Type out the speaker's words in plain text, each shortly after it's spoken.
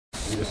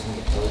lead us in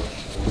the pledge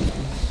of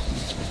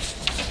allegiance.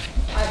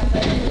 I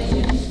pledge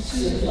allegiance to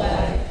the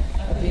flag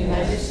of the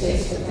United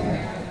States of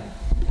America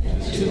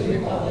and to the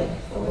republic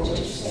for which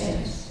it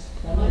stands,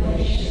 one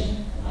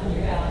nation,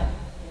 under God,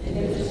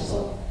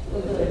 indivisible,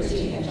 with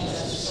liberty and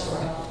justice for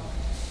all.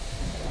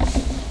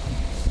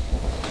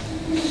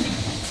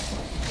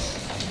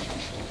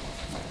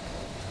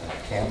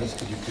 Candace,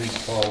 could you please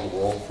call the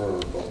roll for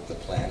both the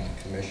Plan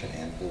Commission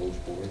and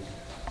Village Board?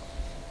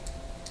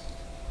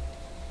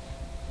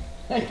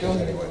 If there's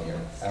anyone here.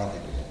 I don't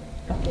think there's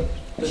anyone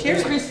here.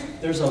 Here's Chris.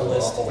 There's a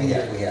list Oh, we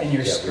have, in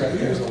your script.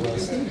 There's a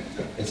list.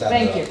 It's on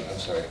Thank the, you. I'm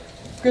sorry.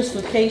 Chris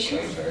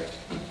Lacacia, I'm sorry.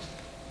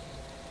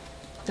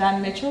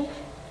 Don Mitchell,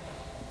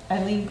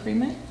 Eileen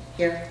Creeman,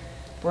 Here.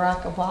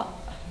 Brock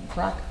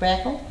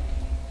Backel,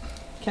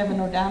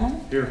 Kevin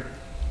O'Donnell, Here.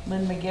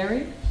 Lynn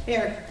McGarry,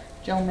 Here.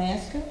 Joe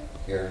Maska,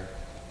 Here.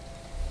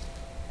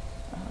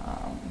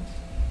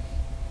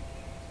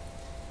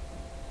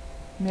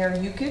 Mayor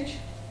Yukich,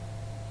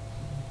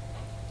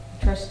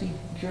 Trustee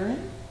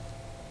Jurin,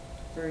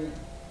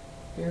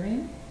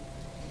 Varian,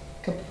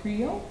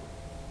 Caprio,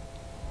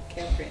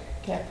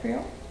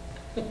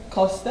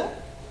 Costa,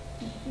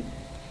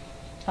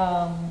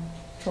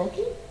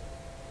 Trokey,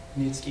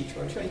 Nitsky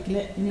Troy.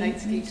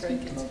 Nitsky,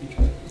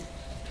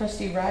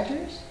 Trustee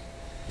Rogers,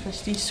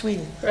 Trustee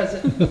Sweden.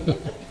 Present.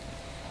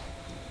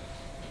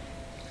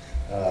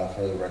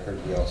 For the record,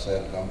 we also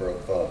have a number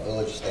of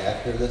village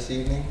staff here this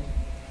evening.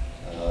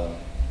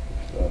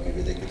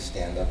 Maybe they could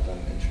stand up and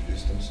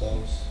introduce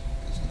themselves.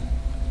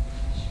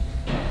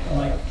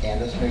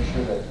 Candace, make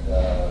sure that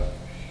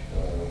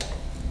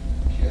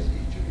she has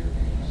each of your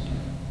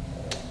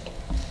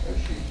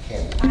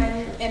names.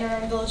 I'm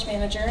interim village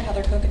manager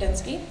Heather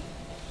Kokodinsky.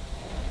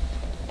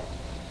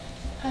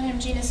 I'm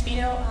Gina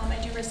Speedo. I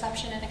do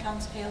reception and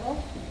accounts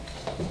payable.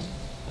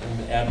 I'm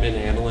admin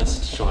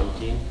analyst Sean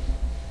Keane.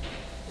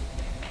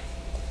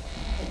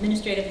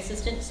 Administrative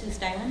assistant Sue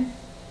Steinman.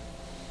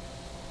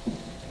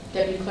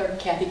 Deputy Clerk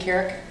Kathy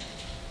Carrick.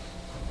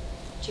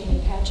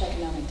 Jamie Patch,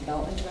 economic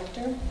development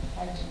director.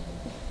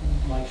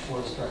 Mike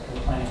Schwartz, director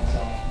of planning and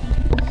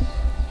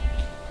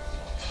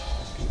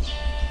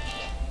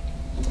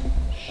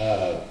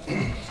zoning.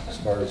 As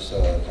far as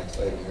next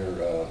item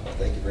here,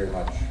 thank you very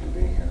much for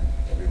being here,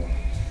 everyone.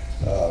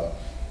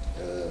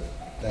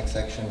 Next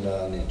section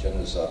on the agenda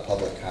is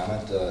public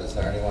comment. Is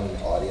there anyone in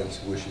the audience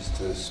who wishes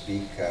to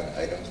speak on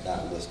items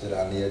not listed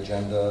on the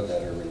agenda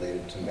that are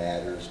related to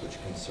matters which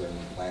concern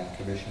the Plan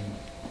Commission?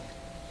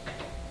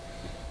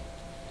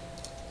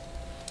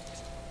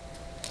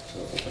 So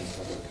open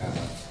public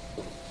comment.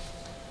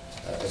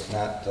 If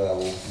not,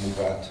 we'll move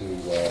on to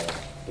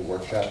the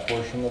workshop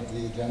portion of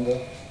the agenda.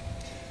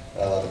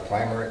 The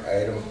primary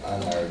item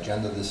on our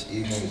agenda this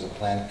evening is a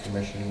Plan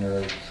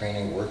Commissioner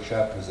Training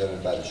Workshop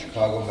presented by the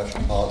Chicago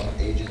Metropolitan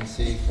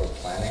Agency for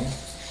Planning,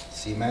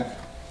 CMAP,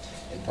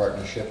 in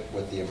partnership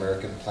with the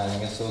American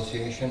Planning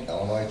Association,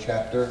 Illinois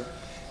chapter,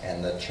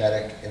 and the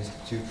Chaddock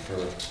Institute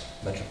for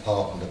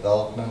Metropolitan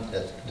Development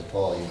at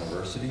DePaul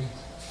University,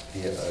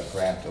 via a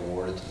grant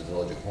awarded to the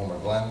Village of Homer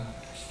Glen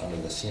under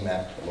the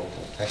CMAP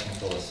Local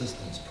Technical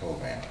Assistance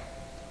Program.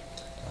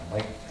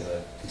 Mike,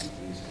 could you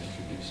please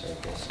introduce our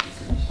guest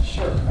speakers?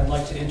 Sure. I'd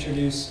like to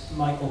introduce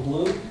Michael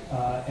Blue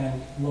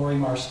and Lori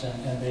Marston,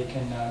 and they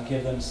can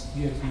give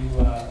you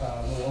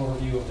a little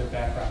overview of their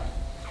background.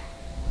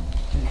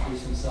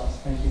 Introduce themselves.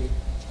 Thank you.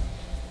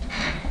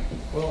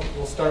 Well,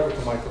 we'll start with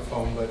the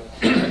microphone, but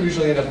I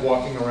usually end up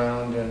walking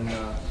around and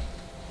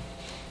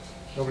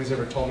nobody's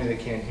ever told me they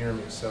can't hear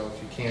me, so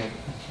if you can't,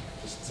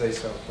 just say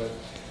so. But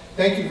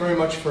thank you very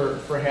much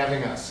for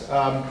having us.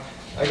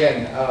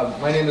 Again,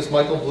 my name is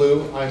Michael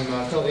Blue. I'm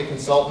currently a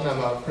consultant. I'm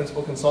a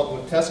principal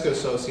consultant with Tesco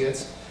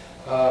Associates.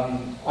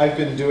 I've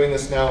been doing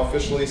this now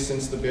officially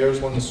since the Bears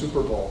won the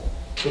Super Bowl.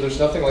 So there's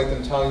nothing like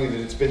them telling you that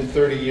it's been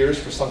 30 years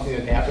for something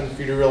that happened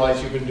for you to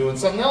realize you've been doing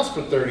something else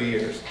for 30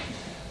 years.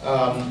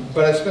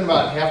 But I've spent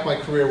about half my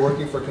career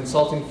working for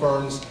consulting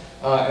firms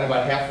and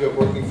about half of it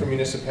working for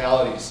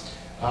municipalities.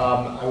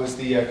 I was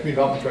the community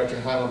development director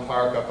in Highland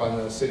Park up on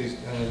the cities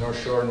in the North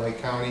Shore in Lake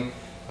County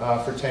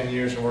for 10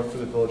 years and worked for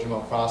the Village of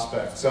Mount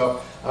Prospect.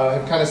 So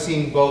I've kind of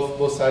seen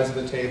both sides of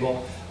the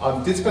table.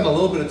 Did spend a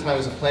little bit of time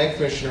as a plan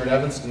commissioner in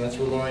Evanston. That's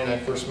where Lori and I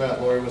first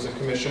met. Lori was a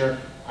commissioner.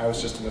 I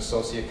was just an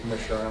associate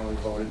commissioner. I only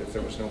voted if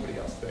there was nobody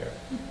else there.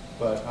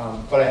 But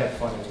I had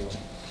fun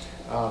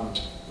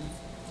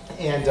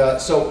anyway.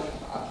 So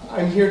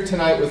I'm here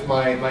tonight with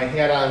my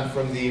hat on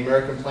from the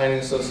American Planning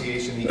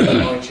Association, the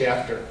Illinois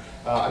chapter.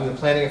 I'm the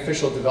Planning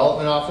Official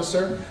Development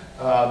Officer.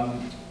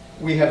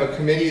 We have a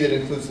committee that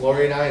includes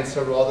Lori and I and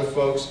several other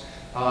folks,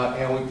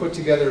 and we put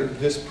together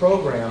this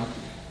program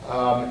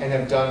and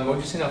have done, what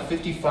would you say now,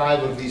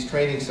 55 of these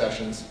training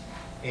sessions.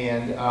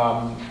 And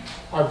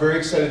are very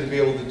excited to be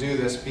able to do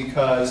this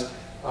because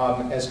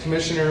as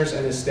commissioners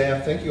and as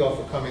staff, thank you all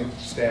for coming,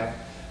 staff,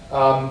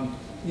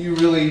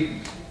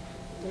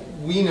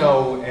 we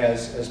know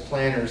as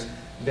planners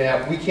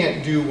that we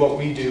can't do what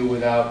we do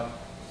without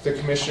the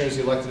commissioners,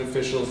 the elected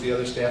officials, the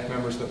other staff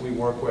members that we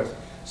work with.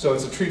 So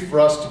it's a treat for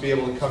us to be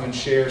able to come and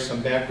share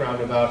some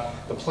background about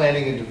the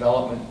planning and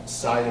development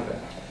side of it.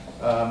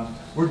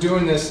 We're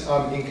doing this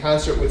in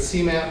concert with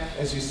CMAP,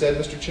 as you said,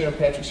 Mr. Chair.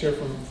 Patrick's here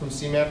from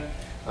CMAP,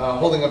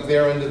 holding up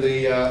their end of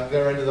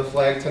the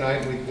flag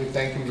tonight. We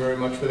thank him very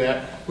much for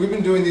that. We've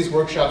been doing these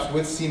workshops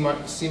with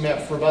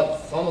CMAP for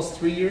about almost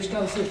 3 years now.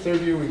 This is the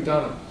 3rd year we've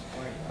done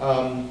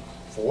them.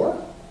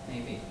 4?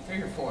 Maybe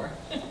 3 or 4.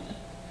 I'm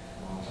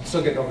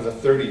still getting over the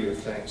 30-year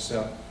thing.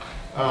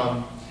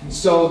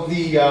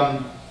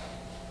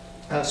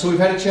 So we've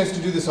had a chance to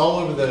do this all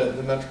over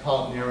the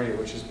metropolitan area,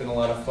 which has been a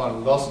lot of fun.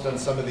 We've also done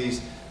some of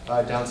these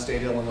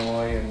downstate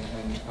Illinois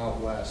and out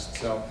west.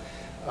 So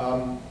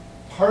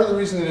part of the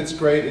reason that it's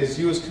great is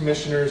you as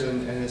commissioners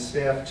and as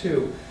staff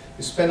too,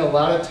 you spend a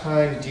lot of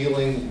time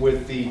dealing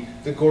with the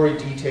gory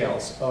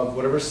details of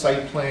whatever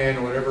site plan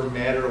or whatever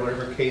matter or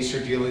whatever case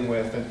you're dealing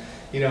with. And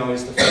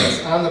is the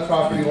fence on the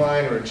property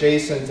line or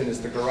adjacent, and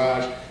is the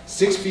garage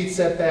 6 feet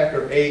setback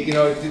or 8?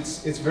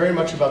 It's very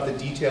much about the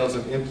details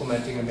of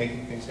implementing and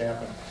making things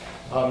happen.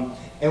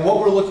 And what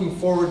we're looking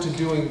forward to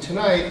doing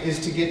tonight is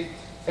to get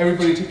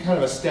everybody to kind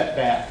of a step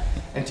back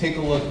and take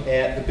a look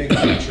at the big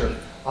picture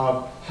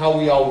of how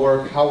we all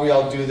work, how we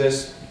all do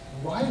this,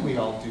 why we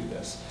all do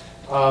this.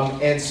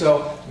 And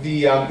so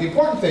the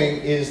important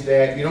thing is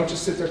that you don't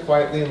just sit there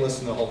quietly and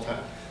listen the whole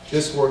time.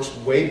 This works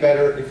way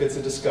better if it's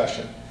a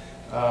discussion.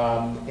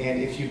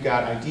 And if you've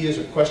got ideas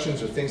or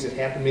questions or things that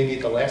happened maybe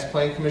at the last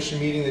Planning Commission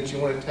meeting that you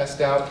want to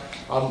test out,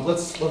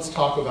 let's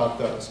talk about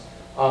those.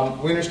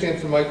 We understand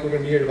from Mike we're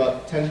going to be here at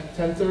about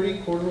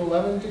 10:30,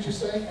 10:45, did you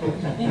say?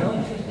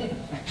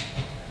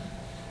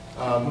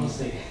 We'll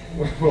see.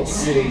 We'll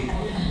see.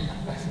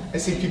 I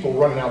see people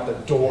running out the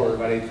door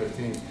about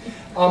 8:15.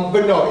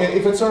 But no,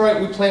 if it's all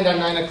right, we planned on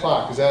 9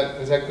 o'clock. Is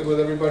that good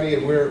with everybody?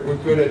 And we're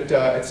good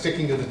at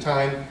sticking to the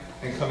time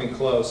and coming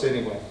close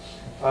anyway.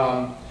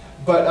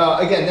 But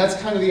again, that's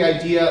kind of the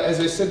idea. As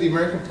I said, the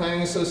American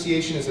Planning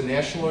Association is a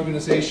national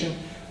organization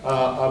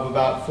of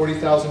about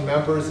 40,000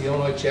 members. The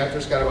Illinois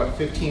chapter's got about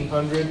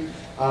 1,500,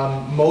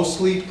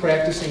 mostly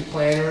practicing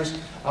planners,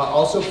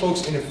 also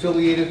folks in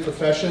affiliated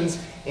professions,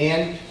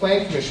 and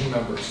Plan Commission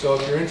members. So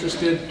if you're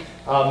interested,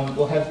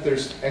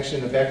 there's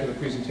actually in the back of the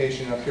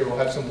presentation up here, we'll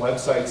have some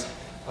websites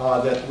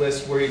that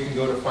list where you can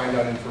go to find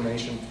out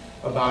information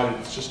about it.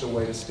 It's just a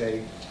way to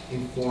stay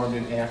informed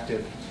and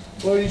active.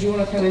 Lori, did you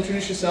want to kind of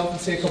introduce yourself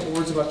and say a couple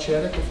words about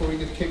Chaddock before we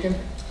get kicking?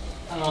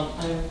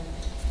 I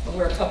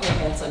wear a couple of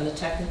hats. I'm the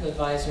technical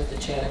advisor at the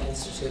Chaddock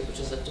Institute, which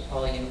is at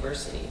DePaul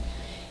University.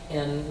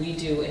 And we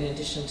do, in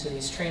addition to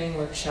these training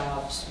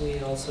workshops, we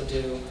also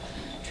do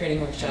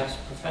training workshops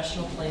for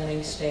professional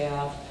planning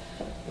staff.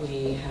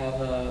 We have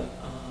a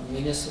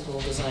municipal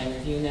design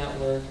review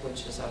network,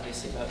 which is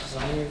obviously about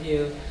design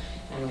review.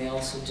 And we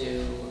also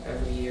do,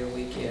 every year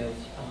we give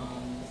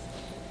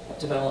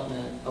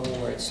development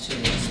awards to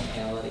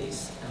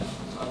municipalities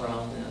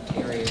around the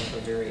area for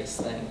various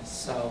things.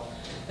 So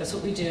that's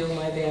what we do.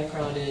 My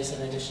background is,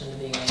 in addition to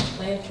being on the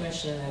Plan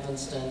Commission in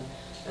Evanston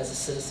as a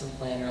citizen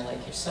planner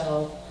like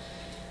yourself,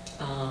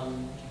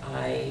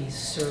 I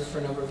served for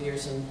a number of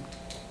years in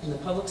the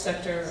public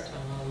sector.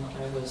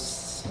 I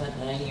spent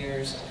 9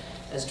 years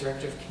as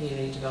Director of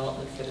Community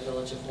Development for the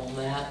Village of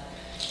Wilmette,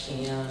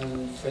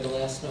 and for the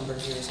last number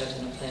of years I've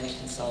been a planning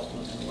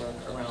consultant and work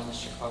around the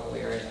Chicago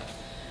area.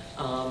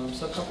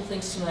 So a couple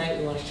things tonight.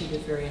 We want to keep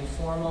it very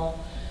informal.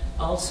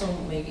 Also,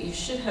 you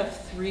should have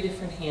 3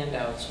 different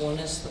handouts. One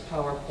is the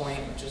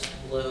PowerPoint, which is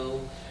blue.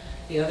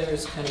 The other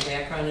is kind of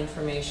background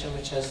information,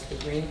 which has the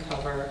green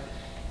cover.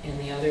 And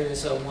the other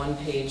is a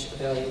 1-page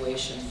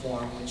evaluation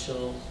form, which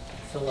you'll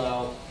fill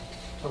out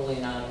totally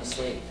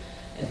anonymously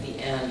at the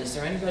end. Is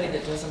there anybody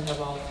that doesn't have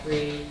all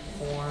 3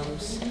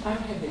 forms? I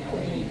have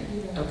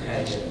it.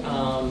 Okay.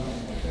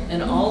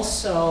 And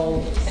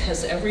also,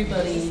 has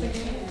everybody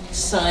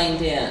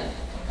signed in?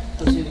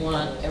 Because we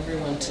want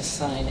everyone to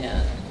sign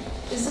in.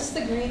 Is this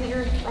the green that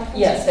you're referencing?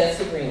 Yes, that's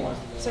the green one.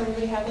 Does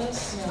everybody have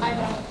this? I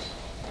don't.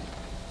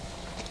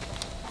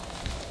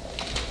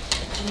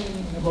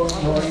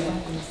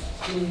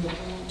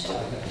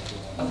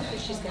 Okay,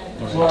 she's got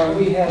it. Laura,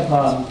 we have,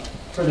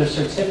 for the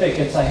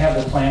certificates, I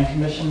have the Plan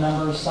Commission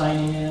members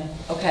signing in.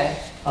 Okay.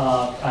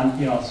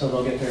 So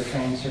they'll get their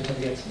training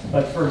certificates.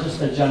 But for just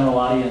the general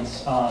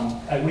audience,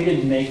 we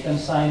didn't make them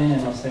sign in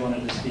unless they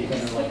wanted to speak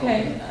under like.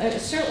 Okay,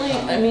 certainly,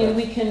 I mean,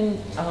 we can,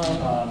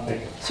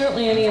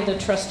 certainly any of the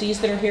trustees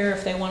that are here,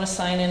 if they want to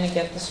sign in and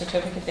get the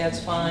certificate, that's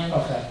fine.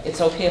 Okay.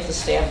 It's okay if the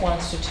staff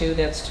wants to too,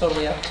 that's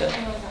totally up to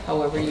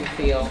however you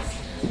feel.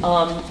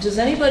 Does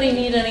anybody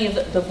need any of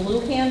the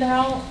blue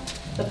handout,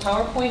 the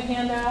PowerPoint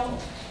handout?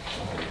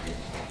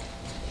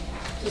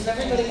 Does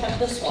everybody have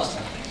this one?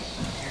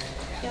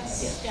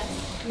 Yes, yes.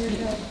 You're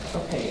good.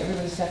 Okay,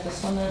 everybody's got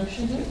this one then?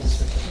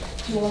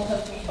 You all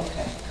have,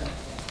 okay, good.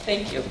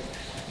 Thank you.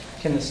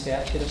 Can the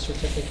staff get a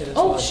certificate as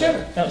well? Oh,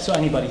 sure. Oh, so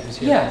anybody who's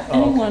here? Yeah, Oh,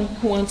 okay. anyone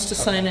who wants to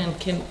sign in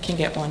can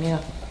get one,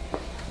 yeah.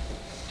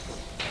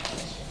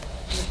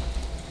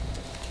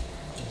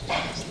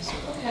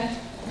 Okay.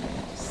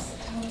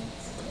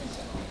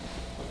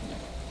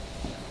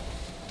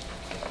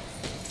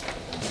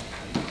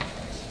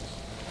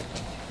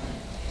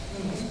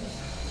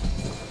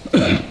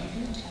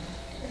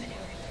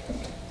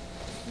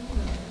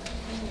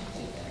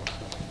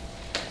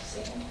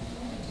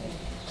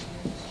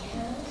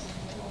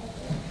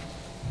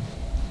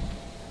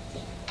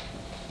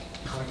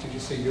 did you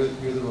say you're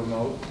the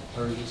remote,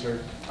 or is there?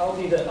 I'll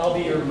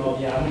be your remote,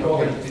 yeah, I'm gonna go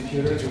over to the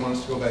computer. Did you want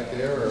us to go back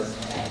there, or?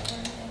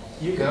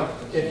 You can, No?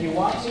 if you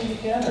want to, you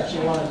can, or if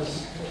you want to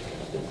just,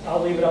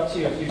 I'll leave it up to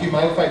you. If Do you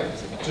mind if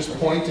I just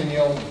point and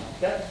you'll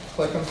That,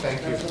 click them?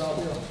 Thank that's you. what I'll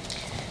do.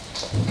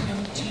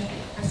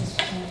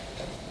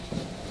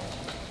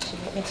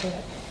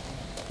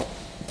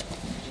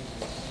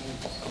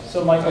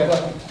 So Michael, go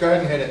ahead. Go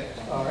ahead and hit it.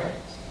 All right.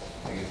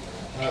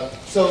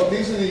 So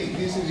these are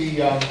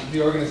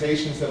the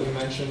organizations that we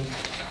mentioned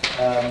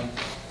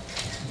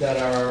that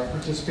are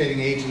participating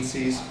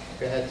agencies.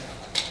 Go ahead.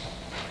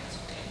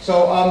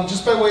 So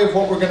just by way of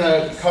what we're going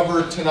to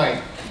cover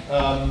tonight,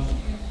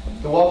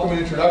 the welcome and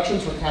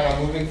introductions, we're kind of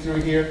moving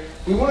through here.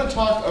 We want to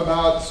talk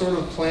about sort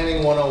of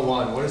planning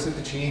 101. What is it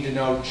that you need to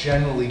know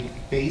generally,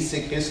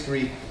 basic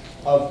history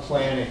of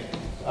planning.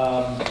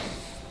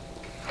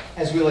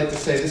 As we like to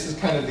say, this is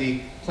kind of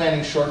the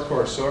planning short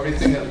course. So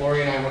everything that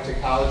Lori and I went to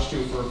college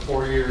to for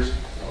 4 years,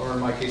 or in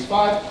my case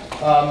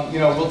 5,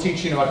 we'll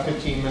teach you in about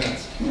 15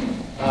 minutes.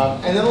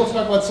 And then we'll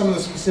talk about some of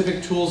the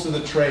specific tools of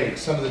the trade,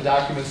 some of the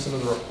documents, some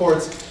of the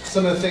reports,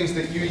 some of the things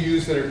that you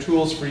use that are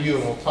tools for you.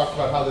 And we'll talk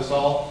about how this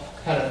all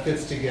kind of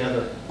fits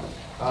together.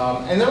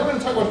 And then we're going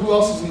to talk about who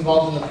else is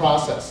involved in the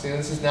process. And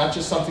this is not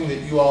just something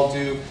that you all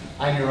do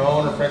on your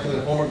own, or frankly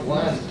that Homer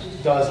Glen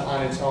does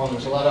on its own.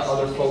 There's a lot of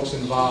other folks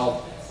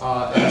involved.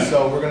 And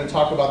so we're going to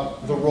talk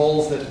about the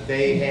roles that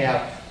they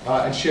have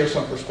and share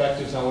some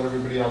perspectives on what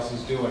everybody else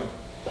is doing.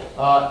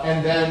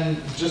 And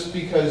then, just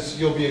because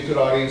you'll be a good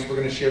audience, we're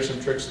going to share some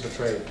tricks of the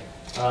trade.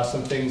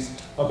 Some things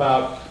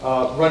about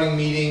running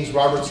meetings,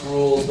 Robert's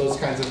rules, those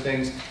kinds of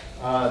things,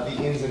 the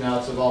ins and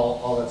outs of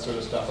all that sort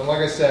of stuff. And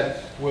like I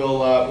said,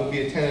 we'll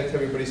be attentive to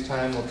everybody's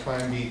time. We'll try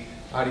and be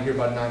out of here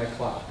by 9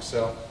 o'clock.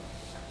 So,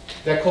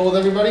 that cool with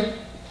everybody?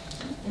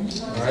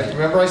 All right,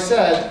 remember I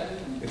said,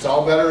 it's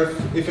all better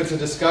if it's a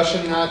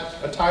discussion, not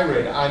a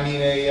tirade. I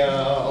mean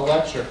a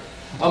lecture.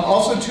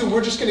 Also, too,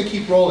 we're just going to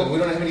keep rolling. We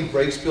don't have any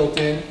breaks built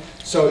in.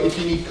 So if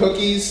you need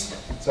cookies,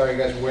 sorry you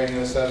guys are waiting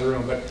on this side of the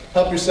room, but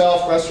help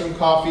yourself, restroom,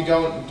 coffee.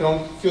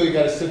 Don't feel you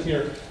got to sit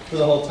here for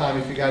the whole time.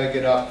 If you got to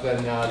get up,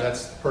 then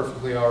that's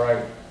perfectly all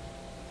right.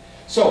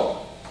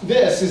 So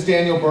this is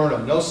Daniel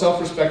Burnham. No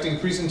self-respecting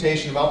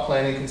presentation about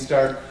planning can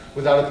start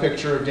without a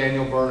picture of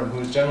Daniel Burnham, who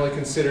is generally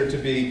considered to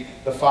be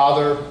the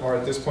father, or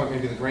at this point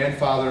maybe the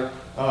grandfather,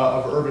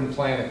 of urban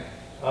planning.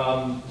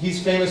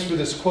 He's famous for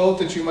this quote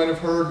that you might have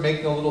heard,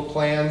 "Make no little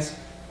plans."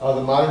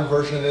 The modern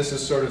version of this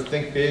is sort of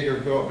 "think big" or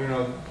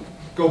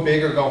go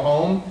big or go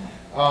home.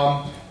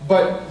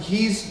 But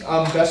he's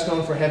best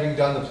known for having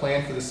done the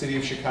plan for the city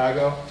of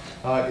Chicago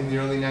in the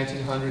early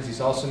 1900s.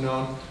 He's also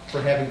known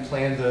for having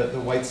planned the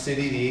White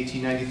City, the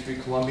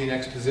 1893 Columbian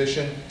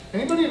Exposition.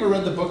 Anybody ever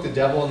read the book The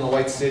Devil in the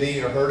White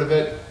City or heard of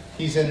it?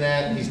 He's in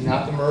that. He's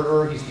not the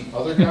murderer. He's the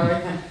other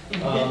guy.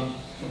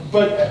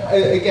 But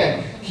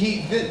again,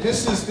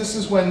 this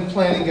is when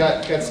planning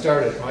got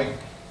started, Mike.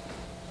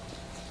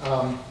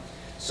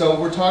 So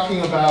we're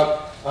talking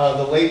about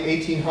the late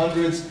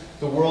 1800s,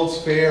 the World's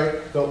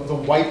Fair, the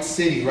White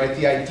City, right?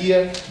 The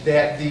idea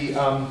that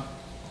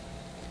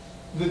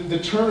the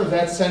turn of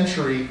that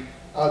century,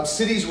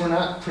 cities were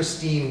not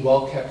pristine,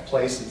 well-kept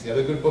places. The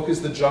other good book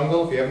is The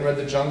Jungle. If you haven't read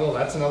The Jungle,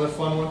 that's another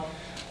fun one.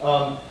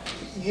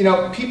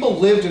 People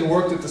lived and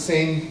worked in the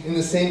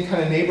same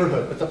kind of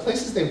neighborhood, but the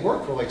places they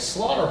worked were like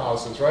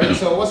slaughterhouses, right?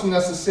 So it wasn't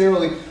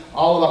necessarily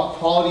all about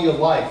quality of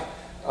life.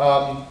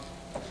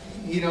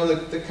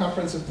 The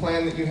comprehensive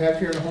plan that you have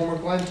here in Homer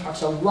Glen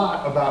talks a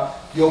lot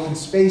about the open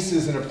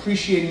spaces and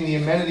appreciating the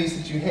amenities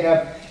that you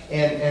have,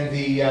 and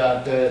the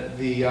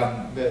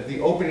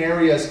open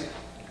areas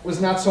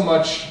was not so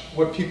much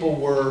what people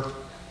were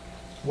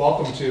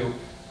welcome to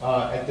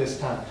at this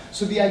time.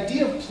 So the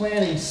idea of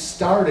planning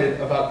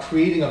started about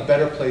creating a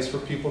better place for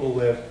people to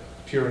live,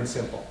 pure and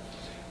simple.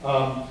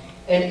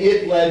 And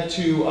it led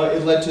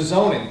to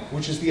zoning,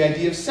 which is the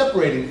idea of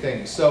separating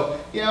things. So,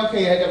 you had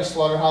to have a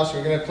slaughterhouse,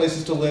 you're going to have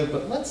places to live,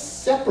 but let's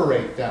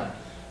separate them,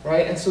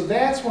 right? And so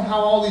that's how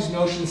all these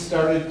notions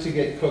started to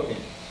get cooking.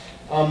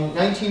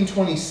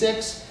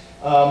 1926,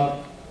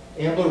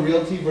 Ambler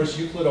Realty versus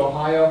Euclid,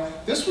 Ohio.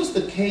 This was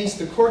the case,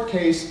 the court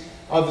case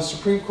of the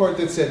Supreme Court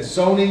that said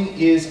zoning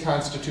is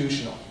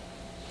constitutional.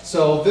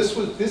 So this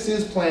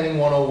is Planning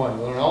 101.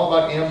 We learn all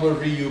about Ambler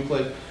v.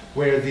 Euclid,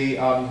 where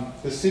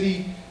the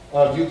city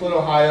of Euclid,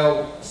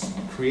 Ohio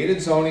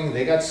created zoning,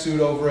 they got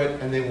sued over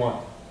it, and they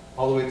won,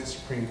 all the way to the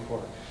Supreme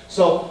Court.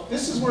 So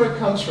this is where it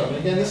comes from. And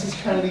again, this is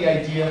kind of the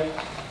idea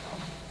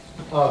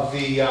of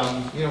the,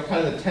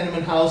 kind of the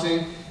tenement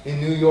housing in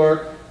New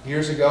York.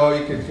 Years ago,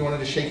 if you wanted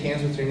to shake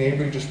hands with your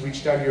neighbor, you just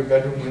reached out of your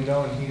bedroom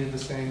window and he did the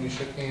same, you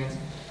shook hands.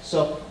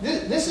 So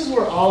this is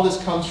where all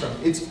this comes from.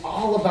 It's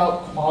all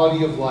about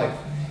quality of life.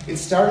 It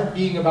started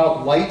being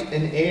about light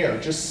and air,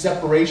 just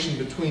separation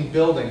between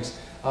buildings.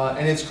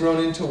 And it's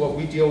grown into what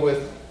we deal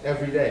with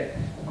every day.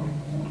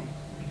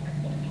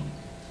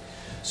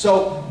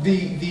 So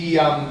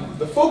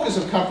the focus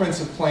of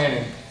comprehensive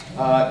planning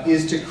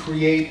is to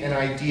create an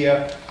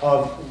idea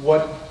of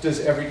what does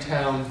every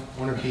town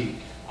want to be.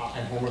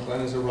 and Homer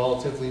Glen is a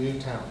relatively new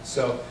town.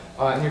 So,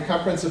 and your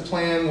comprehensive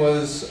plan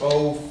was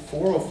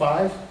 04,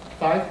 05?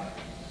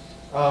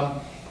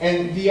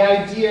 And the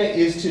idea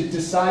is to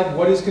decide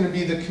what is going to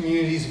be the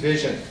community's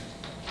vision,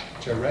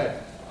 which I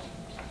read.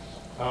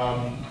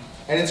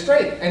 And it's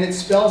great, and it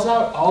spells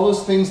out all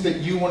those things that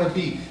you want to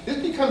be. This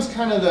becomes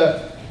kind of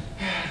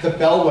the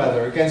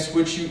bellwether against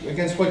what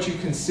you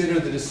consider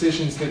the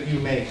decisions that you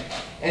make.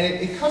 And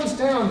it comes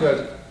down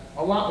to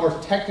a lot more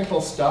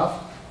technical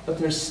stuff, but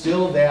there's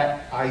still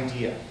that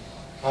idea.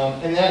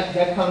 And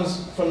that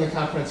comes from the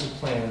comprehensive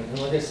plan. And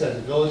like I said,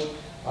 the village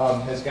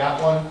has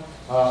got one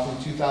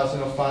from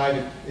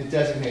 2005. It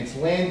designates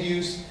land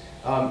use.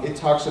 It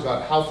talks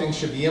about how things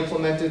should be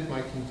implemented.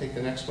 Mike, can you take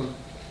the next one?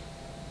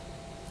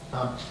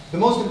 The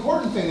most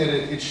important thing that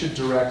it should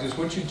direct is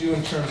what you do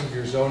in terms of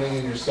your zoning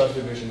and your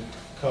subdivision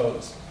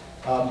codes.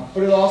 But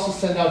it'll also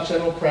send out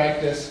general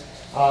practice,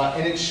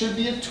 and it should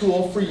be a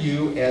tool for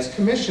you as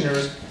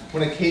commissioners.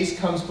 When a case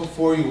comes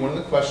before you, one of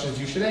the questions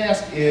you should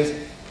ask is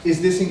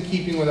this in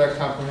keeping with our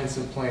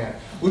comprehensive plan?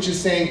 Which is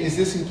saying, is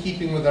this in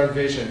keeping with our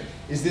vision?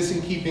 Is this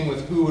in keeping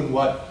with who and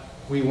what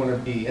we want to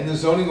be? And the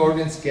zoning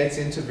ordinance gets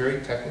into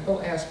very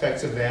technical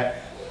aspects of that.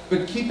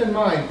 But keep in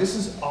mind, this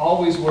is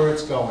always where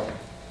it's going.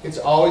 It's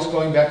always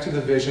going back to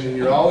the vision, and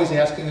you're always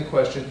asking the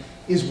question,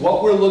 is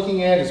what we're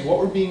looking at, is what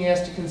we're being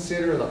asked to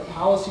consider, the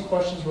policy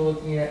questions we're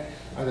looking at,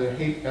 are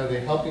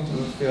they helping to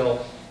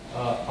fulfill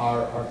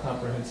our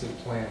comprehensive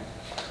plan?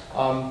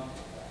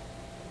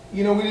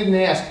 You know, we didn't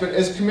ask, but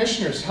as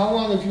commissioners, how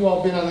long have you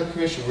all been on the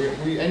commission? Were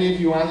any of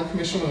you on the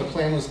commission when the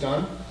plan was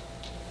done?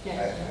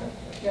 I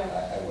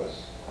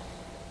was.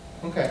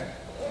 Okay.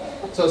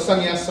 So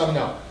some yes, some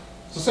no.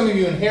 So some of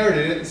you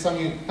inherited it, and some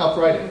of you helped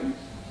write it.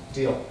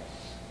 Deal.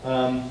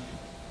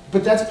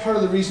 But that's part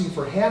of the reason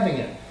for having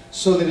it,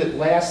 so that it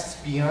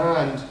lasts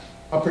beyond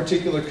a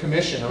particular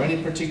commission or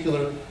any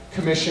particular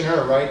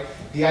commissioner, right?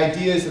 The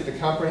idea is that the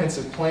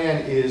comprehensive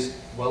plan is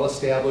well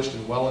established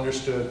and well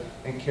understood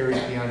and carries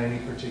beyond any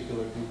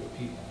particular group of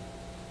people.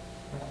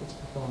 Right, let's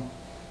keep going.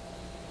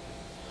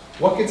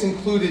 What gets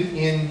included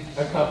in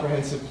a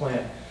comprehensive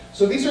plan?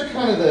 So these are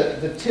kind of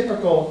the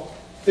typical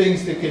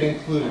things that get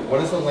included.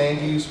 What is the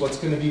land use? What's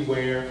going to be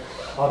where?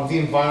 The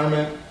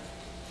environment,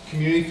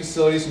 community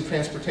facilities and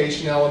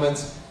transportation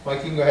elements.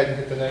 Mike, you can go ahead and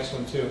hit the next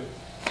one too.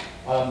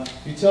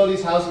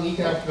 Utilities, housing,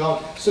 economic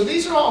development. So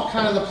these are all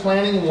kind of the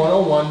planning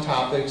 101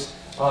 topics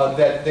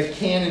that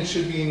can and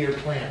should be in your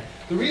plan.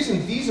 The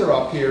reason these are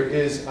up here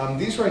is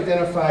these were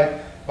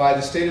identified by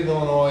the state of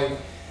Illinois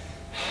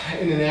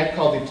in an act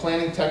called the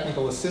Planning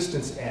Technical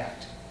Assistance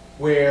Act,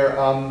 where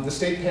the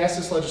state passed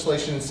this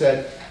legislation and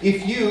said,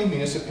 if you,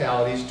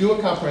 municipalities, do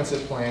a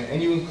comprehensive plan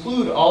and you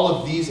include all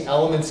of these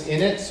elements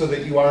in it so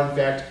that you are in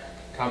fact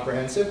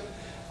comprehensive,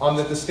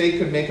 that the state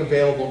could make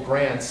available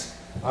grants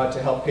to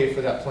help pay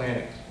for that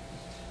planning.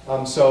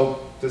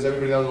 So does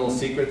everybody know the little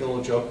secret, the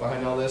little joke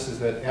behind all this is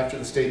that after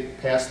the state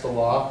passed the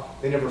law,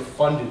 they never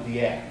funded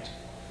the act.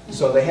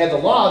 So they had the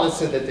law that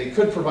said that they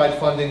could provide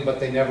funding, but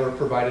they never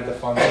provided the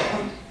funding.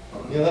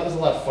 You know, that was a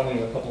lot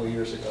funnier a couple of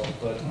years ago,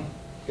 but I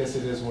guess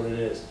it is what it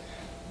is.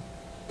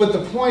 But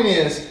the point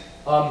is,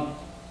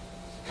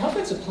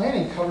 comprehensive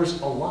planning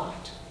covers a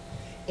lot.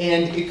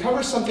 And it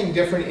covers something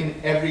different in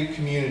every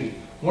community.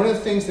 One of the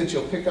things that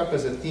you'll pick up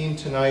as a theme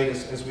tonight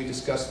as we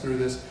discuss through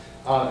this,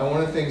 and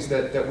one of the things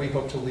that we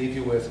hope to leave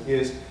you with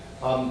is,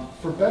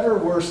 for better or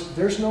worse,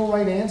 there's no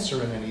right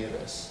answer in any of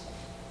this.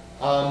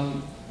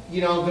 You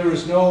know, there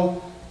is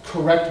no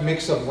correct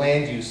mix of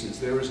land uses.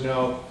 There is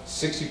no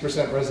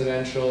 60%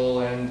 residential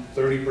and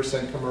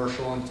 30%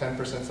 commercial and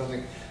 10%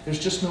 something. There's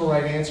just no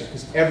right answer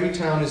because every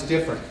town is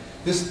different.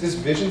 This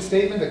vision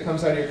statement that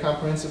comes out of your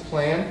comprehensive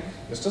plan,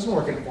 this doesn't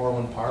work in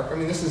Orland Park. I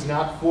mean, this is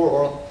not for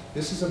Orland.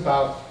 This is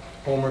about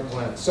Homer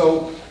Glen.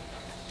 So,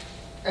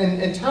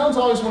 and towns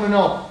always want to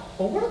know,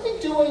 well, what are they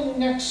doing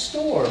next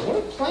door?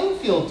 What did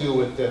Plainfield do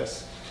with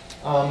this?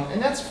 And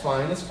that's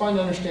fine. It's fine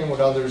to understand what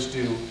others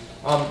do.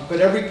 But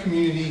every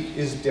community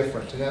is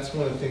different, and that's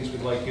one of the things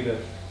we'd like you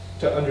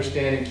to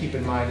understand and keep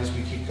in mind as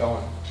we keep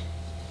going.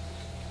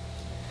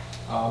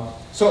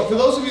 So for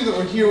those of you that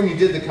were here when you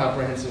did the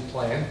comprehensive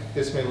plan,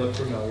 this may look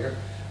familiar.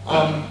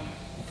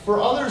 For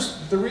others,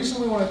 the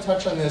reason we want to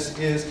touch on this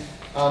is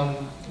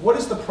what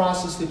is the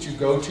process that you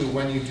go to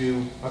when you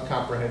do a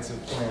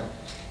comprehensive plan?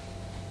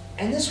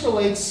 And this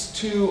relates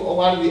to a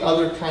lot of the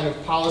other kind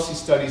of policy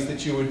studies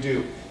that you would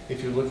do.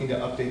 If you're looking to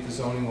update the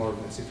zoning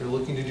ordinance, if you're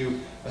looking to do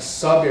a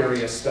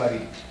sub-area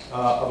study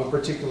of a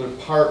particular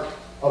part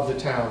of the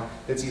town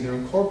that's either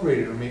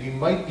incorporated or maybe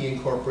might be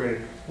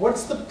incorporated,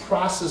 what's the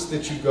process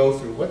that you go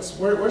through?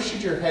 Where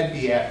should your head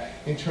be at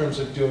in terms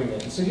of doing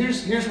it? And so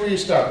here's where you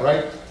start,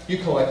 right? You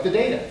collect the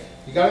data.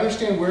 You got to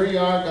understand where you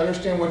are, got to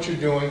understand what you're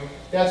doing.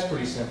 That's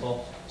pretty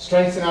simple.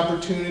 Strengths and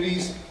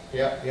opportunities,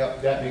 yep,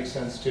 that makes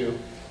sense too.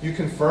 You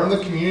confirm the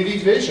community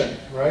vision,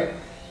 right?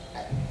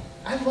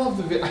 I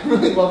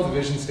really love the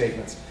vision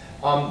statements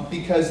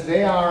because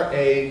they are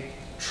a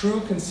true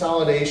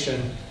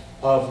consolidation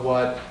of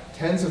what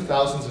tens of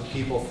thousands of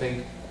people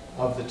think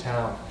of the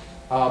town.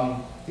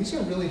 These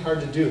are really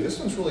hard to do. This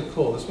one's really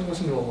cool. This one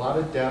goes into a lot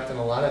of depth and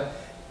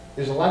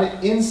there's a lot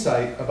of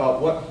insight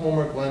about what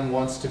Homer Glen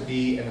wants to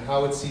be and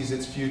how it sees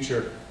its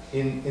future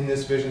in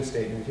this vision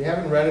statement. If you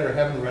haven't read it or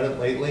haven't read it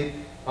lately,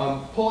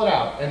 pull it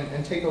out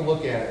and take a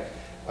look at it.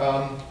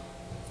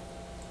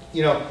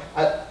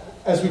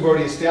 As we've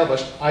already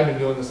established, I've been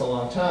doing this a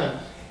long time.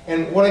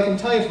 And what I can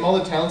tell you from all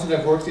the towns that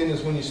I've worked in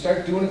is when you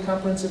start doing a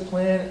comprehensive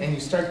plan and you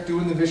start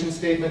doing the vision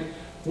statement,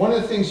 one of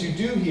the things you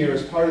do here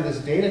as part of this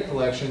data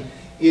collection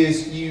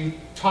is you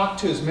talk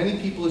to as many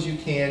people as you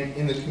can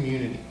in the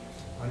community.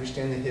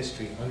 Understand the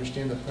history,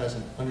 understand the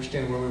present,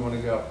 understand where we want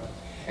to go.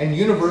 And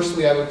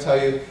universally, I would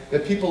tell you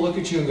that people look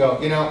at you and go,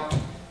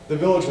 the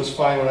village was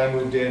fine when I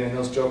moved in, and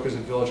those jokers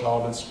at Village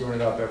Hall have been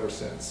screwing it up ever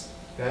since.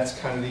 That's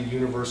kind of the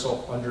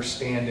universal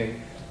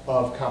understanding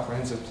of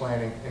comprehensive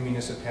planning in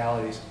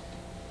municipalities.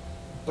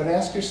 But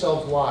ask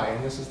yourself why,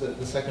 and this is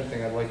the second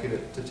thing I'd like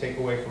you to take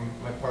away from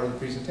my part of the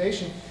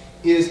presentation,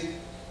 is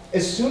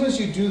as soon as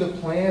you do the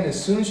plan,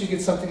 as soon as you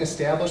get something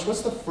established,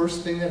 what's the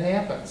first thing that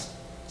happens?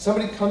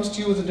 Somebody comes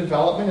to you with a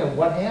development, and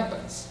what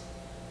happens?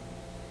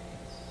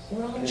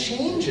 Well, it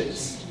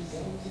changes.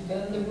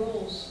 Bend the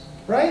rules.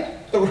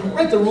 Right? The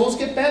rules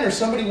get bent, or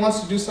somebody wants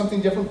to do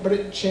something different, but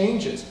it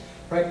changes.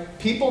 Right?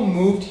 People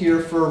moved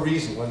here for a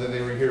reason, whether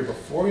they were here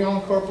before y'all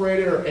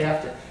incorporated or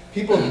after.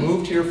 People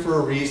moved here for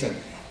a reason.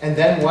 And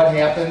then what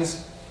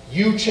happens?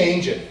 You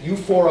change it. You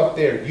four up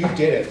there, you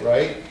did it,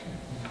 right?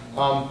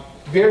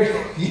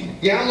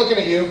 Yeah, I'm looking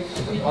at you.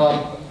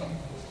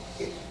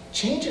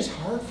 Change is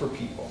hard for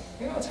people.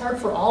 It's hard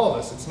for all of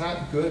us. It's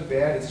not good,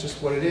 bad, it's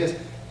just what it is.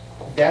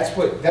 That's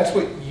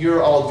what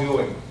you're all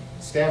doing,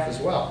 staff as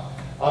well,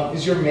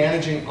 is you're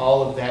managing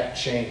all of that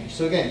change.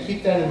 So again,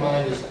 keep that in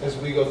mind as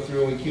we go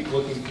through and we keep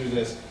looking through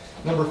this.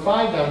 Number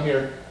 5 down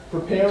here,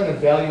 prepare and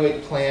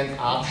evaluate plan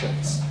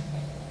options,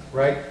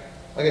 right?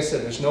 Like I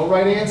said, there's no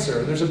right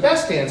answer. There's a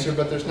best answer,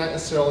 but there's not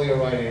necessarily a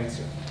right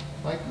answer.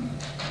 Like,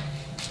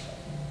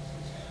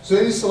 so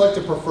then you select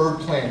a preferred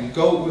plan. You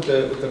go with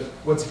the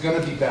what's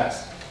going to be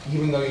best,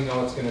 even though you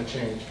know it's going to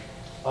change.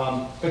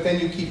 But then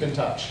you keep in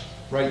touch,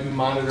 right? You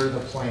monitor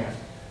the plan.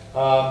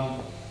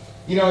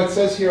 It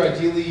says here,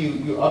 ideally,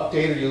 you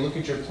update or you look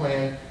at your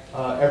plan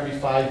every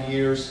 5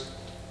 years.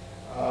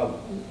 I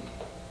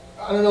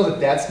don't know that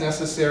that's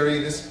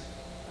necessary.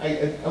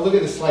 I look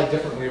at this slide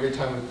differently every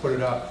time we put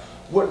it up.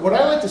 What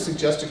I like to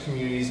suggest to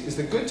communities is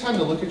the good time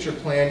to look at your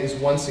plan is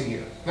once a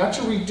year. Not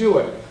to redo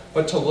it,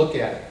 but to look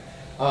at it.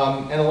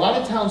 And a lot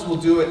of towns will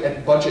do it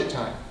at budget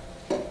time,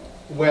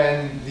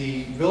 when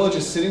the village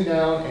is sitting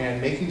down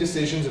and making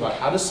decisions about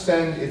how to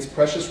spend its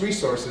precious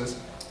resources.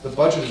 The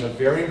budget is a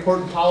very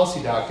important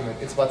policy document.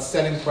 It's about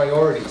setting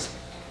priorities.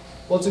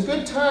 Well, it's a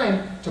good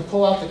time to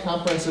pull out the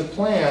comprehensive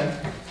plan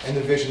and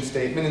the vision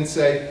statement and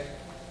say,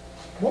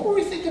 what were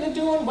we thinking of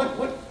doing?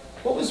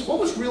 What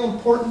was real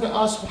important to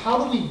us?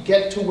 How do we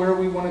get to where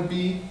we want to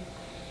be?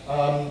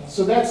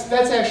 So that's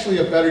actually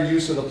a better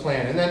use of the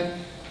plan. And then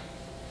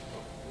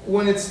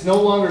when it's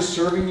no longer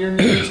serving your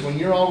needs, when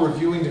you're all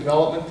reviewing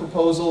development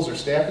proposals or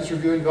staff is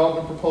reviewing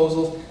development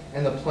proposals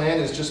and the plan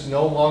is just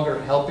no longer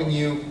helping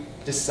you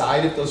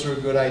decide if those are a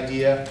good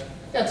idea,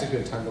 that's a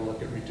good time to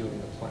look at redoing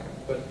the plan.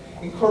 But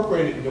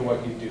incorporate it into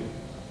what you do.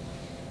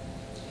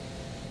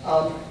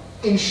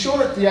 In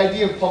short, the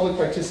idea of public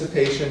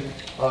participation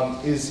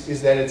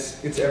is that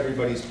it's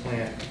everybody's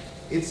plan.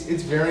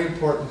 It's very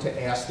important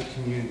to ask the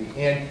community.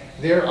 And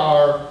there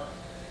are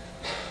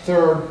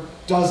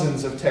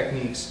dozens of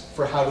techniques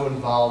for how to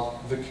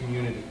involve the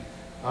community.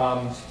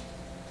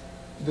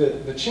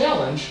 The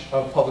challenge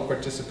of public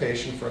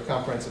participation for a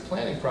comprehensive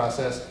planning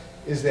process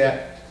is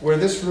that where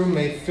this room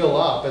may fill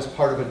up as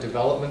part of a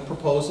development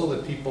proposal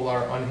that people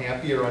are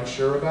unhappy or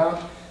unsure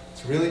about,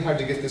 it's really hard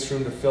to get this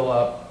room to fill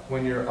up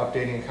when you're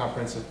updating a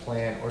comprehensive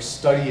plan or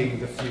studying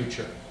the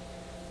future.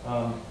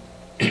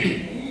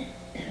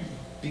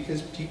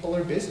 Because people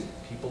are busy.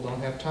 People don't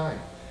have time.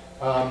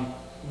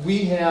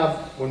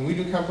 When we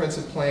do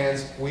comprehensive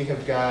plans,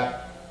 I've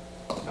got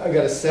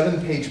a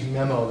 7-page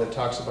memo that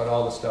talks about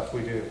all the stuff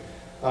we do.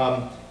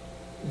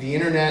 The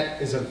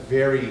internet is a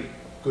very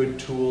good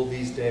tool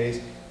these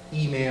days.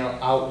 Email,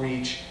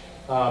 outreach,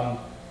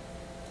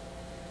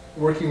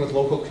 working with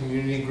local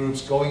community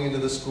groups, going into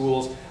the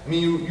schools. I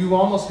mean, you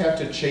almost have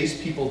to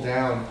chase people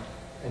down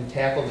and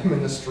tackle them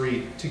in the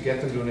street to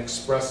get them to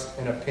express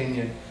an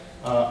opinion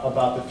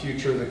about the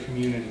future of the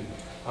community.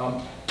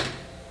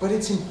 But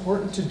it's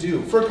important to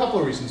do for a couple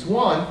of reasons.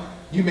 One,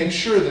 you make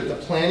sure that the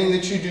planning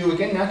that you do,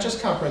 again, not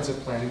just comprehensive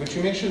planning, but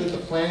you make sure that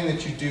the planning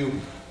that you do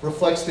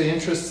reflects the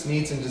interests,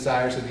 needs, and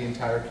desires of the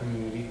entire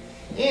community.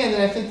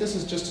 And I think this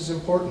is just as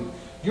important,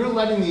 you're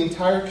letting the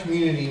entire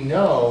community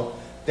know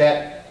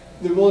that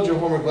the village of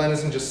Homer Glen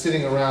isn't just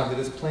sitting around, that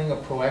it's playing a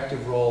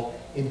proactive role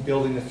in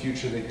building the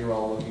future that you're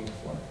all looking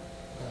for.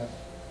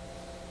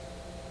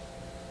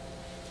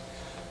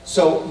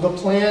 So the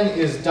plan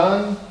is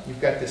done.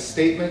 You've got this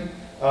statement.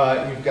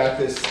 You've got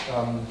this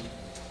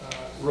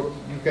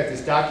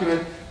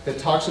document that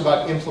talks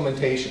about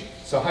implementation.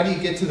 So how do you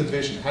get to the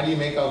vision? How do you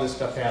make all this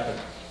stuff happen?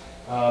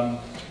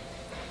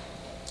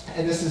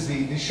 And this is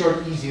the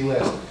short, easy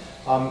list.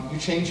 You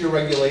change your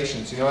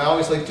regulations. You know, I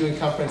always like doing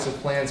comprehensive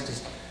plans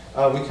because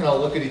we can all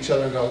look at each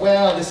other and go,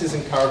 well, this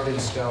isn't carved in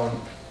stone.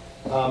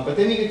 But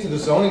then you get to the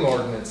zoning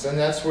ordinance, and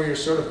that's where you're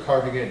sort of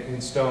carving it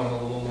in stone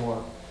a little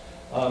more.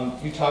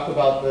 You talk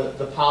about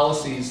the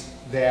policies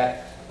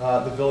that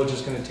the village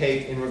is going to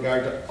take in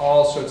regard to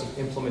all sorts of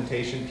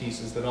implementation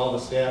pieces that all the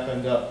staff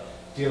end up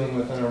dealing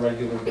with on a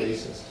regular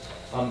basis.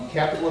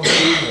 Capital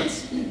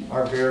improvements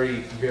are very,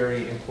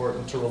 very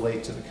important to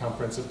relate to the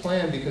comprehensive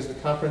plan because the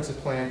comprehensive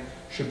plan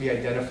should be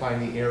identifying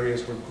the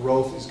areas where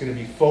growth is going to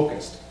be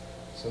focused.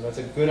 So that's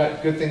a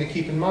good thing to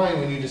keep in mind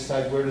when you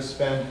decide where to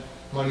spend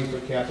money for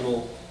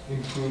capital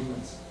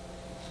improvements.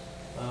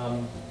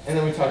 And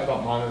then we talked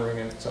about monitoring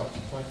it, so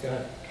go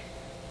ahead.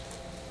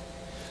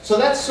 So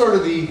that's sort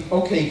of the,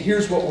 okay,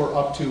 here's what we're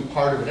up to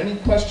part of it. Any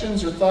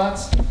questions or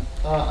thoughts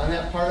on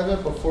that part of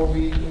it before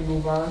we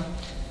move on?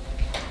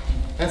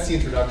 That's the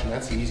introduction,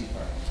 that's the easy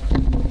part.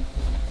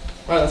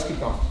 All right, let's keep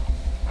going.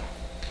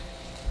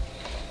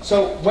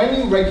 So when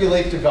you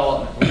regulate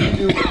development, when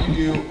you do what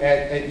you do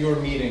at your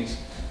meetings,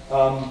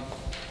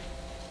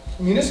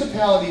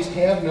 municipalities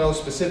have no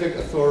specific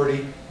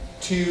authority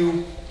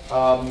to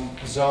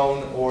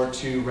zone or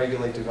to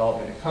regulate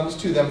development. It comes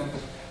to them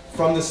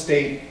from the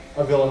state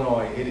of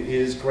Illinois. It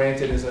is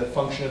granted as a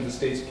function of the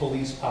state's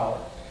police power,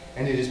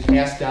 and it is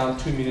passed down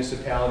to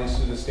municipalities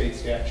through the state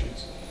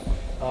statutes.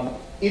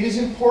 It is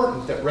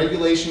important that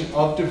regulation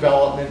of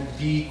development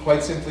be,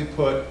 quite simply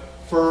put,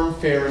 firm,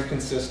 fair, and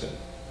consistent.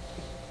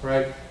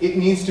 Right? It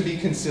needs to be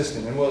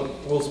consistent, and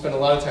we'll spend a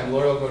lot of time,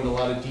 Lori will go into a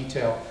lot of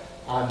detail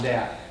on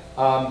that.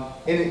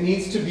 And it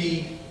needs to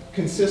be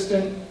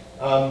consistent,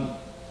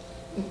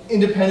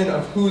 independent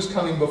of who's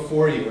coming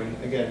before you.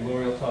 And again,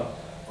 Lori will talk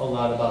a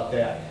lot about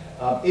that.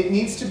 It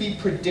needs to be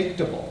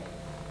predictable,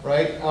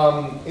 right?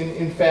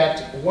 In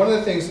fact, one of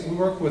the things, we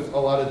work with a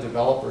lot of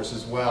developers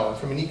as well, and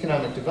from an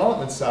economic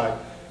development side,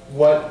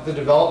 what the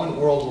development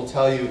world will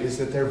tell you is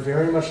that they're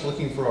very much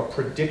looking for a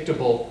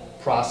predictable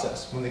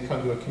process when they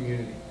come to a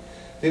community.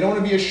 They don't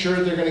want to be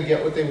assured they're going to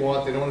get what they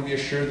want. They don't want to be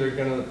assured they're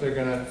going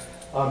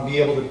to be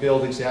able to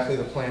build exactly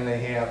the plan they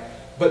have.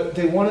 But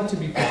they want it to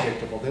be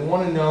predictable. They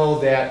want to know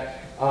that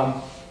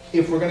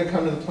if we're going to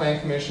come to the plan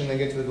commission and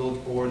get to the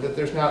village board, that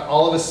there's not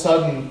all of a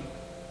sudden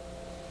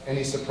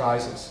any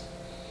surprises,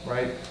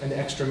 right? An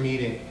extra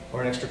meeting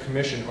or an extra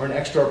commission or an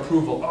extra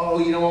approval. Oh,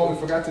 you know what? We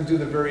forgot to do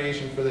the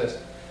variation for this.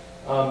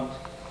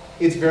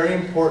 It's very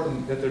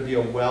important that there be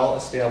a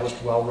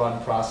well-established,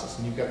 well-run process,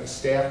 and you've got the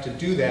staff to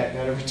do that.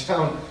 Not every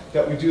town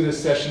that we do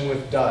this session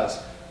with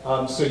does.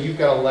 So you've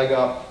got a leg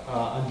up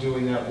on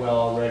doing that well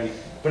already.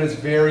 But it's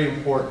very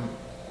important,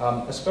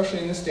 especially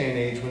in this day and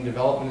age when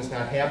development is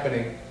not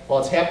happening. While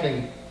it's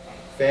happening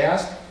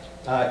fast,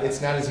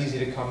 it's not as easy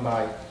to come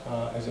by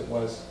as it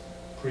was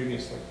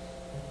previously.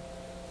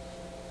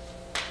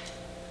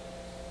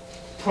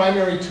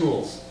 Primary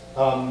tools.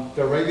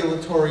 They're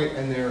regulatory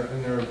and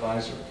they're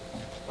advisory.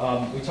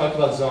 We talked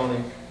about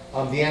zoning.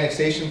 The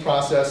annexation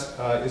process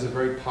is a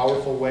very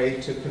powerful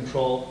way to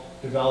control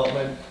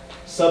development.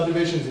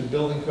 Subdivisions and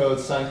building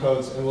codes, sign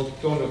codes, and we'll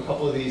go into a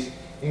couple of these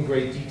in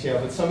great detail,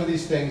 but some of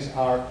these things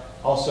are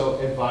also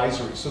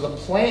advisory. So the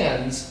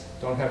plans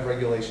don't have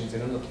regulations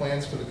in them. The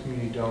plans for the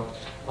community don't,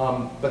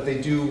 but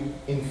they do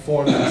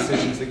inform the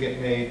decisions that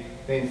get made.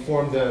 They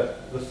inform the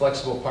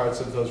flexible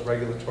parts of those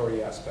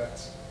regulatory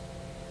aspects.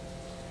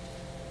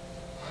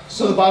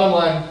 So the bottom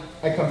line,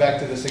 I come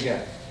back to this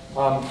again.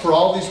 For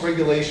all these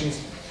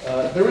regulations,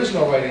 there is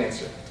no right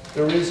answer.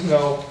 There is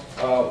no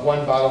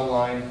one bottom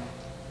line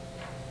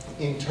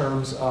in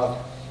terms of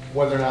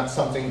whether or not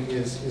something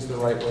is the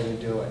right way to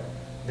do it.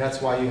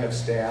 That's why you have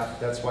staff.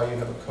 That's why you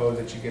have a code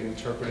that you get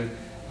interpreted.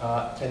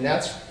 And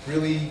that's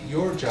really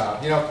your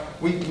job. You know,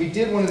 we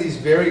did one of these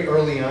very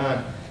early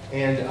on,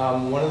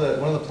 and one of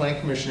the plan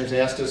commissioners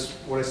asked us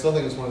what I still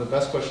think is one of the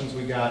best questions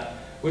we got,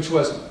 which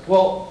was,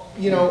 well,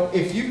 you know,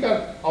 if you've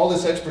got all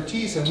this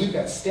expertise and we've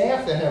got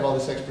staff that have all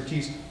this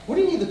expertise, what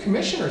do you need the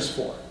commissioners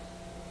for?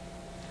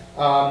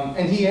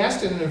 And he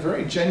asked it in a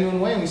very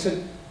genuine way, and we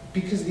said,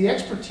 because the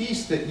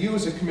expertise that you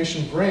as a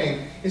commission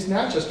bring is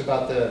not just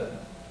about the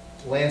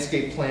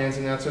landscape plans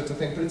and that sorts of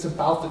thing, but it's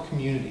about the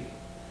community,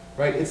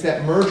 right? It's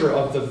that merger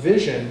of the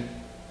vision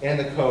and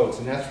the codes,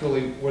 and that's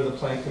really where the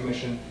plan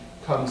commission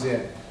comes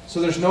in. So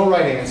there's no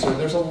right answer.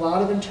 There's a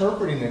lot of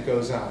interpreting that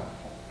goes on.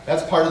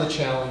 That's part of the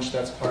challenge,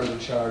 that's part of the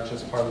charge,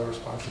 that's part of the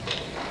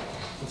responsibility.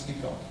 Let's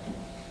keep going.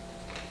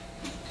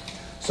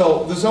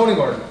 So the zoning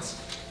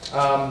ordinance.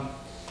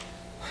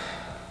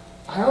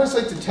 I always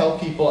like to tell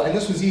people, and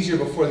this was easier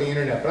before the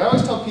internet, but I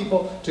always tell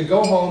people to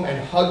go home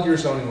and hug your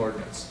zoning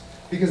ordinance.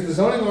 Because the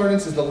zoning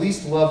ordinance is the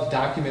least loved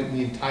document in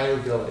the entire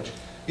village.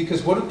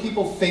 Because what do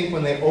people think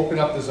when they open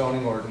up the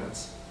zoning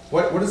ordinance?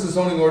 What does the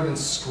zoning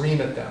ordinance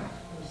scream at them?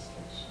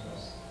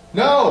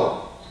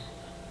 No!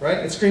 Right?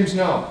 It screams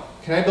no.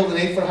 Can I build an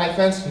 8-foot high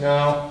fence?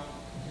 No.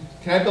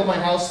 Can I build my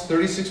house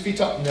 36 feet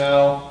tall?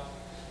 No.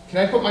 Can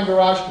I put my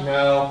garage?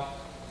 No.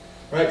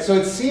 Right? So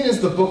it's seen as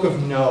the book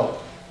of no.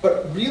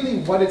 But really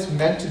what it's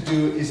meant to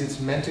do is it's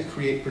meant to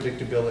create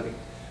predictability.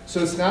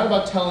 So it's not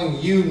about telling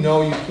you,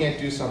 no, you can't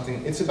do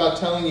something. It's about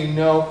telling you,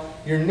 no,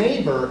 your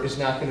neighbor is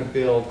not going to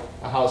build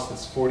a house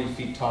that's 40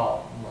 feet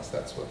tall, unless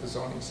that's what the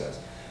zoning says.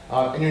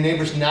 And your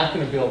neighbor's not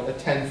going to build a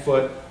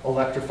 10-foot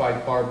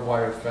electrified barbed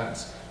wire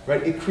fence.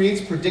 Right? It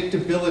creates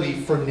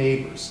predictability for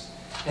neighbors.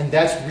 And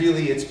that's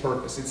really its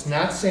purpose. It's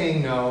not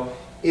saying no.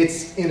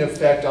 It's, in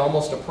effect,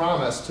 almost a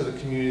promise to the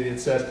community that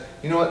says,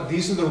 you know what,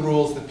 these are the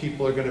rules that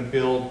people are going to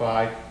build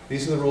by.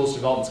 These are the rules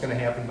development's going to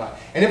happen by.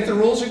 And if the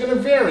rules are going to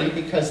vary,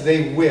 because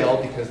they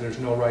will, because there's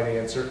no right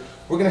answer,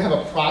 we're going to have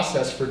a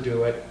process for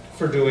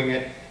doing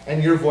it,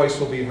 and your voice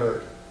will be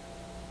heard.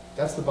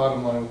 That's the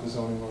bottom line with the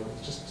zoning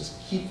ordinance. Just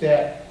keep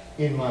that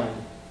in mind.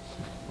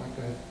 Mike,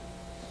 go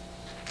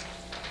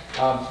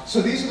ahead.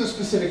 So these are the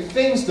specific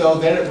things, though,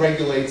 that it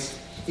regulates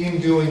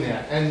in doing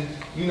that. And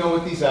you know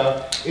what these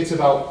are. It's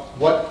about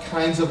what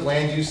kinds of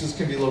land uses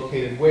can be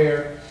located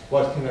where,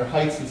 what can their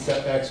heights and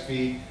setbacks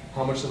be,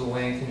 how much of the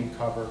land can you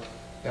cover,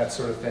 that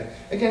sort of thing.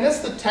 Again, that's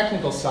the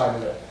technical side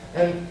of it.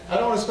 And I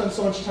don't want to spend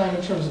so much time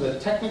in terms of the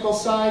technical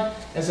side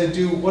as I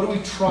do what are we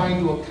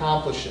trying to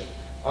accomplish it.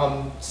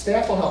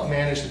 Staff will help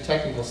manage the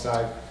technical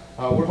side.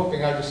 We're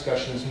hoping our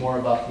discussion is more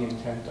about the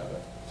intent of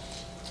it.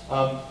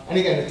 And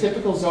again, the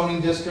typical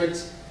zoning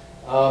districts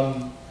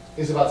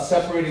is about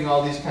separating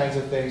all these kinds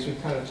of things.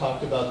 We've kind of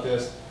talked about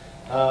this.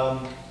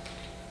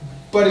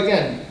 But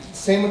again,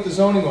 same with the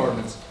zoning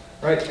ordinance,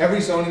 right? Every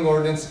zoning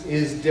ordinance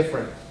is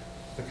different.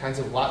 The kinds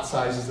of lot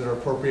sizes that are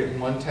appropriate in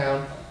one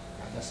town,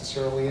 not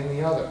necessarily in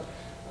the other.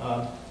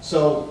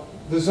 So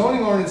the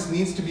zoning ordinance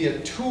needs to be a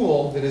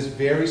tool that is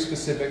very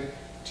specific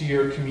to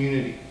your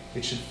community.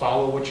 It should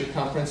follow what your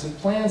comprehensive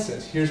plan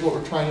says. Here's what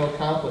we're trying to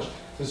accomplish.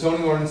 The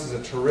zoning ordinance is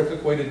a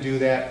terrific way to do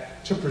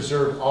that, to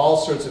preserve all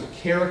sorts of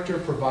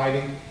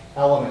character-providing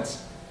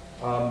elements.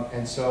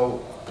 And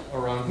so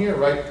around here,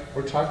 right,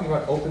 we're talking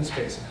about open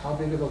space and how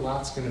big are the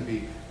lots going to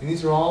be. And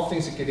these are all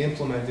things that get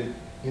implemented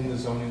in the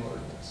zoning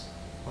ordinance.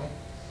 Right?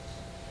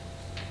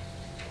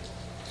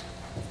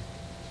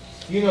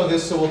 You know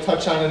this, so we'll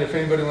touch on it. If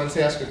anybody wants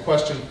to ask a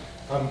question,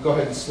 go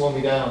ahead and slow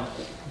me down.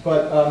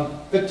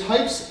 But the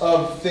types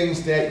of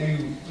things that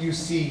you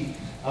see,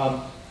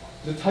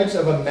 the types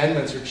of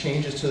amendments or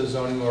changes to the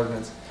zoning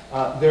ordinance.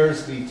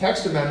 There's the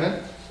text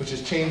amendment, which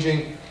is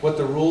changing what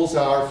the rules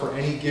are for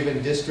any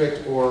given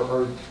district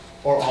or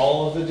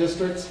all of the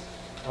districts.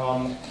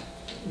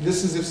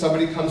 This is if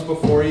somebody comes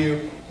before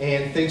you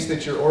and thinks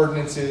that your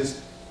ordinance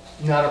is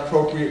not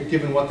appropriate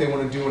given what they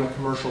want to do in a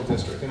commercial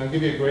district. And I'll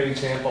give you a great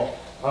example.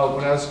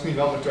 When I was community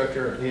development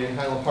director in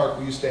Highland Park,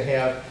 we used to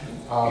have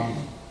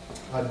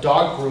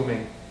dog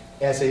grooming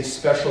as a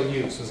special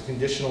use, as a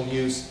conditional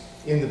use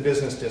in the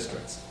business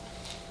districts.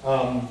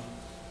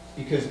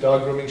 Because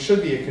dog grooming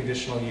should be a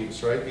conditional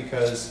use, right?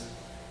 Because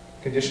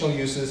conditional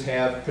uses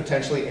have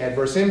potentially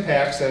adverse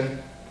impacts,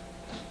 and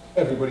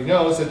everybody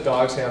knows that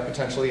dogs have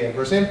potentially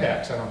adverse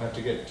impacts. I don't have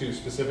to get too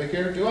specific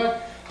here, do I?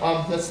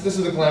 This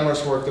is the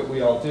glamorous work that we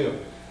all do.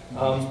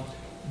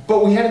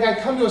 But we had a guy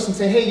come to us and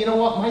say, hey, you know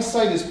what? My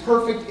site is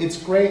perfect. It's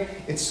great.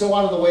 It's so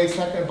out of the way. It's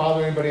not going to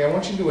bother anybody. I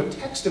want you to do a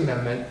text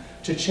amendment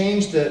to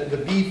change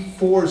the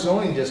B4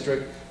 zoning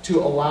district to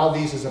allow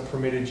these as a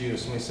permitted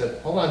use. And we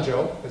said, hold on,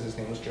 Joe, because his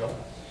name was Joe.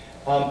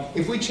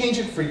 If we change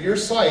it for your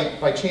site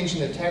by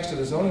changing the text of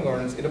the zoning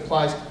ordinance, it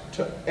applies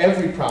to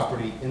every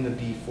property in the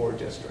B4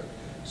 district.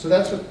 So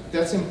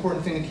that's an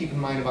important thing to keep in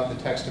mind about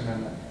the text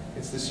amendment.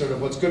 It's this sort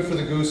of what's good for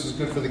the goose is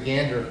good for the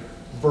gander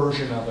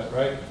version of it,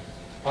 right?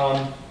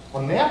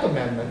 A map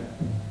amendment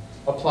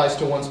applies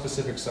to one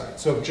specific site.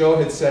 So if Joe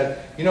had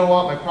said, you know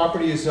what, my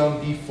property is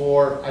zoned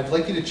B4, I'd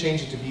like you to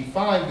change it to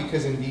B5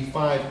 because in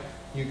B5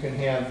 you can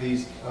have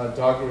these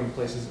dog grooming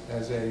places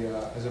as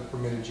a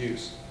permitted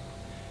use.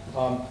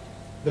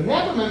 The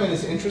map amendment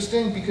is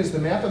interesting because the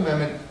map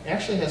amendment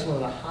actually has one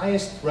of the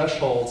highest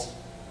thresholds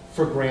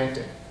for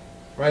granting.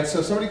 Right? So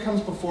if somebody comes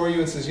before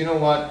you and says, you know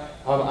what,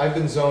 I've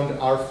been zoned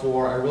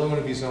R4, I really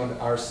want to be zoned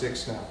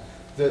R6 now.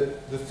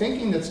 The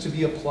thinking that's to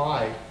be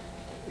applied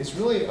is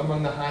really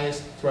among the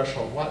highest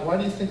threshold. Why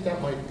do you think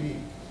that might be?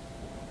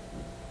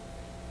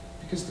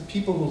 Because the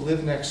people who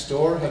live next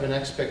door have an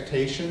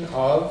expectation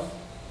of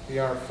the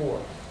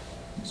R4.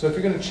 So if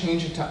you're going to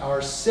change it to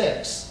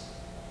R6,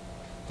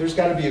 there's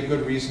got to be a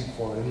good reason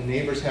for it, and the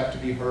neighbors have to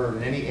be heard,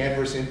 and any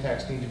adverse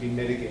impacts need to be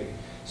mitigated.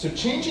 So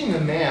changing the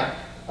map,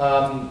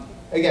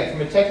 again,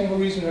 from a technical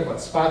reason, we're talking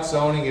about spot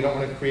zoning. You don't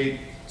want to create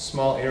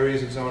small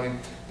areas of zoning,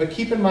 but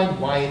keep in mind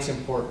why it's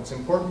important. It's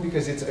important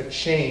because it's a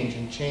change,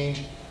 and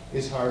change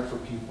is hard for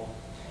people.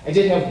 I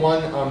did have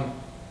one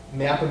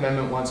map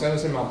amendment once. I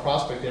was in Mount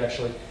Prospect,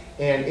 actually,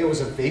 and it was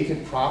a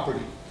vacant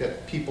property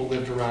that people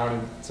lived around,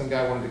 and some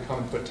guy wanted to come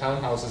and put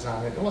townhouses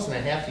on it. It wasn't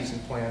a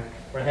half-decent plan,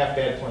 or a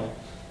half-bad plan.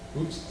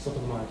 Oops, slip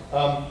of the mind.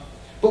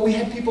 But we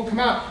had people come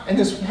out, and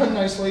this one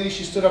nice lady,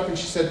 she stood up and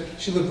she said,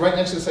 she lived right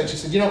next to the site, she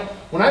said, you know,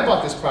 when I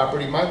bought this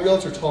property, my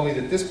realtor told me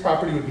that this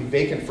property would be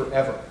vacant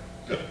forever.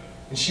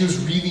 And she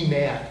was really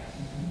mad.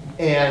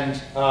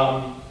 And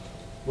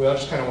we all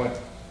just kind of went,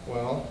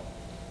 well.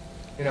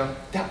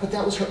 But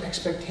that was her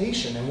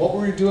expectation, and what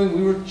we were doing,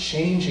 we were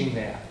changing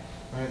that.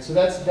 Right? So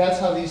that's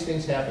how these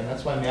things happen.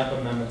 That's why map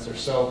amendments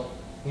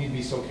need to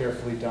be so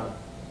carefully done.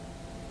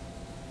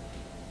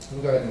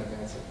 We'll go ahead and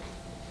advance it.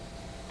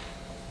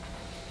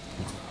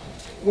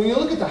 When you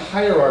look at the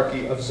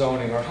hierarchy of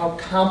zoning, or how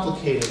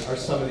complicated are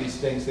some of these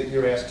things that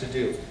you're asked to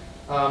do,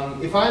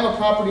 if I'm a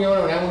property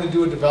owner and I want to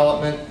do a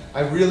development,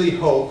 I really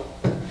hope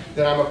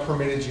that I'm a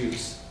permitted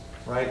use,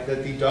 right?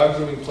 That the dog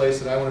grooming place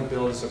that I want to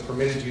build is a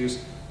permitted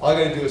use. All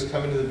I got to do is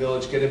come into the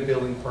village, get a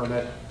building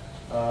permit,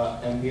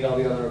 and meet all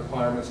the other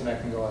requirements, and I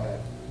can go ahead.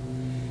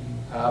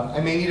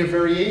 I may need a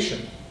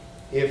variation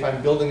if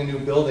I'm building a new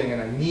building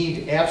and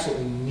I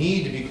absolutely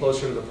need to be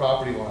closer to the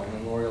property line,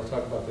 and Lori will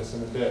talk about this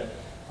in a bit.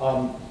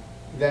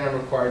 Then I'm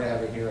required to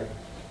have a hearing.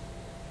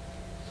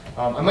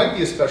 I might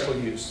be a special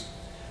use.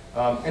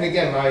 And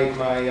again,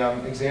 my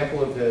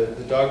example of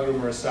the dog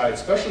groomer aside,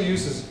 special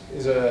use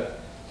is a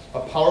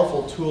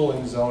powerful tool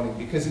in zoning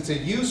because it's a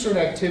use or an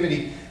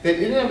activity that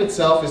in and of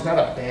itself is not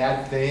a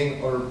bad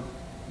thing or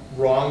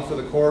wrong for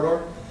the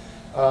corridor,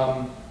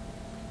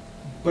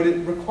 but it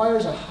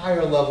requires a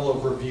higher level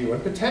of review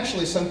and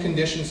potentially some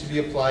conditions to be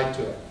applied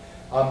to it.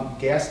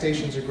 Gas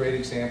stations are great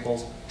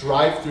examples.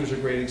 Drive-throughs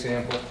are great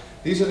examples.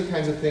 These are the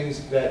kinds of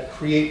things that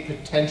create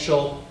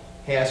potential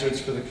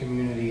hazards for the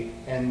community,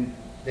 and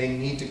they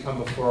need to come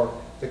before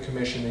the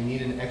commission. They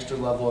need an extra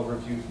level of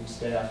review from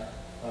staff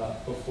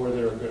before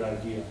they're a good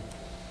idea.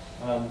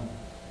 And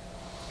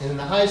then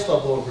the highest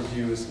level of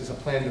review is a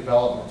plan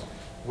development,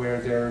 where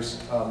there's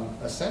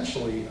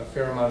essentially a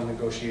fair amount of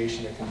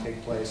negotiation that can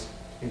take place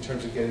in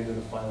terms of getting to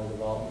the final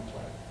development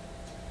plan.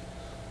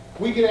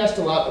 We get asked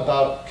a lot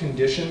about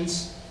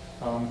conditions.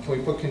 Can we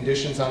put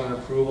conditions on an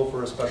approval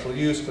for a special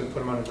use? Can we put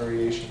them on a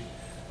variation?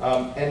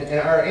 And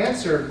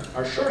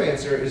our short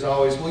answer is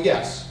always, well,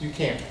 yes, you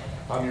can.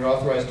 You're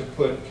authorized to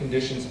put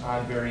conditions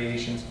on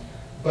variations.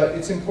 But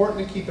it's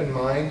important to keep in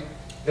mind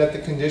that the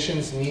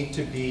conditions need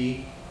to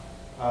be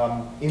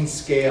in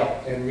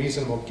scale and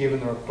reasonable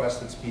given the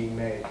request that's being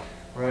made.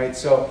 Right?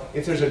 So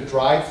if there's a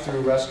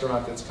drive-through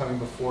restaurant that's coming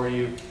before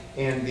you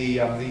and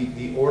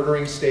the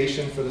ordering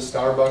station for the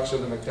Starbucks or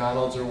the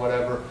McDonald's or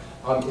whatever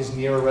is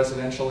near a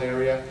residential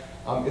area,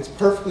 it's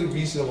perfectly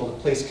reasonable to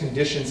place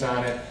conditions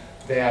on it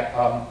that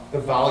the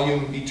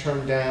volume be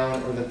turned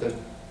down, or that the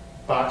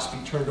box be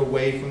turned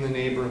away from the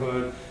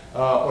neighborhood,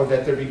 or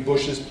that there be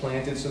bushes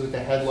planted so that the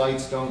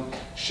headlights don't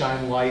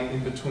shine light in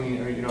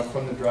between, or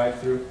from the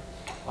drive-through.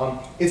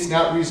 It's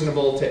not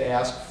reasonable to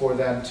ask for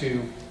them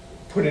to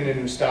put in a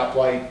new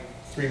stoplight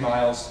 3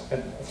 miles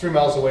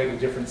away to a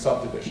different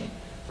subdivision.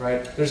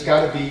 Right? There's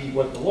got to be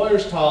what the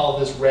lawyers call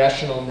this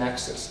rational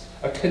nexus,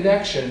 a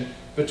connection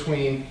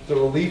between the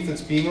relief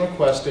that's being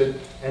requested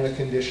and the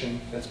condition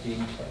that's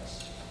being placed.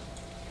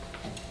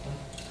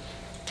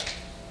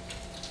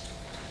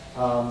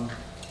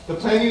 The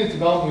plan unit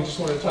development we just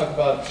want to talk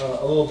about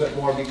a little bit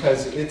more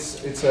because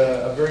it's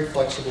a very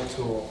flexible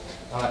tool.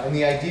 And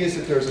the idea is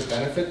that there's a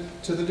benefit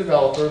to the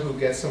developer who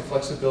gets some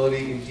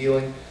flexibility in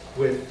dealing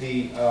with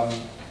the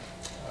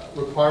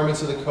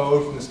requirements of the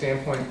code from the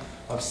standpoint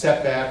of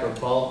setback or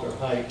bulk or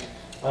height.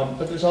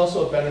 But there's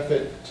also a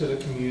benefit to the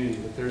community,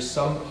 that there's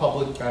some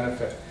public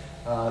benefit,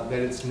 that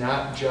it's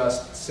not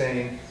just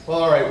saying,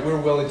 well, all right, we're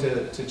willing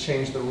to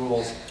change the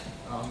rules.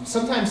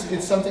 Sometimes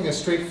it's something as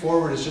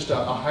straightforward as just a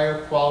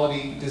higher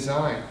quality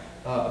design,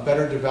 a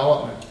better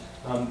development.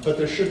 But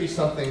there should be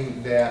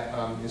something that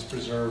is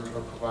preserved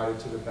or provided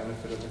to the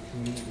benefit of the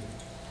community.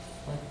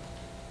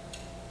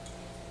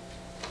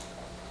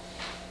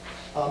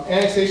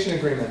 Annexation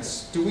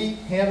agreements. Do we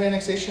have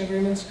annexation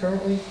agreements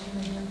currently?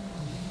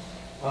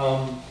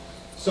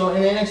 So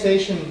an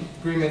annexation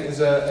agreement is,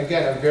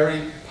 again, a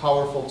very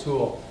powerful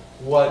tool.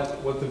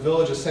 What the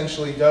village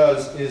essentially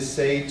does is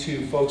say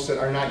to folks that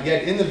are not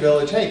yet in the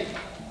village, hey,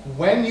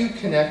 when you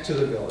connect to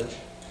the village,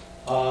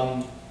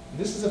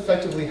 this is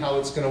effectively how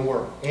it's going to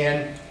work.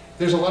 And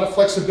there's a lot of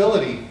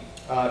flexibility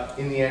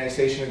in the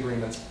annexation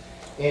agreements.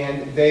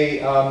 And they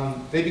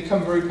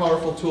become very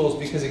powerful tools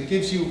because it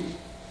gives you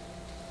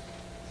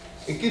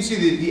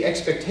the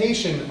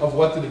expectation of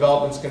what the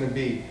development's going to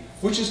be,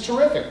 which is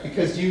terrific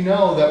because you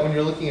know that when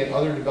you're looking at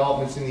other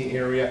developments in the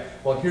area,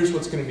 well, here's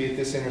what's going to be at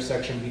this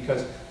intersection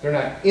because they're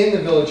not in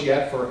the village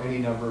yet for any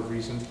number of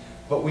reasons,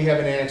 but we have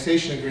an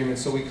annexation agreement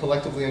so we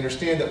collectively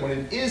understand that when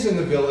it is in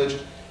the village,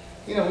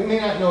 we may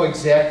not know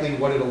exactly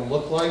what it'll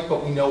look like,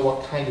 but we know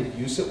what kind of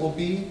use it will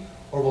be,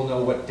 or we'll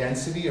know what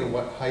density or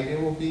what height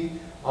it will be.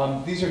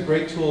 These are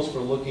great tools for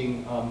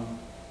looking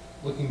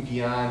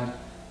beyond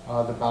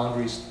the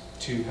boundaries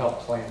to help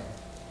plan.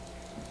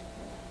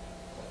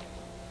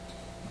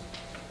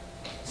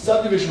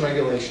 Subdivision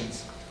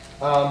regulations.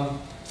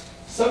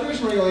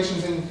 Subdivision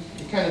regulations, and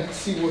you kind of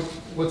see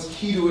what's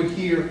key to it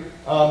here.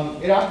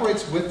 It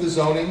operates with the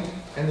zoning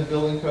and the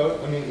building code.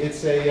 I mean,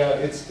 it's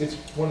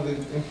one of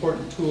the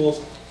important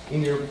tools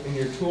in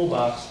your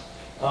toolbox.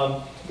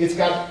 It's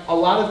got a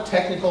lot of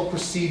technical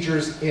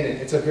procedures in it.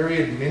 It's a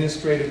very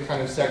administrative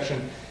kind of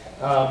section,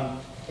 and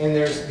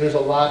there's a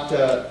lot.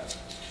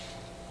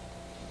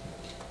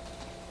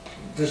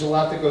 there's a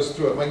lot that goes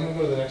through it. Mike, can we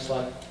go to the next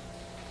slide?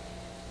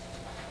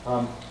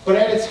 But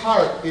at its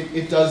heart,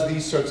 it does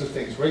these sorts of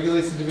things.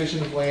 Regulates the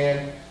division of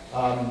land,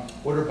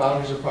 what are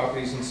boundaries of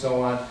properties, and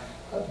so on.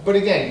 But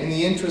again, in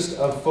the interest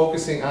of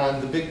focusing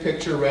on the big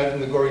picture rather than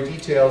the gory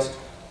details,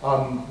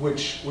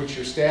 which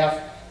your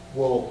staff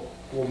will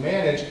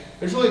manage,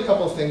 there's really a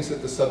couple of things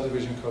that the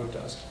subdivision code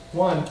does.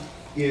 One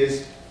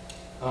is,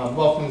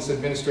 well, from this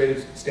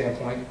administrative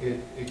standpoint,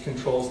 it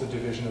controls the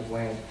division of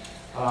land.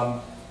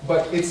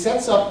 But it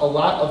sets up a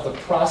lot of the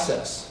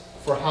process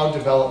for how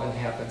development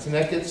happens, and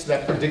that gets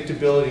that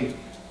predictability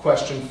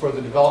question for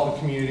the development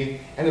community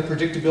and the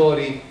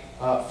predictability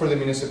for the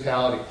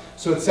municipality.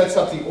 So it sets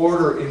up the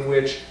order in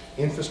which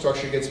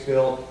infrastructure gets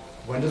built,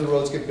 when do the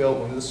roads get built,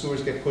 when do the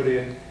sewers get put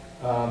in,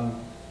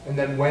 and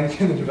then when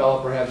can the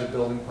developer have the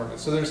building permit.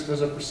 So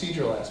there's a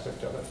procedural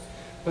aspect of it.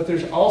 But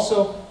there's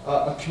also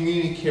a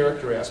community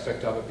character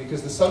aspect of it,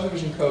 because the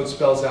subdivision code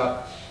spells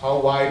out how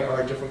wide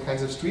are different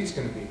kinds of streets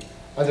going to be.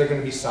 Are there going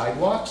to be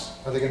sidewalks?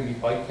 Are there going to be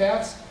bike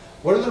paths?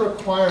 What are the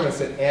requirements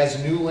that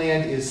as new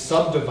land is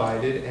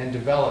subdivided and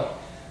developed,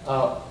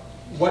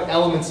 what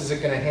elements is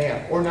it going to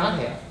have or not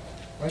have?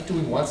 Right? Do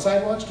we want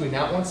sidewalks? Do we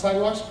not want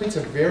sidewalks? It creates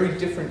a very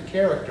different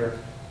character,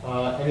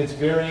 and it's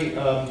very,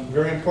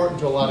 very important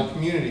to a lot of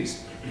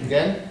communities.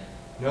 Again,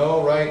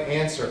 no right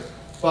answer.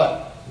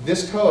 But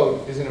this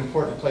code is an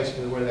important place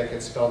for where that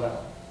gets spelled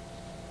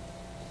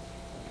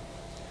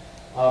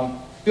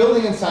out.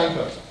 Building and sign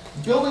codes.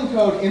 Building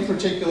code in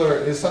particular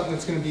is something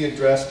that's going to be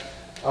addressed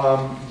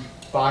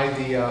by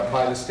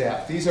the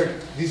staff. These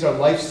are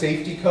life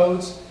safety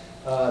codes.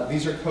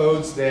 These are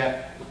codes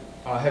that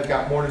have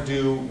got more to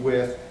do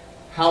with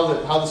how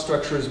the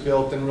structure is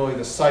built than really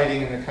the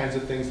siting and the kinds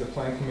of things that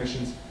plan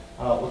commissions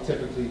will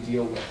typically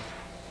deal with.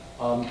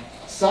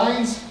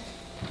 Signs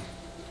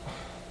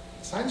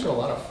are a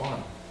lot of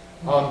fun.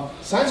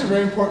 Signs are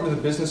very important to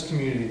the business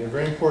community. They're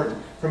very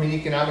important from an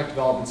economic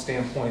development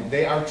standpoint.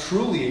 They are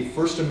truly a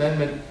First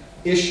Amendment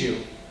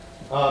issue.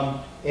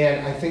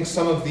 And I think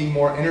some of the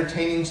more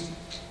entertaining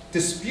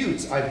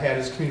disputes I've had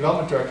as community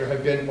development director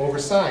have been over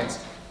signs.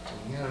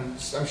 Yeah,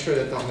 I'm sure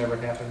that that'll never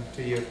happen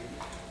to you.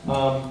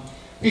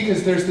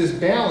 Because there's this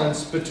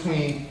balance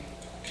between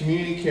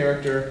community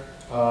character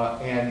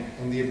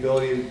and the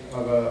ability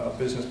of a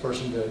business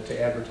person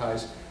to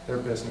advertise their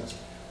business.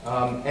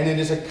 And it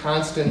is a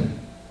constant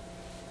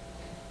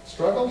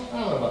struggle? I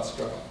don't know about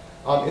struggle.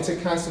 It's a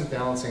constant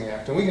balancing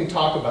act. And we can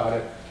talk about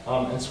it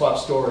and swap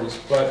stories.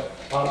 But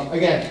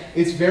again,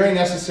 it's very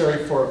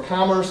necessary for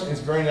commerce, and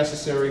it's very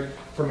necessary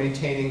for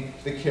maintaining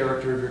the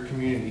character of your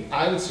community.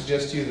 I would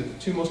suggest to you that the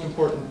two most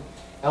important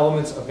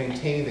elements of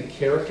maintaining the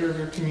character of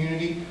your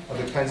community are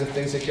the kinds of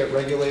things that get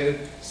regulated,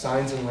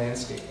 signs and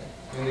landscaping.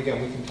 And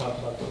again, we can talk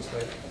about those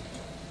later.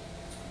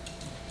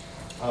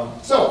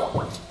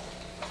 So,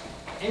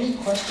 any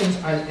questions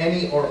on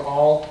any or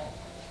all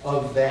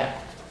of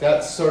that?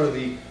 That's sort of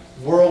the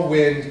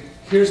whirlwind.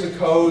 Here's the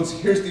codes,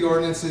 here's the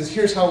ordinances,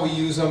 here's how we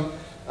use them.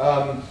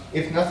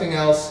 If nothing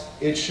else,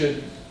 it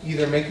should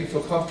either make you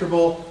feel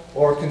comfortable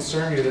or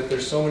concern you that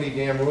there's so many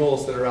damn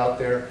rules that are out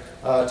there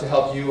to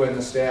help you and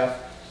the staff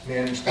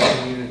manage the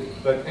community.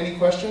 But any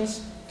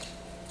questions?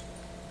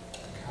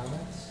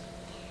 Comments?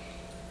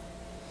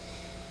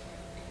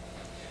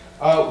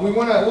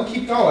 We'll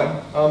keep going,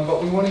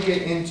 but we want to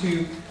get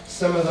into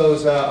some of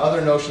those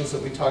other notions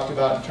that we talked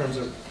about in terms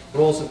of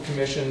roles of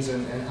commissions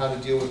and how to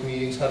deal with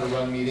meetings, how to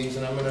run meetings,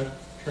 and I'm going to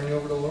turn you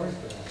over to Lori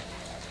for that.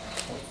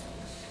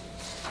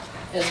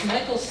 As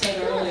Michael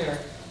said earlier,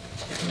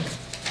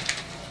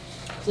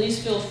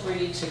 please feel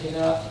free to get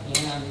up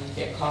and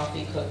get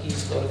coffee,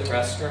 cookies, go to the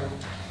restroom.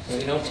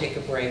 We don't take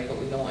a break, but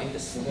we don't want you to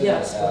sit.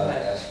 Yes, go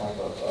ahead. Ask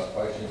Michael a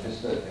question,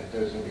 just that if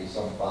there's going to be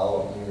some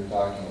follow-up when you were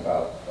talking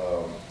about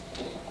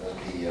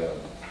the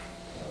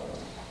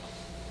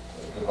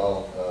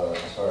develop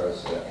as far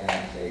as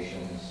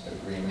annexations,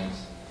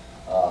 agreements.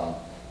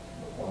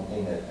 One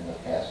thing that in the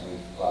past we've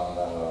found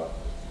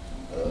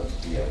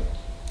the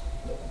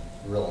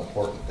real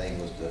important thing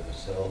was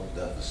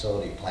the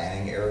facility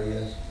planning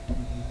areas.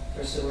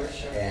 For sewer,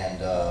 sure. And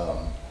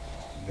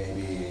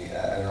maybe,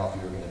 I don't know if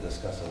you were going to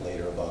discuss it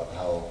later about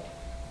how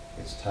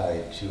it's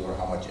tied to or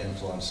how much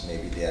influence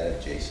maybe that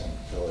adjacent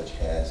village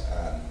has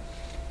on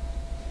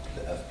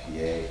the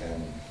FPA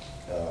and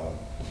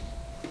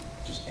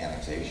just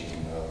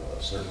annexation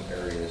of certain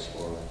areas,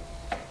 or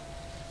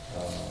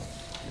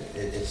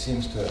it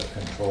seems to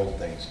control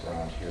things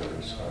around here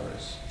as far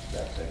as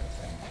that type of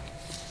thing.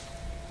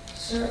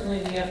 Certainly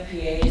the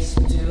FPAs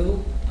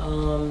do,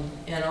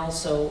 and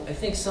also I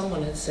think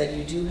someone had said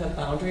you do have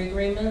boundary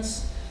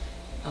agreements,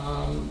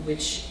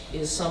 which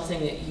is something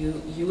that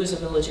you as a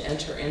village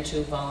enter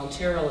into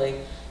voluntarily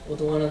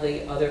with one of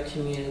the other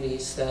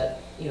communities that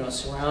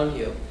surround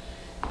you,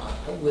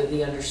 with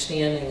the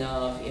understanding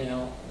of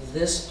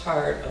this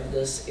part of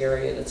this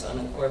area that's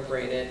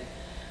unincorporated,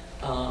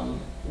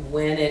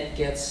 when it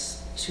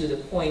gets to the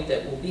point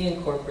that will be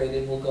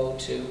incorporated, will go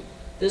to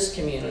this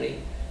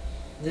community.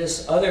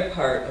 This other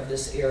part of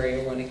this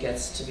area, when it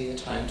gets to be the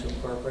time to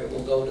incorporate,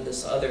 will go to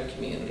this other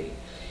community.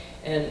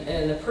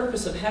 And the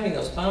purpose of having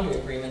those boundary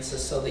agreements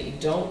is so that you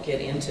don't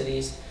get into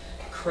these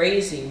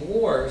crazy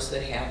wars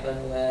that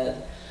happen with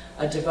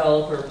a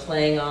developer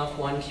playing off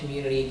one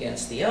community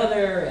against the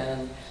other,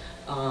 and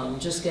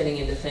just getting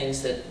into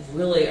things that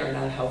really are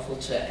not helpful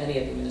to any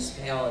of the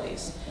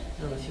municipalities.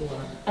 I don't know if you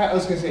want to. I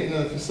was going to say,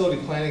 the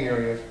facility planning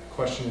area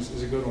question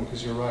is a good one,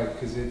 because you're right,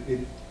 because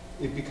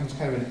it becomes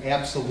kind of an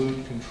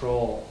absolute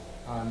control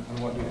on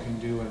what you can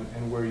do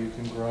and where you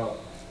can grow.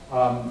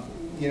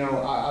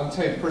 I'll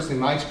tell you personally,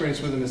 my experience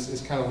with them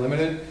is kind of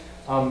limited,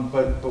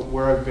 but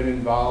where I've been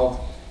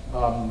involved,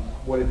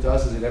 what it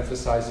does is it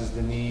emphasizes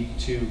the need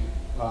to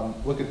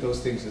look at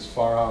those things as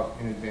far out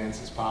in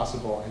advance as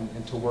possible,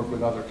 and to work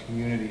with other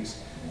communities.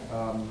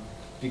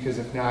 Because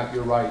if not,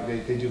 you're right,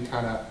 they do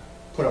kind of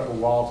put up a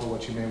wall to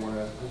what you may want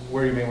to,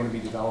 where you may want to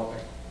be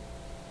developing.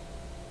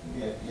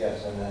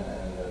 Yes, and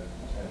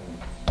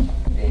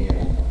being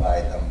able to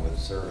provide them with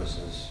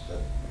services,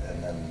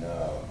 and then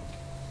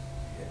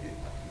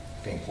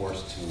being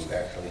forced to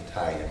actually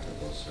tie into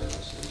those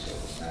services or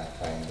not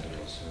tie into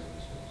those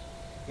services.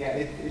 Yeah,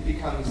 it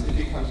becomes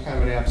kind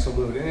of an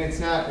absolute, and it's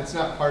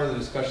not part of the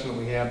discussion that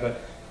we have,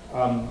 but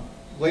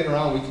later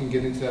on we can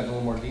get into that in a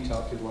little more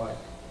detail if you'd like.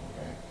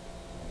 Okay,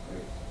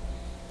 great.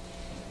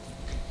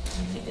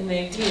 And the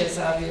idea is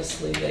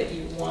obviously that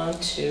you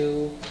want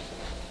to,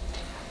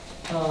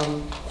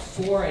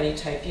 for any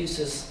type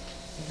uses,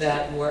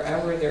 that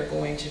wherever they're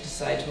going to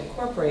decide to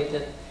incorporate,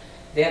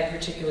 that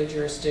particular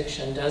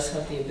jurisdiction does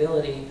have the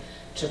ability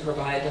to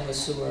provide them with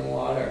sewer and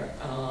water,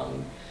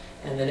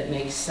 and that it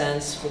makes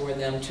sense for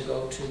them to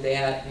go to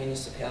that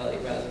municipality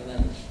rather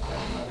than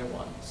another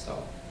one.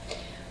 So,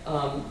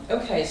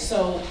 okay,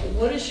 so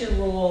what is your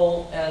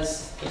role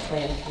as the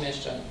Planning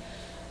Commission?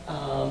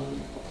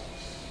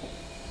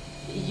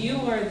 You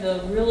are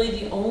really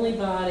the only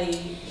body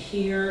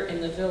here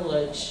in the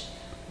village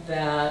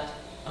that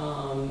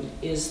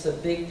is the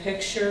big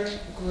picture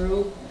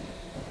group.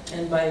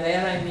 And by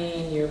that I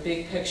mean your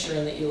big picture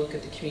in that you look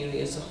at the community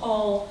as a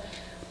whole.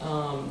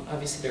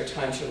 Obviously there are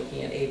times you're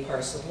looking at a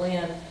parcel of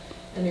land.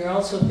 And you're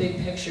also a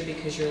big picture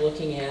because you're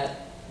looking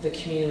at the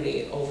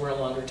community over a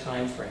longer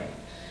time frame.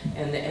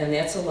 And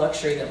that's a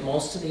luxury that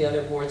most of the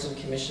other boards and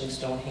commissions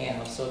don't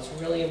have. So it's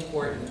really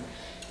important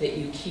that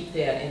you keep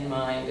that in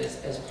mind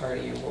as part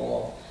of your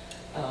role.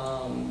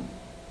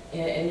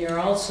 And you're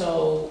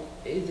also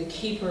the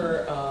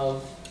keeper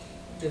of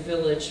the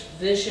village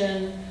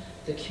vision,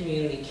 the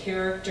community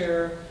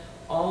character,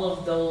 all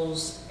of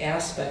those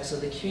aspects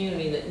of the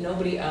community that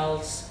nobody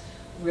else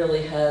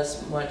really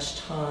has much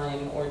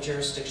time or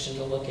jurisdiction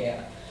to look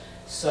at.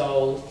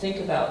 So think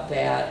about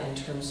that in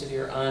terms of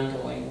your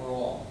ongoing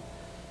role.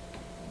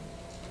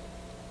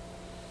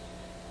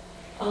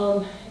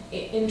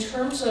 In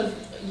terms of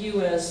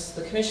you as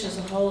the commission as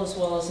a whole, as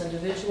well as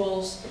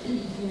individuals,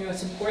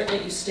 it's important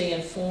that you stay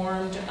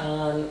informed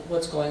on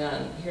what's going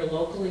on here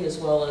locally, as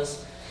well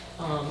as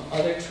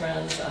other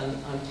trends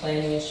on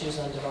planning issues,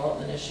 on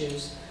development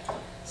issues.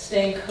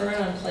 Staying current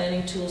on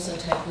planning tools and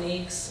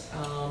techniques.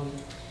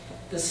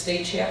 The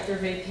state chapter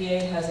of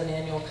APA has an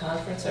annual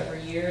conference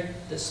every year.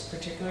 This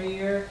particular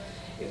year,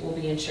 it will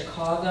be in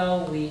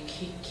Chicago. We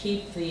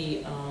keep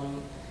the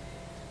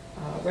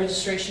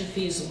registration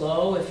fees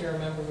low. If you're a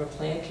member of a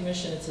plan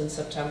commission, it's in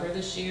September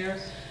this year.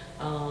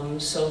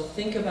 So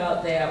think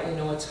about that. We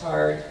know it's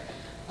hard,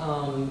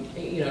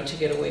 to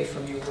get away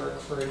from your work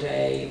for a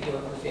day,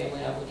 work or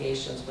family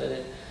obligations,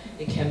 but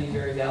it can be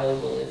very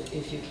valuable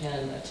if you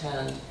can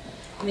attend.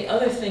 And the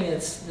other thing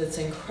that's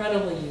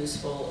incredibly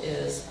useful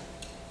is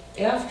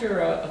after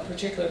a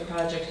particular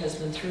project has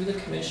been through the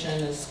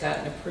commission, has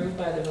gotten approved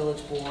by the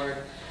village board,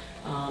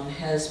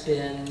 has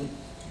been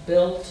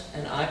built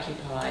and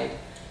occupied,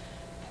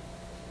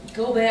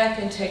 go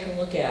back and take a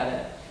look at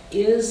it.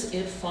 Is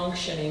it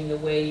functioning the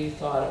way you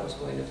thought it was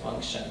going to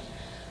function?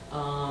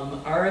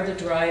 Are the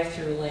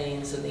drive-through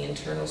lanes and the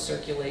internal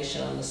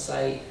circulation on the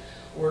site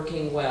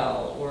working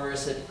well, or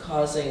is it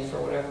causing,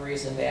 for whatever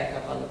reason,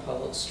 backup on the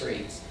public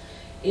streets?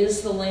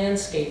 Is the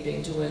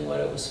landscaping doing what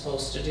it was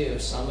supposed to do?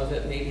 Some of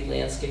it may be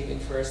landscaping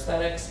for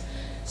aesthetics,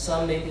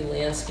 some may be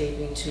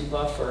landscaping to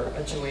buffer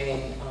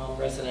adjoining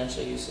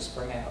residential uses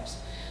perhaps.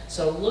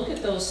 So look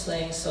at those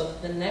things so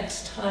that the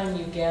next time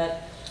you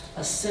get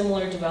a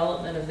similar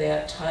development of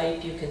that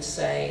type, you can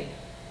say,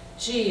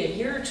 gee, a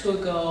year or two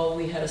ago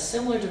we had a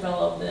similar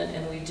development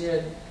and we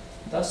did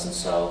thus and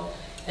so,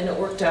 and it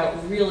worked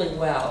out really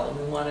well and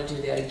we want to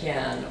do that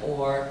again.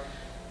 Or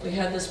we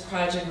had this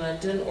project and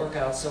it didn't work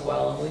out so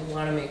well and we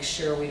want to make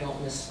sure we don't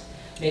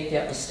make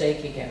that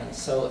mistake again.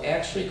 So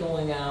actually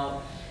going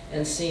out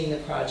and seeing the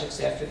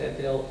projects after they're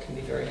built can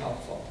be very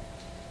helpful.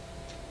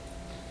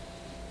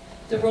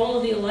 The role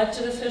of the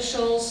elected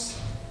officials,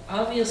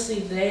 obviously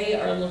they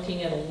are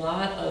looking at a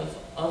lot of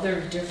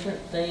other different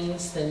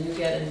things than you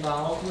get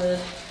involved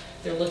with.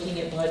 They're looking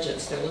at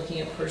budgets, they're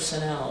looking at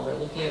personnel, they're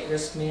looking at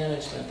risk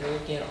management, they're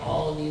looking at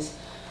all of these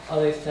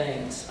other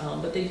things.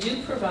 But they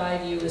do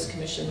provide you as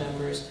commission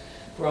members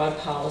broad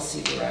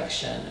policy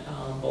direction,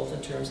 both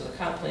in terms of the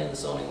comp plan, the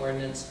zoning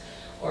ordinance,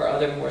 or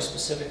other more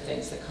specific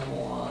things that come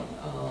along.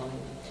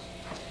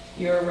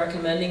 You're a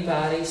recommending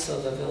body,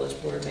 so the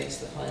village board makes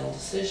the final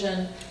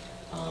decision.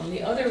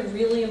 The other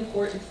really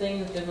important thing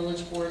that the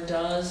village board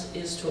does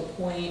is to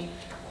appoint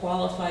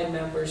qualified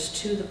members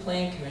to the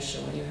plan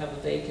commission when you have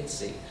a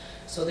vacancy.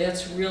 So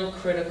that's real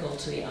critical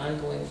to the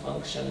ongoing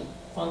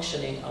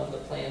functioning of the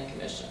plan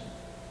commission.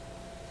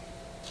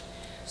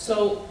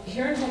 So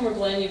here in Homer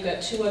Glen, you've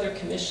got two other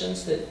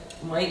commissions that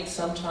might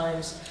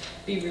sometimes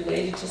be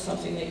related to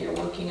something that you're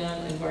working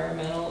on.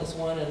 Environmental is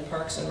one, and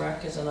Parks and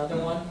Rec is another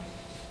one.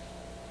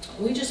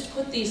 We just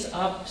put these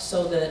up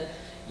so that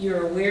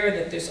you're aware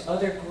that there's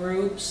other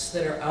groups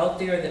that are out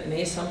there that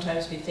may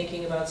sometimes be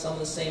thinking about some of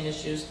the same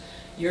issues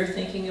you're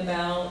thinking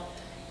about.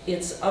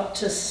 It's up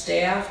to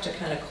staff to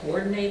kind of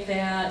coordinate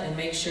that and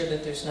make sure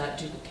that there's not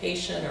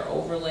duplication or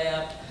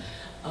overlap,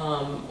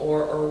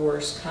 or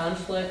worse,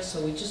 conflict.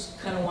 So we just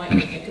kind of want you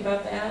to think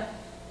about that.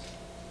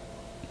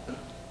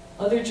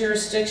 Other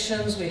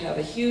jurisdictions, we have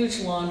a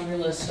huge laundry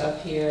list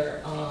up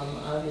here.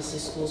 Obviously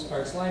schools,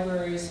 parks,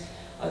 libraries,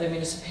 other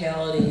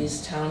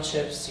municipalities,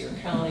 townships, your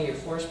county, your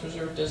forest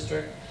preserve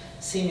district,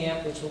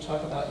 CMAP, which we'll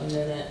talk about in a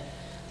minute.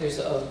 There's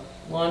a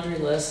laundry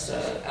list,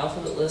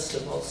 alphabet list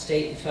of both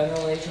state and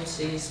federal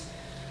agencies.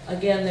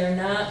 Again, they're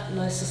not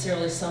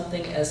necessarily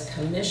something as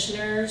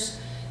commissioners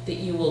that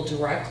you will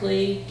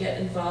directly get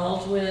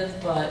involved with,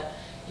 but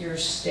your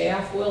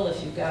staff will.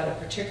 If you've got a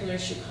particular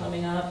issue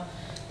coming up,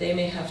 they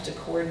may have to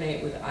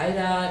coordinate with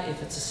IDOT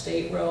if it's a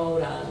state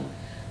road on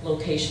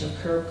location of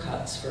curb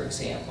cuts, for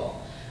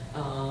example.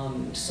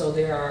 So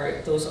there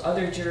are those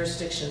other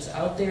jurisdictions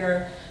out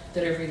there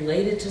that are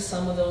related to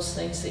some of those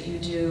things that you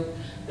do,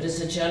 but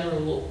as a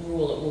general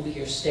rule, it will be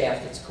your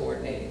staff that's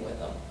coordinating with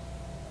them.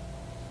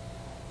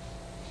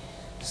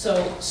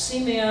 So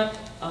CMAP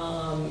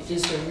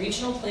is the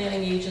regional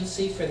planning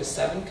agency for the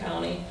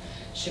 7-county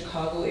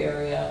Chicago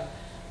area.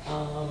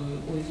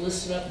 We've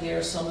listed up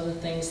there some of the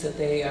things that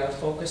they are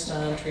focused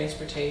on: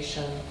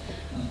 transportation,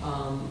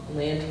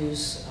 land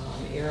use,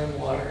 air and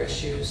water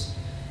issues.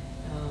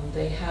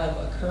 They have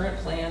a current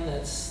plan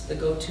that's the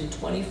Go-To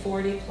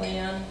 2040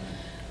 plan.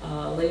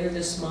 Later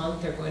this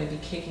month, they're going to be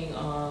kicking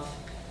off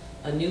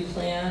a new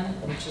plan,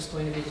 which is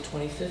going to be the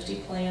 2050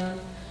 plan.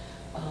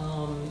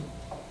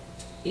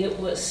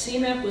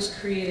 CMAP was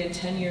created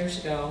 10 years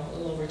ago, a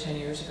little over 10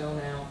 years ago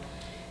now,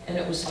 and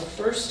it was the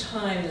first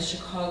time the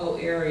Chicago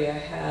area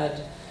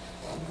had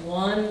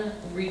one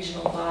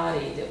regional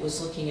body that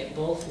was looking at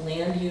both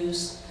land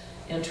use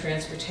and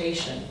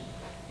transportation.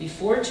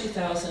 Before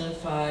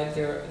 2005,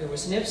 there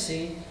was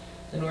NIPSI,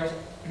 the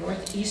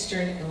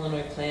Northeastern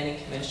Illinois Planning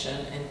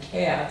Commission, and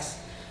CATS,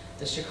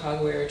 the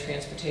Chicago Area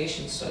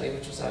Transportation Study,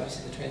 which was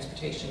obviously the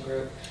transportation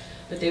group,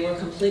 but they were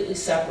completely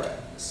separate.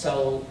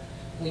 So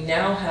we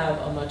now have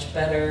a much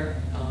better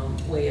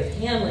way of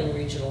handling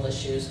regional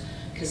issues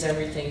because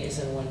everything is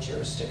in one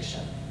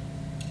jurisdiction.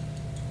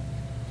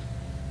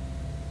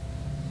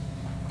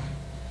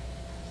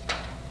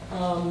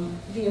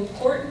 The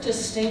important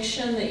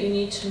distinction that you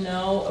need to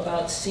know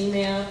about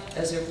CMAP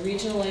as a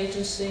regional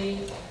agency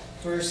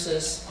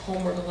versus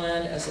Homer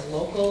Glen as a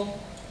local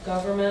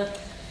government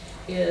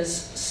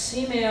is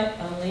CMAP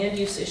on land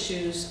use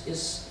issues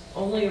is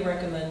only a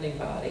recommending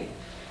body,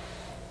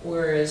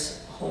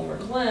 whereas Homer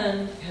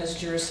Glen has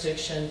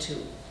jurisdiction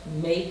to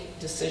make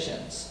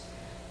decisions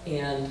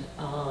and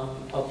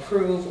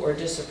approve or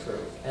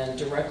disapprove and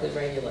directly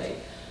regulate,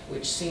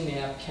 which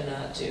CMAP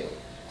cannot do.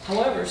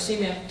 However,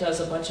 CMAP does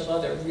a bunch of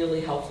other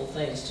really helpful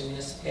things to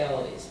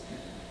municipalities.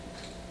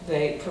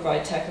 They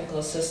provide technical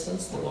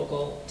assistance, the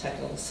local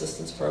technical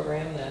assistance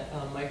program that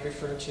Mike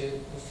referred to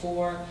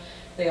before.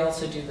 They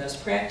also do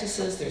best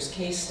practices. There's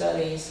case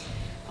studies,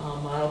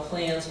 model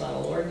plans,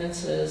 model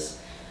ordinances.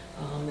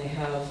 They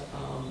have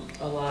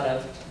a lot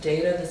of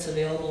data that's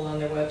available on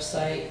their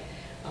website.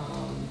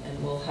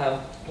 And we'll have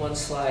one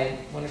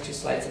or two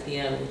slides at the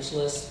end which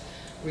lists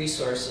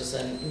resources,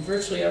 and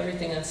virtually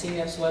everything on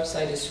CMAP's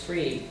website is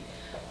free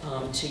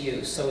to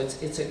use. So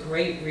it's a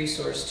great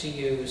resource to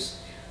use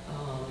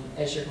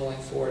as you're going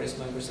forward as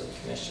members of the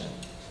commission.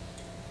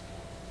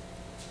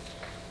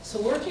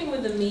 So working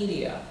with the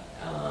media,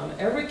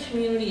 every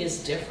community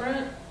is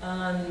different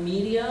on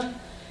media.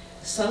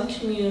 Some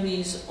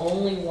communities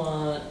only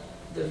want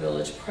the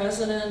village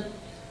president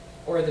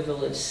or the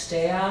village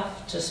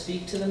staff to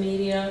speak to the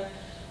media.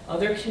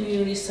 Other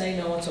communities say,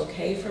 no, it's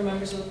okay for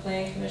members of the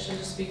planning commission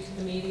to speak to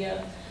the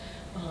media.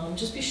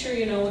 Just be sure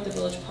you know what the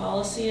village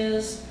policy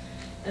is.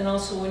 And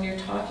also when you're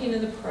talking to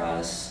the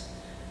press,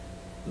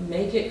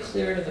 make it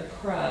clear to the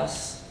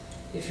press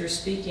if you're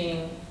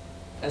speaking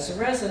as a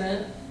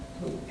resident,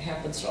 who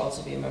happens to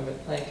also be a member of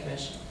the planning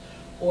commission,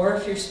 or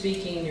if you're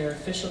speaking in your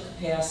official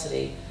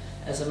capacity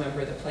as a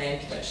member of the planning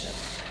commission.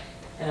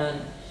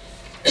 And,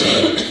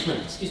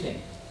 excuse me,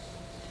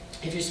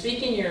 if you're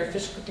speaking in your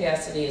official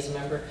capacity as a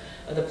member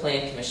of the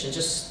Plan Commission,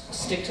 just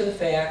stick to the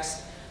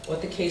facts,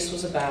 what the case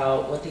was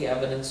about, what the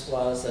evidence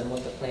was, and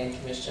what the Plan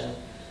Commission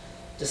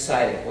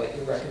decided, what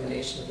your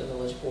recommendation of the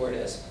village board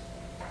is.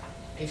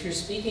 If you're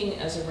speaking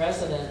as a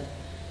resident,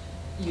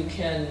 you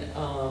can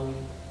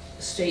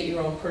state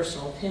your own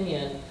personal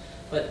opinion,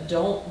 but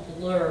don't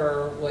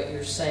blur what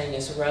you're saying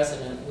as a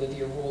resident with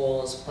your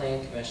role as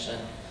Plan Commission.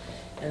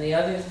 And the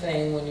other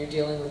thing, when you're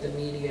dealing with the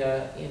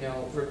media, you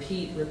know,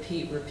 repeat,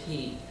 repeat,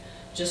 repeat,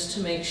 just to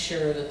make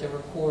sure that the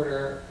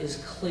reporter is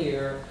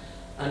clear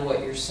on what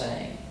you're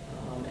saying.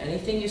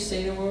 Anything you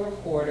say to a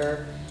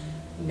reporter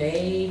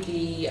may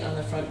be on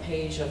the front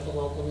page of the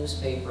local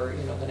newspaper,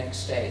 you know, the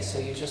next day. So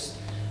you just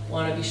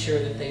want to be sure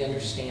that they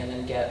understand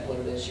and get what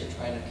it is you're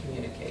trying to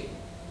communicate.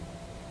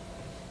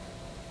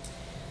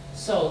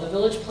 So the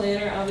village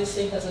planner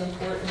obviously has an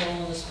important role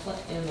in this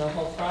in the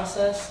whole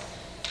process.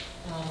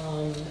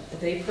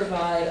 They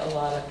provide a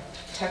lot of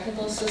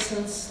technical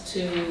assistance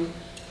to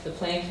the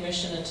Plan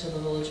Commission and to the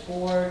village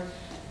board.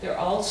 They're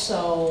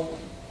also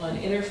an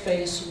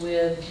interface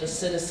with the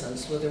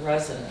citizens, with the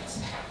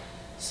residents.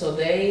 So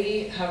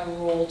they have a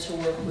role to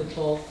work with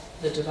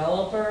both the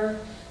developer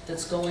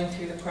that's going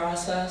through the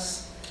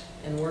process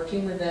and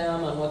working with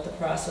them on what the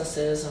process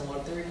is and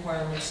what the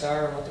requirements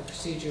are and what the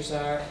procedures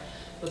are,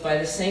 but by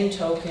the same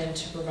token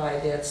to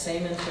provide that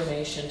same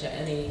information to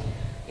any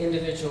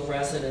individual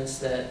residents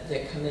that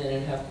come in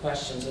and have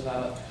questions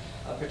about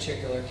a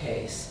particular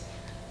case.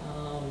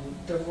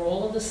 The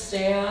role of the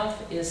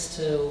staff is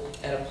to,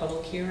 at a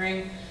public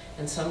hearing,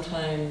 and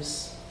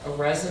sometimes a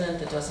resident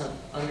that doesn't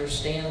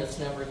understand, that's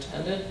never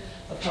attended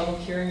a public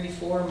hearing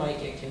before, might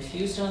get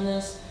confused on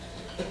this,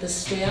 but the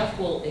staff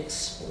will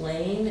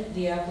explain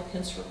the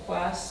applicant's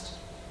request,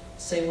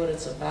 say what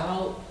it's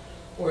about,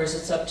 or is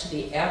it up to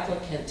the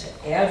applicant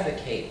to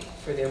advocate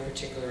for their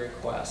particular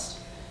request.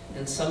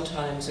 And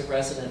sometimes a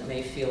resident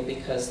may feel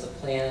because the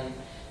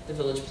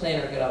village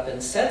planner got up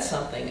and said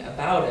something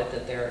about it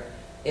that they're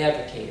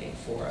advocating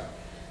for it.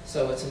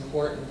 So it's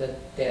important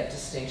that that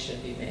distinction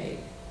be made.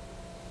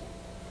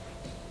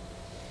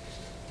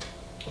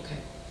 Okay.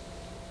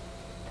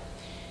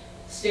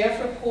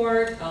 Staff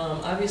report,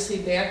 obviously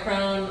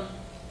background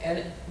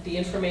and the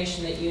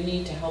information that you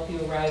need to help you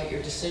arrive at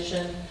your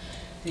decision,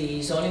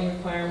 the zoning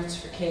requirements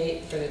for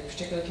the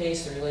particular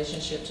case, the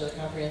relationship to the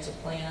comprehensive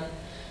plan.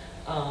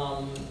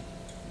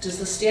 Does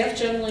the staff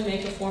generally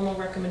make a formal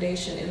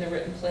recommendation in the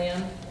written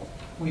plan?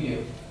 We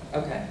do.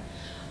 Okay.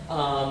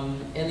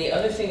 And the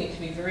other thing that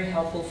can be very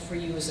helpful for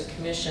you as a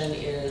commission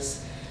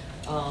is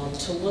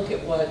to look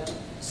at what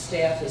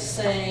staff is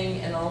saying,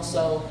 and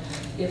also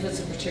if it's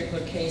a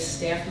particular case,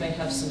 staff may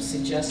have some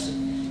suggested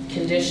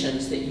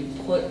conditions that you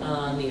put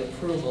on the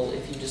approval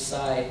if you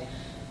decide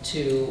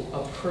to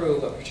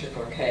approve a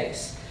particular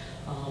case.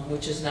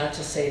 Which is not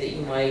to say that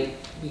you might,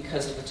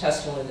 because of the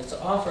testimony that's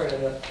offered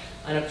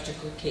on a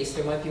particular case,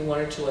 there might be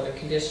one or two other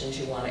conditions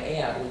you want to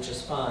add, which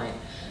is fine.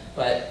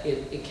 But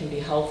it can be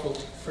helpful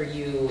for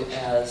you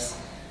as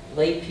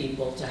lay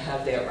people to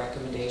have that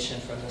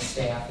recommendation from the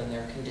staff and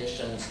their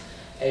conditions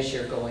as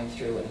you're going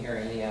through and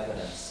hearing the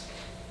evidence.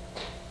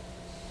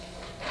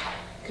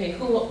 Okay,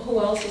 who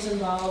else is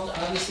involved?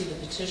 Obviously the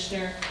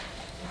petitioner.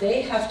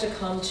 They have to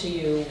come to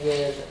you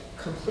with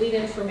complete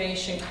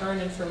information,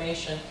 current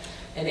information,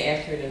 and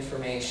accurate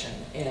information.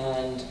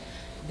 And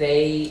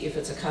if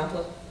it's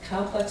a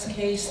complex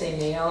case, they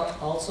may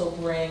also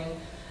bring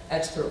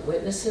expert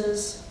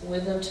witnesses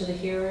with them to the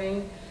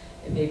hearing.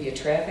 It may be a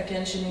traffic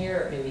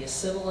engineer, it may be a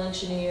civil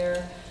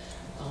engineer,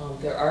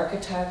 their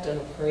architect, an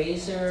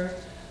appraiser,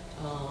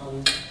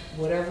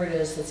 whatever it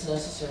is that's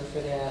necessary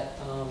for that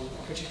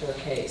particular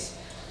case.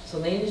 So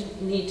they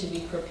need to be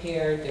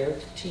prepared, their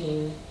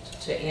team,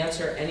 to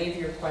answer any of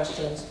your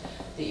questions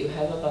that you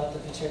have about the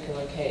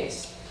particular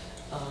case.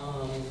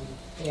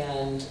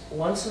 And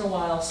once in a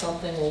while,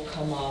 something will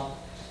come up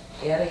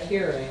at a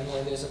hearing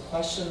where there's a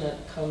question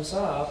that comes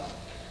up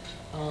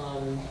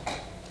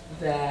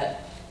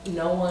that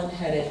no one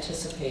had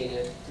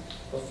anticipated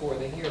before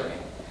the hearing.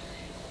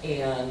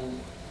 And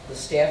the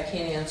staff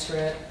can't answer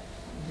it,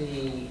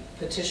 the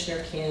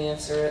petitioner can't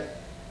answer it,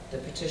 the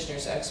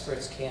petitioner's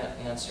experts can't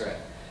answer it.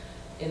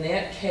 In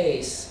that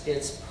case,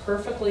 it's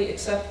perfectly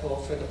acceptable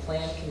for the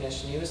Plan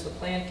Commission, you as the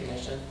Plan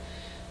Commission,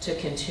 to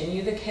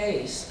continue the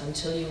case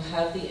until you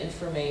have the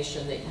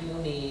information that you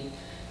need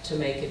to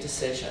make a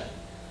decision.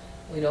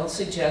 We don't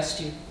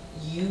suggest you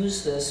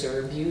use this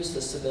or abuse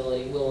this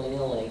ability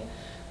willy-nilly,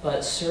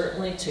 but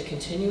certainly to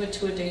continue it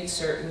to a date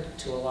certain,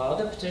 to allow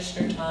the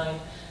petitioner time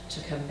to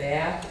come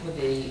back with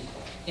the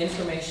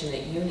information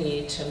that you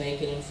need to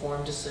make an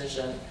informed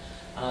decision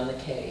on the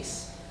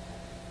case.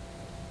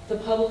 The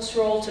public's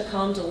role to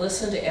come, to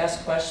listen, to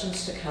ask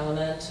questions, to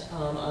comment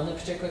on the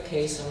particular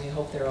case, and we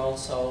hope they're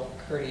also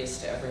courteous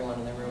to everyone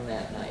in the room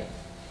that night.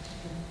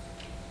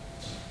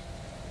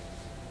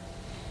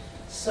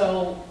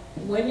 So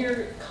when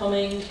you're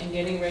coming and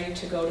getting ready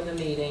to go to the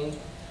meeting,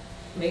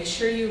 make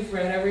sure you've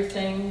read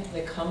everything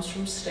that comes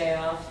from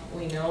staff.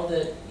 We know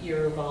that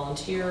you're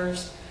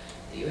volunteers,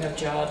 that you have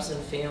jobs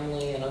and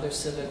family and other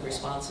civic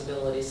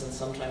responsibilities, and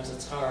sometimes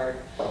it's hard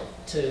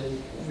to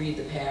read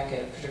the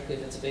packet, particularly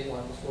if it's a big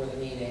one before the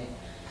meeting.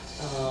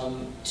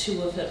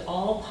 To, if at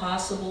all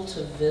possible,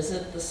 to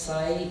visit the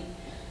site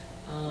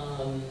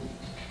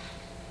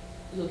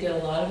you'll get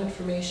a lot of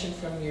information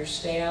from your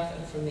staff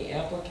and from the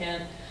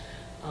applicant,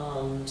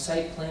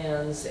 site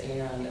plans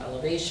and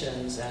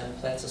elevations and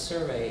plats of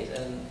surveys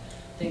and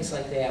things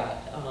like that,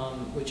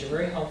 which are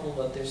very helpful,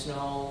 but there's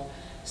no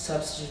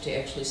substitute to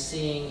actually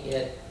seeing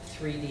it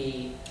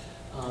 3D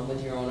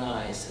with your own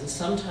eyes. And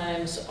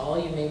sometimes all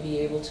you may be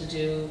able to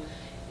do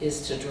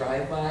is to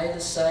drive by the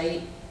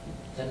site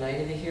the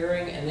night of the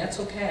hearing, and that's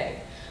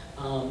okay.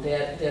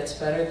 That's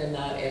better than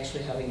not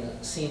actually having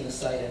seen the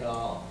site at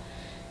all.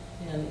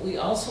 And we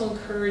also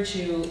encourage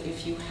you,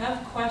 if you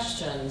have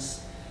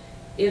questions,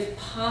 if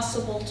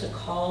possible, to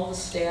call the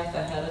staff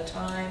ahead of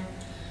time.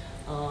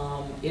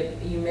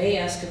 You may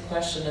ask a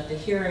question at the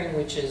hearing,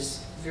 which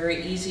is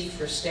very easy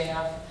for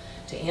staff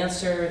to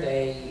answer.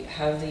 They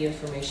have the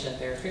information at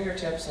their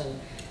fingertips and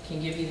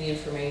can give you the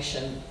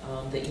information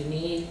that you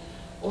need.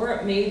 Or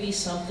it may be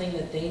something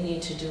that they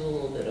need to do a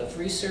little bit of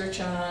research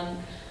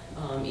on,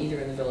 either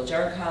in the village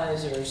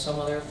archives or some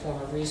other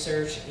form of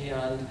research.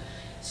 And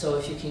so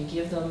if you can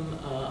give them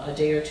a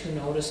day or two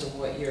notice of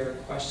what your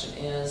question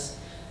is,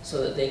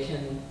 so that they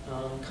can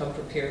come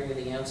prepared with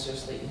the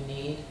answers that you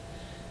need.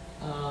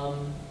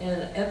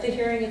 And at the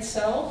hearing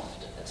itself,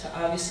 to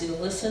obviously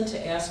listen,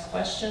 to ask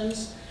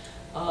questions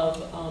of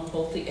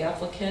both the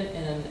applicant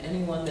and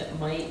anyone that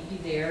might be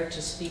there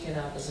to speak in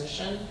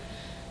opposition.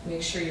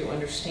 Make sure you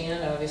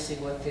understand, obviously,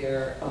 what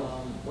the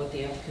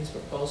applicant's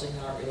proposing,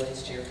 how it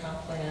relates to your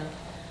comp plan.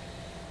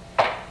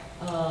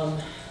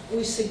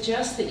 We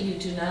suggest that you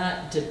do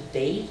not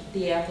debate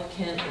the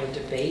applicant or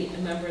debate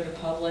a member of the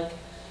public.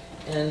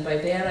 And by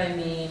that I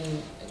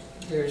mean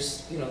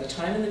there's the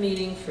time in the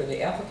meeting for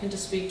the applicant to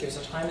speak, there's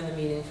a time in the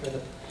meeting for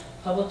the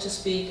public to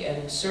speak,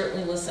 and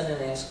certainly listen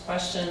and ask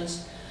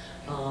questions.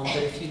 But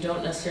if you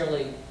don't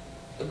necessarily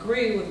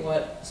agree with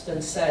what's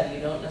been said,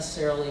 you don't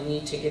necessarily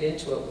need to get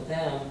into it with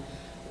them.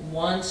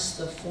 Once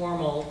the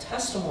formal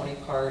testimony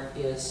part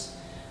is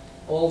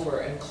over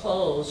and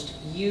closed,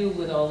 you,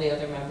 with all the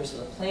other members of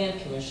the Plan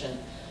Commission,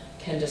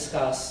 can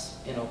discuss,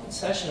 in open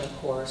session of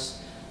course,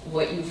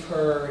 what you've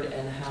heard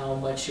and how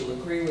much you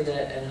agree with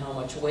it and how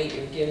much weight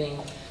you're giving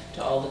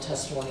to all the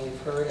testimony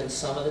you've heard. And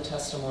some of the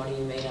testimony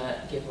you may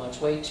not give much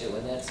weight to,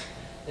 and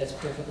that's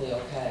perfectly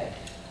okay.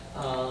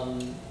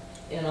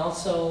 And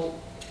also,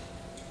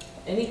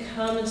 any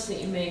comments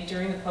that you make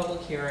during the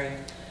public hearing,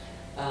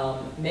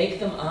 make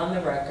them on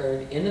the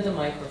record, into the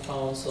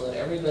microphone, so that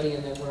everybody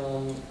in the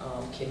room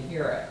can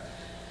hear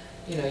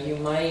it. You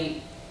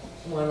might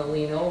want to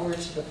lean over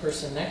to the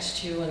person next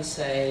to you and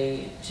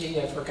say,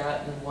 gee, I've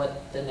forgotten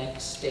what the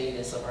next date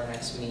is of our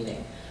next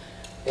meeting,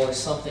 or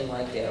something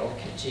like that, or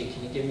gee,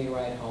 can you give me a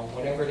ride home,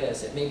 whatever it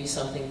is. It may be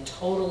something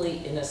totally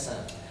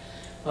innocent,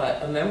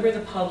 but a member of the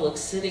public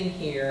sitting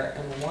here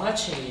and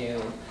watching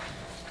you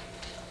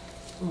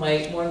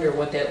might wonder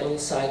what that little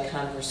side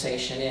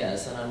conversation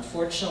is. And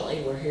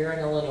unfortunately, we're here in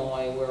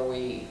Illinois, where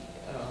we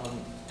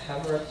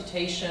have a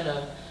reputation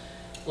of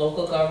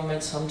local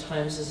government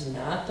sometimes is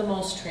not the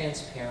most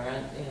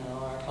transparent.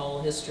 Our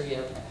whole history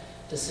of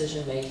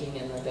decision-making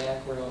in the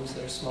back rooms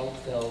that are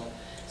smoke-filled.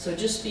 So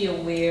just be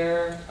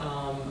aware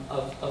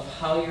of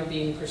how you're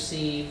being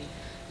perceived,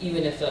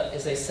 even if,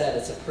 as I said,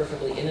 it's a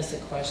perfectly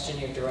innocent question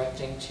you're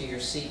directing to your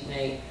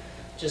seatmate.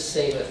 Just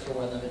save it for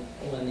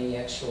when the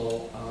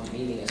actual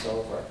meeting is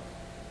over.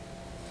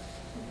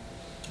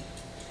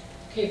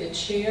 Okay, the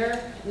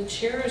chair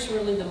is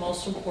really the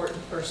most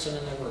important person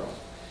in the room.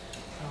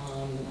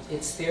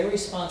 It's their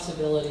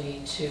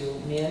responsibility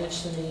to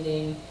manage the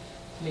meeting,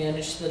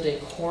 manage the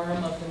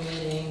decorum of the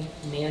meeting,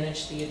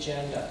 manage the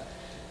agenda.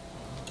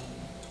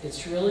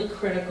 It's really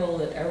critical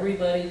that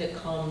everybody that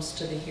comes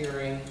to the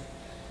hearing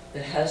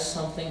that has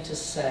something to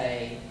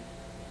say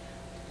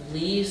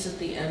leaves at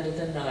the end of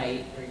the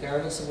night,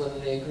 regardless of whether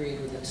they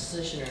agreed with the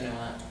decision or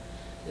not,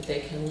 that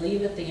they can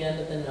leave at the end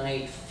of the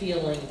night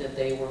feeling that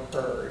they were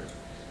heard.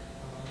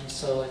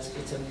 So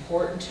it's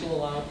important to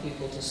allow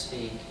people to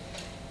speak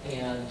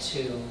and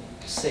to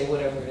say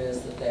whatever it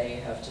is that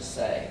they have to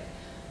say.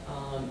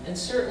 And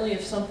certainly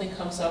if something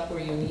comes up where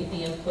you need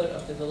the input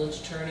of the village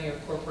attorney or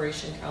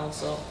corporation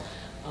counsel,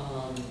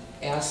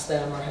 ask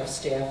them or have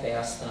staff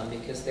ask them,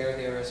 because they're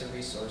there as a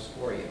resource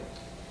for you.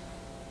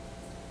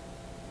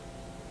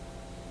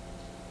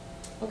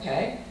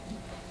 Okay,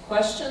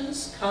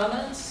 questions,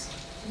 comments?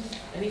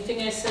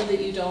 Anything I said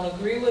that you don't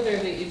agree with or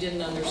that you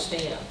didn't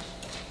understand?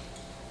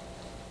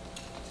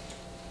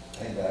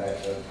 I think that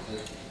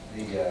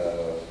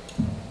the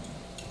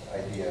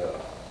idea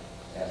of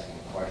asking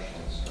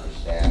questions for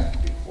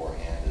staff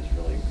beforehand is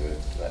really good.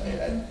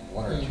 That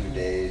 1 or 2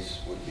 days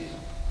would be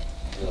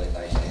really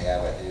nice to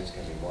have. I think it's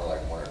going to be more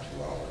like 1 or 2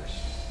 hours.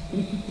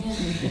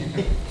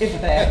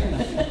 If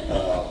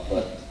that.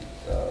 But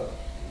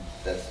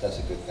that's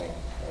a good thing.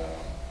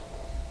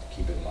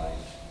 Keep in mind,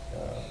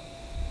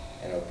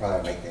 and it'll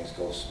probably make things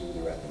go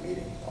smoother at the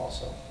meeting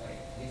also. Right,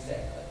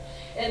 exactly.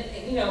 And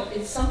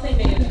it's something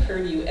may have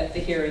occurred to you at the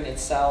hearing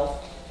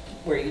itself,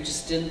 where you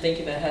just didn't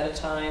think of it ahead of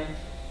time,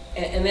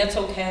 and that's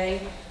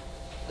okay.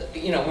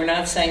 We're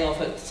not saying,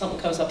 if something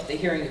comes up at the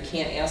hearing, you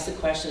can't ask the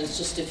question. It's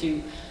just if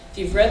you if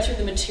you've read through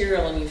the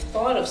material and you've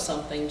thought of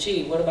something,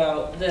 gee, what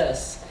about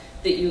this,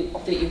 that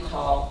you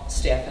call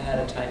staff ahead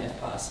of time if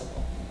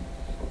possible.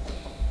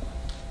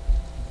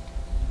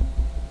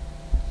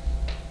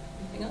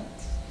 Anything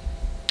else?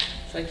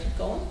 Should I keep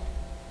going?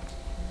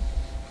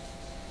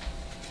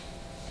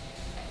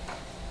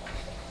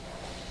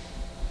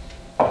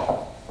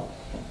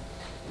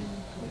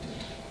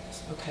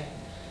 Okay.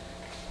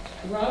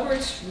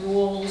 Robert's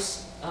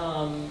rules,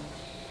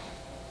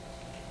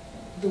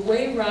 the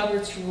way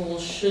Robert's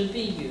rules should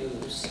be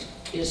used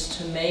is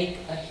to make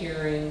a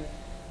hearing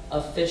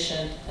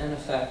efficient and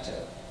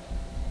effective.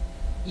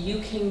 You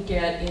can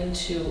get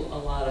into a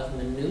lot of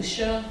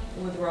minutia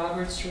with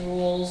Robert's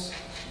rules,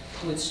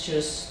 which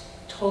just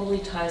totally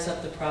ties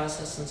up the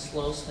process and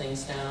slows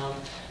things down.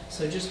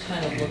 So just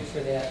kind of look for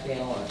that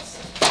balance.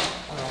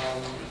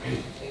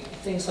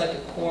 Things like a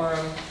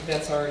quorum,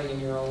 that's already in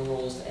your own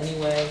rules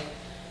anyway.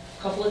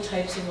 A couple of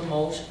types of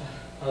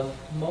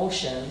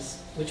motions,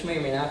 which may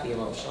or may not be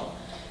emotional.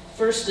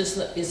 First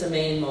is a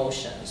main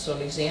motion. So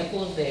an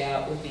example of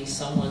that would be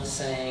someone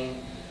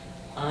saying,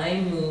 I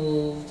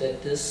move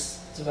that this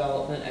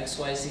development,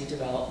 XYZ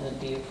development,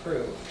 be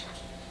approved.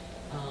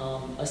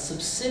 A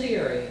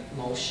subsidiary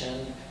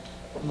motion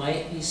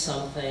might be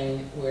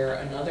something where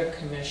another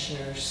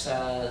commissioner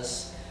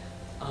says,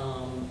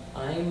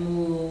 I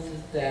move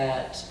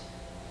that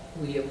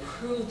we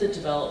approve the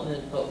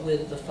development, but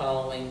with the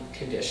following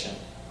condition,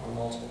 or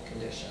multiple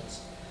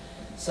conditions.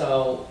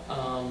 So,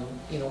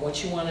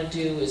 what you want to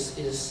do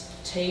is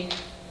take,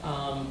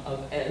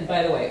 and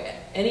by the way,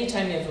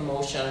 anytime you have a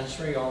motion, I'm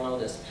sure you all know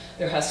this,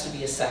 there has to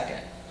be a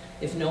second.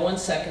 If no one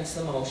seconds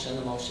the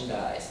motion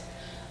dies.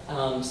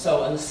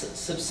 So on the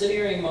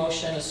subsidiary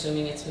motion,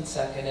 assuming it's been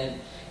seconded,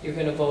 you're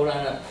going to vote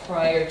on it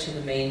prior to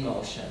the main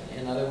motion.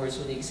 In other words,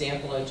 with the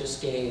example I just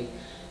gave,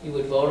 you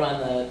would vote on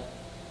the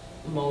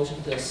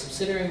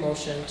subsidiary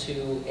motion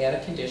to add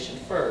a condition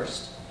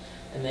first,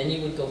 and then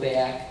you would go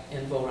back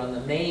and vote on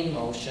the main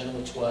motion,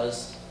 which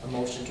was a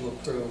motion to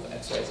approve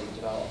XYZ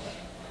development.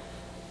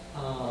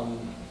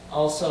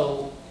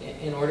 Also,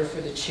 in order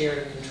for the chair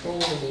to control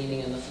the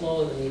meeting and the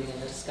flow of the meeting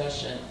and the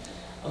discussion,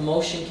 a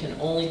motion can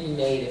only be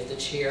made if the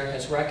chair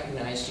has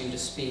recognized you to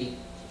speak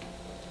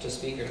or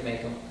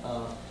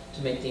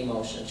to make the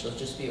motion. So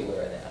just be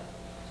aware of that.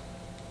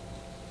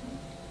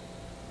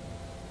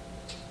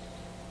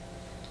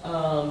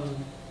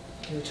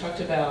 We talked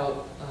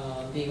about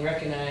being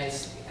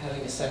recognized,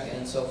 having a second,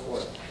 and so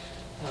forth.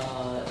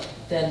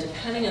 Then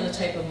depending on the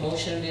type of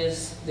motion it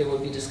is, there will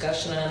be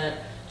discussion on it.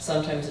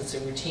 Sometimes it's a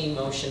routine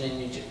motion and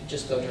you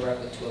just go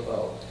directly to a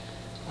vote.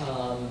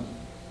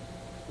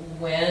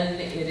 When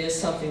it is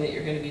something that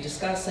you're going to be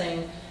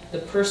discussing, the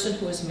person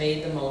who has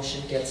made the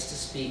motion gets to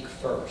speak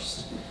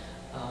first.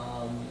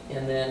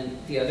 And then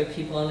the other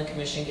people on the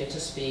commission get to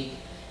speak,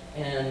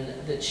 and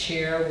the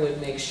chair would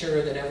make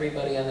sure that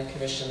everybody on the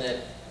commission that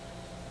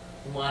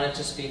wanted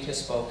to speak has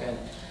spoken,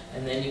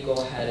 and then you go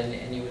ahead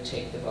and you would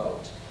take the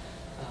vote.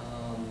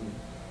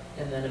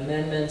 And then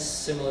amendments,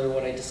 similar to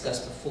what I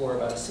discussed before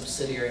about a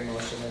subsidiary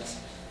motion, that's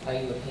how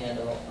you would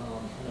handle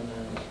an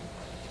amendment.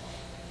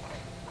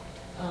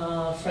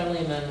 Friendly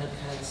amendment,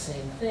 kind of the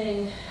same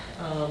thing.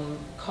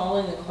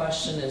 Calling the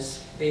question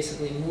is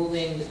basically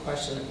moving the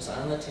question that was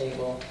on the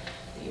table,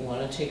 that you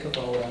want to take a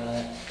vote on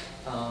it.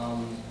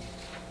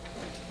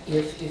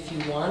 If you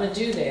want to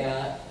do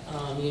that,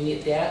 you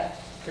need that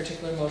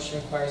particular motion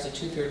requires a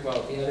 2/3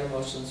 vote. The other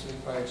motions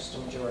require just a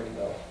majority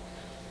vote.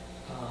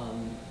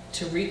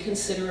 To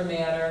reconsider a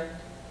matter,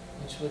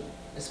 which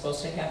is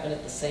supposed to happen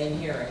at the same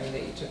hearing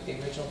that you took the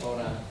original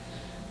vote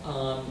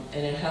on,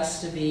 and it has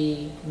to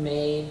be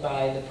made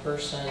by a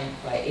person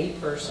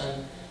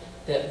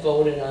that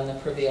voted on the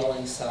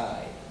prevailing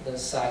side, the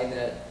side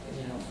that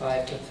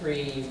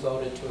 5-3 you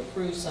voted to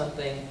approve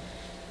something.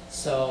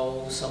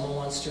 So someone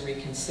wants to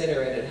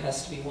reconsider it, it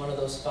has to be one of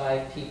those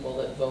 5 people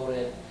that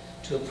voted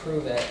to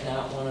approve it,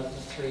 not one of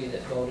the 3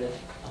 that voted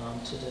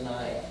to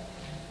deny it.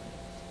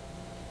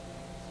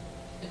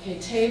 Okay,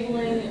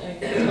 tabling,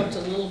 I talked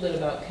a little bit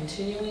about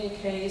continuing a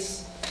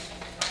case.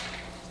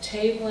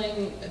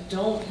 Tabling,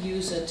 don't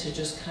use it to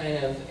just kind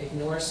of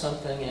ignore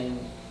something and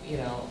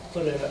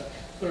put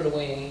it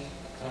away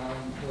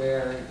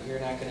where you're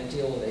not going to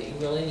deal with it. You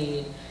really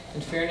need, in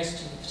fairness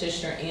to the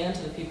petitioner and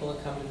to the people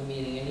that come to the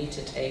meeting, you need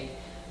to take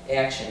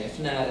action, if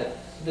not at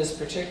this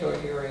particular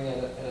hearing,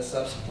 at a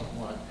subsequent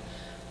one.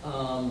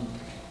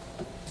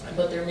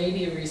 But there may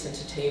be a reason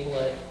to table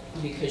it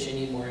because you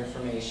need more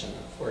information,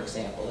 for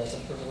example. That's a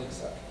perfectly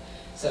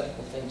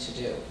acceptable thing to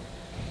do.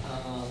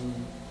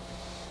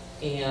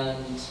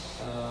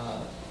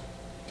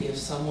 If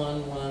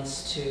someone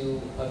wants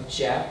to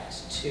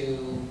object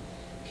to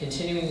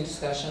continuing the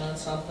discussion on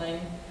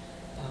something,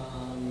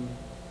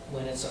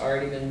 when it's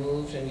already been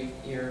moved and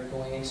you're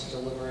going into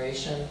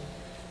deliberation,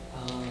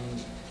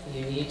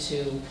 you need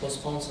to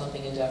postpone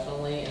something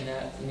indefinitely, and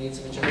that needs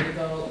a majority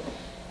vote.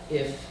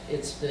 If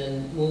it's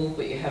been moved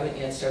but you haven't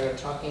yet started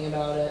talking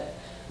about it,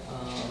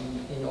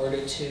 in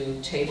order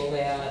to table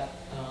that,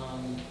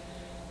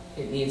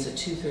 it needs a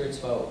 2/3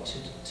 vote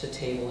to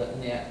table it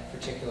in that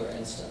particular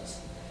instance.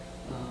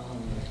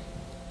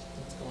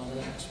 Let's go on to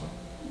the next one.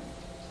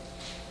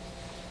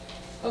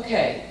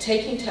 Okay,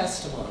 taking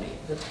testimony.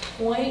 The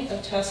point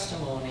of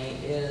testimony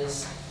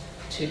is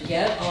to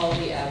get all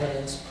the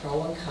evidence,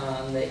 pro and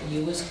con, that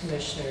you as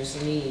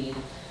commissioners need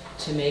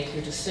to make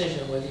your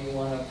decision whether you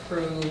want to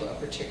approve a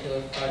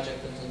particular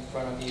project that's in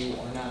front of you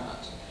or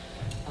not.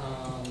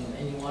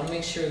 And you want to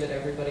make sure that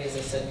everybody, as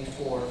I said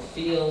before,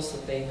 feels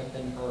that they have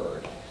been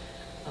heard.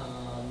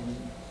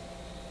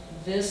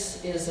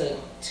 This is a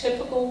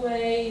typical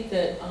way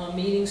that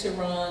meetings are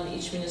run.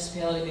 Each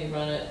municipality may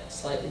run it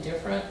slightly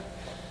different.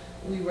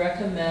 We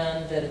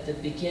recommend that at the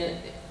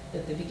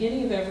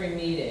beginning of every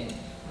meeting,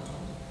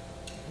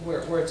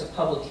 where it's a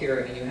public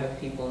hearing and you have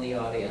people in the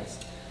audience,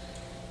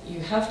 you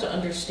have to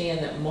understand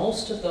that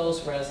most of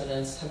those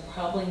residents have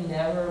probably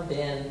never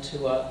been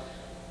to a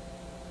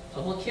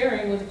public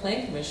hearing with the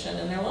Plan Commission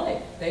in their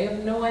life. They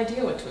have no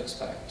idea what to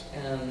expect.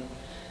 And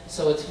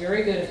so it's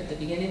very good if at the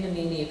beginning of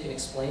the meeting you can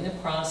explain the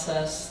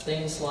process,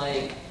 things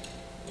like,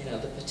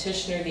 the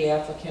petitioner, the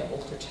applicant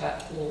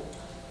will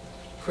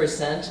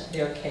present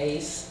their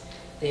case.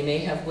 They may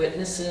have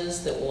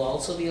witnesses that will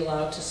also be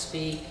allowed to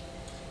speak.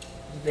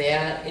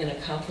 That, in a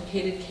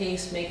complicated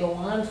case, may go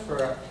on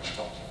for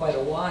quite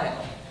a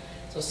while.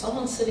 So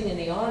someone sitting in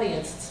the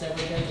audience that's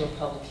never been to a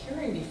public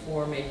hearing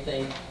before may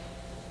think,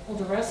 well,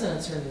 the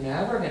residents are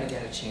never going to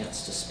get a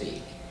chance to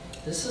speak.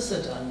 This is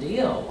a done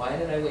deal. Why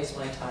did I waste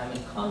my time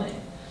in coming?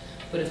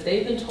 But if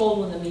they've been told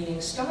when the meeting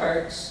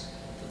starts,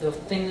 the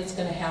thing that's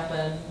going to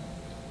happen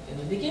in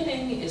the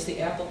beginning is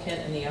the applicant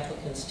and the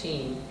applicant's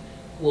team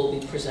will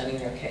be presenting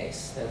their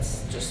case.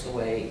 That's just the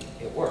way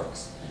it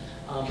works.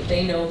 But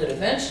they know that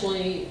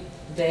eventually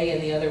they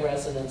and the other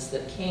residents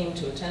that came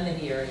to attend the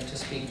hearing to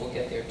speak will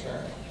get their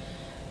turn.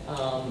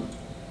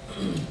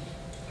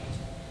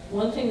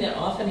 One thing that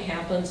often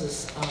happens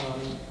is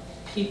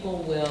people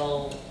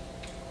will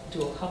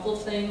do a couple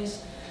of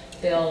things.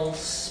 They'll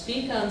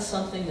speak on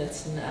something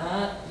that's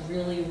not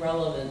really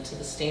relevant to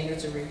the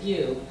standards of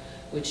review,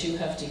 which you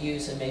have to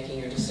use in making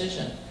your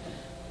decision.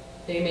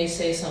 They may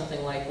say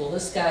something like, well,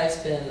 this guy's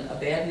been a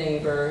bad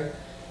neighbor,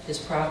 his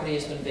property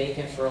has been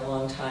vacant for a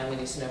long time and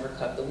he's never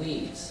cut the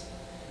weeds.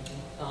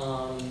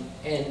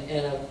 And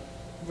a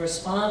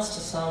response to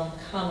some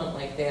comment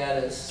like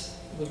that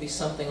would be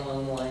something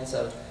along the lines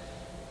of,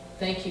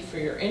 thank you for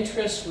your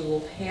interest, we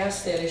will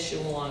pass that issue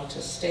along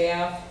to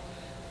staff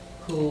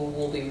who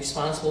will be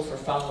responsible for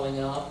following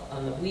up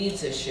on the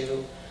weeds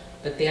issue,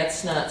 but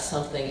that's not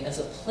something as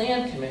a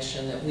plan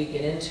commission that we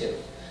get into.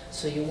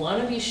 So you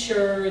want to be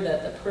sure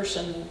that the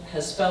person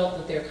has felt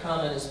that their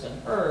comment has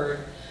been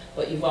heard,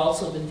 but you've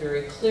also been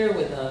very clear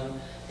with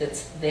them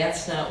that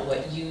that's not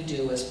what you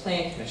do as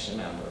plan commission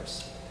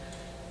members.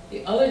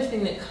 The other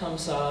thing that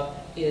comes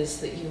up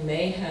is that you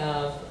may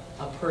have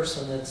a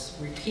person that's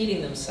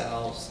repeating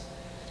themselves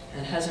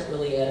and hasn't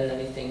really added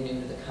anything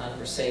new to the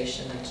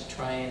conversation, and to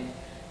try and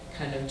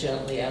kind of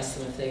gently ask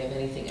them if they have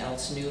anything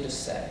else new to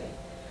say.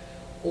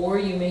 Or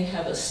you may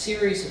have a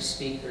series of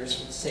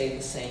speakers that say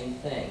the same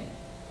thing,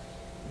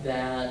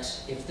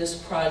 that if this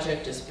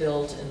project is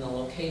built in the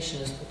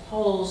location as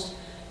proposed,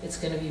 it's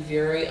going to be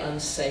very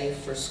unsafe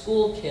for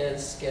school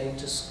kids getting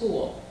to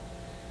school,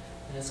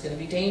 and it's going to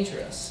be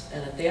dangerous.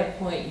 And at that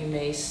point you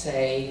may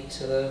say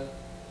to the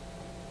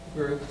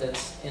group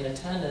that's in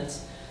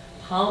attendance,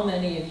 how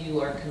many of you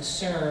are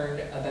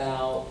concerned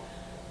about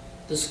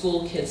the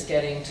school kids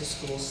getting to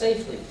school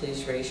safely?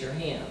 Please raise your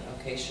hand.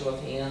 Okay, show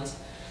of hands.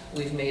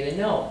 We've made a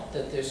note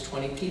that there's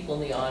 20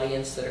 people in the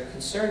audience that are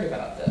concerned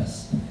about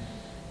this.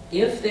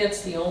 If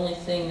that's the only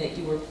thing that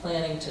you were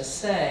planning to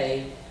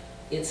say,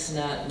 it's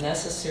not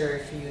necessary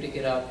for you to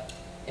get up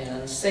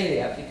and say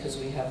that, because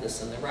we have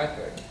this in the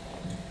record.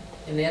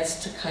 And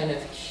that's to kind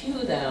of cue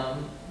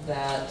them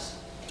that,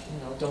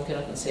 don't get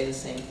up and say the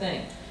same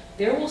thing.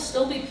 There will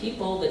still be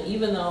people that,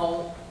 even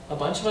though a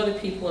bunch of other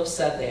people have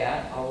said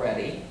that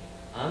already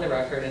on the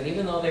record, and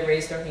even though they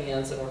raised their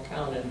hands and were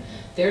counted,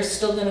 they're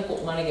still going to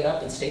want to get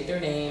up and state their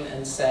name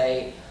and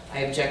say, I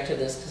object to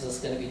this because it's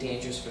going to be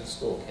dangerous for the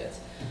school kids.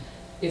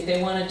 If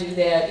they want to do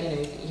that,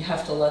 you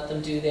have to let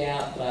them do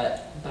that,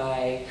 but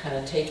by kind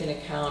of taking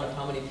account of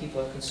how many people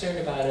are concerned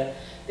about it,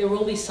 there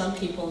will be some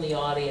people in the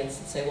audience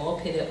that say, well,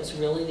 okay, that was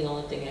really the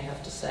only thing I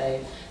have to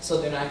say, so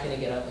they're not going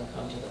to get up and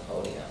come to the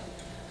podium.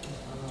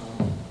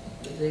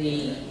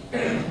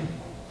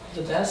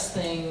 The best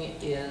thing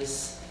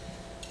is,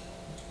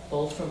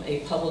 both from a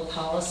public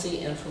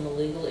policy and from a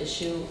legal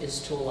issue, is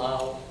to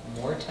allow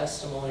more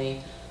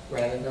testimony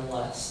rather than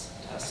less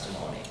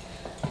testimony.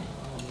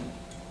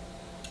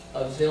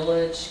 A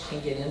village can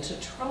get into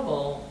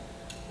trouble,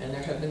 and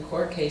there have been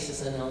court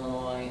cases in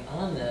Illinois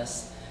on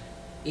this,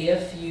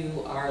 if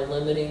you are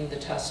limiting the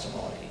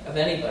testimony of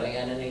anybody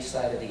on any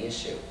side of the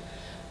issue.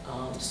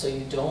 So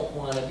you don't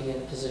want to be in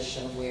a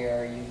position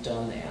where you've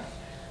done that.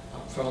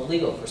 From a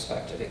legal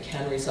perspective, it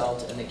can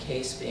result in the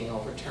case being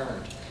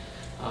overturned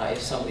if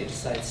somebody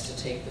decides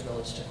to take the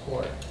village to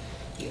court.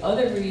 The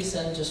other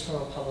reason, just from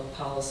a public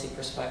policy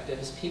perspective,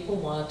 is people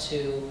want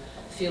to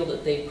feel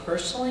that they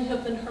personally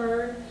have been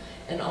heard,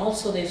 and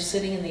also they're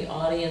sitting in the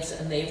audience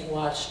and they've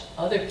watched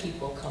other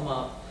people come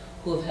up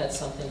who have had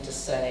something to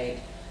say,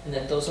 and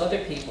that those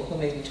other people, who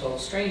may be total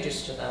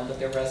strangers to them, but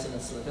they're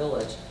residents of the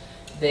village,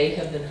 they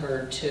have been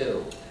heard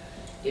too.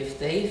 If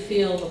they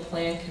feel the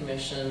Plan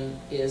Commission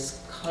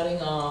is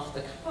cutting off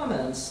the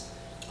comments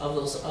of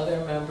those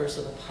other members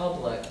of the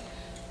public,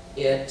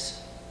 it,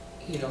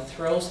 you know,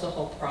 throws the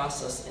whole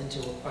process into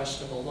a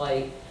questionable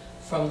light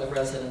from the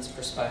residents'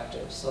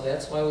 perspective. So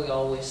that's why we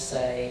always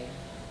say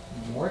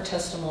more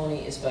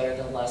testimony is better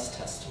than less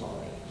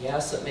testimony.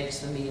 Yes, it makes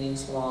the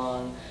meetings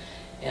long,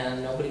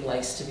 and nobody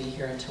likes to be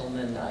here until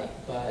midnight,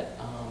 but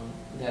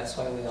that's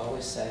why we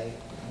always say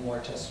more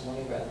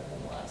testimony rather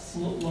than less.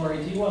 Lori,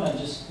 do you want to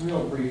just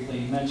real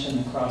briefly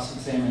mention the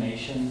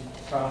cross-examination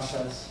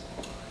process?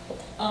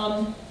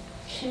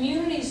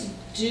 Communities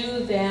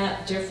do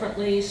that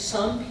differently.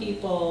 Some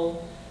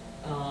people,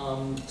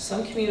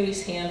 some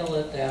communities handle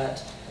it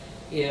that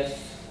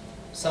if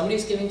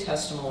somebody's giving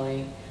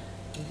testimony,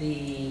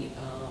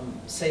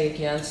 say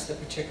against the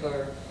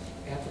particular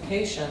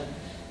application,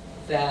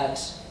 that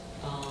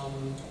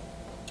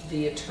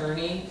the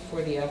attorney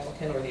for the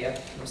applicant or the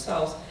applicant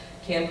themselves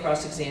can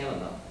cross-examine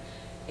them.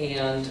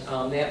 And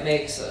that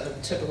makes a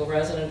typical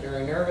resident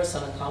very nervous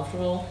and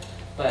uncomfortable,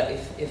 but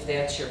if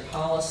that's your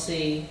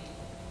policy,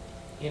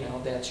 you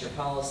know, that's your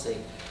policy.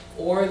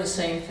 Or the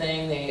same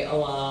thing, they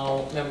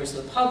allow members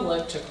of the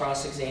public to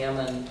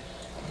cross-examine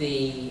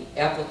the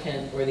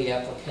applicant or the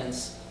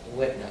applicant's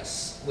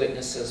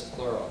witnesses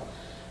plural.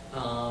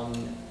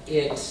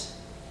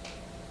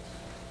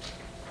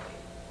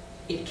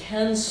 It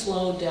can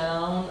slow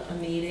down a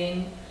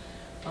meeting.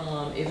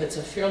 If it's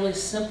a fairly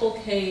simple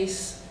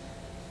case,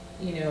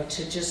 you know,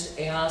 to just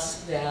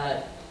ask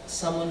that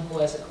someone who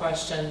has a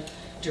question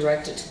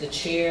direct it to the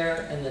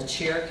chair, and the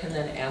chair can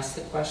then ask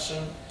the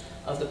question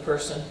of the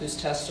person who's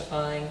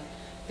testifying.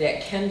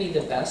 That can be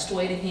the best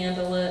way to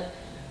handle it,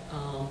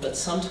 but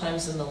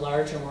sometimes in the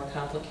larger, more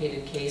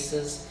complicated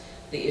cases,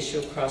 the issue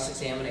of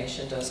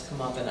cross-examination does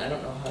come up, and I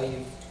don't know how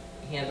you've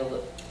handled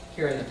it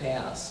here in the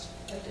past.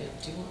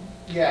 Do you want?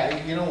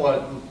 Yeah, you know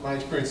what my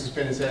experience has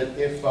been is that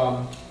if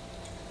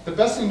the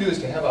best thing to do is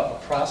to have a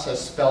process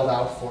spelled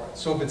out for it.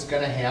 So if it's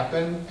going to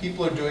happen,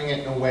 people are doing it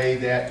in a way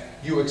that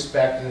you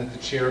expect and that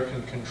the chair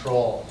can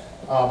control.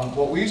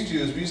 What we used to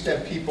do is we used to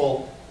have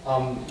people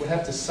would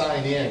have to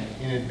sign in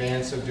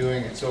advance of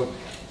doing it. So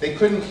they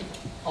couldn't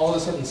all of a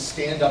sudden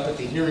stand up at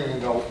the hearing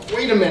and go,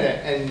 wait a minute,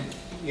 and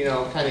you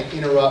know, kind of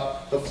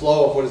interrupt the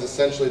flow of what is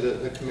essentially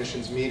the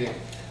commission's meeting.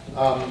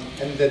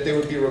 And that they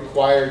would be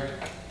required,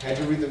 had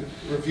to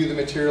review the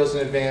materials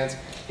in advance,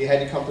 you had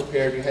to come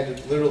prepared, you had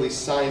to literally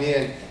sign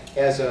in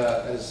as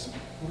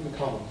what do we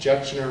call them,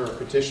 objectioner or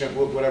petitioner,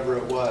 whatever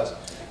it was.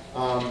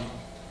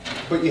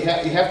 But you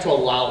have to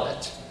allow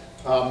it,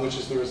 which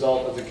is the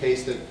result of the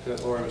case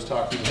that Lori was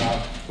talking about,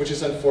 which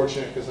is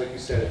unfortunate because, like you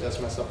said, it does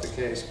mess up the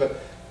case. But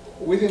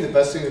we think the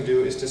best thing to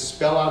do is to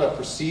spell out a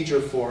procedure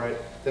for it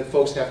that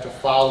folks have to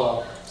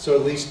follow, so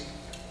at least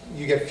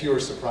you get fewer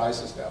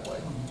surprises that way.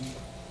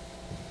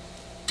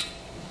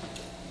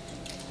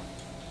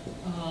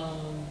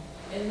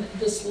 And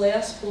this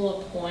last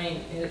bullet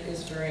point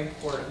is very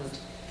important.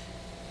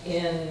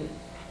 In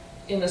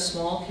a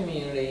small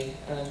community,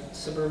 a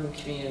suburban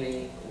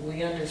community,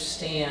 we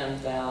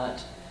understand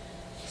that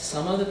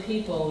some of the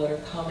people that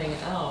are coming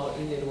out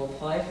either to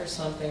apply for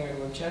something or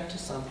to object to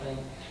something,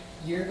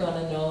 you're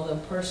going to know them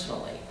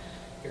personally.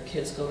 Your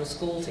kids go to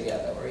school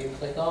together, or you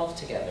play golf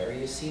together, or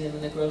you see them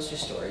in the grocery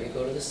store, you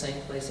go to the same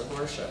place of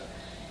worship.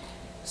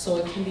 So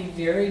it can be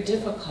very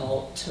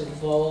difficult to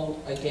vote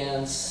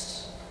against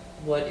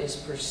what is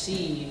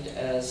perceived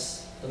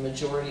as the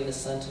majority of the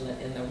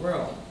sentiment in the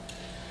room.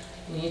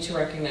 You need to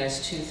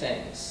recognize two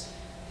things.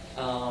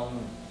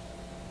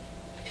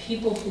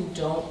 People who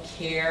don't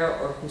care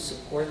or who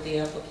support the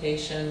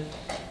application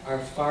are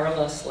far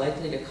less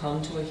likely to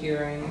come to a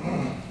hearing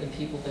than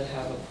people that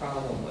have a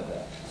problem with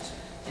it.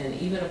 And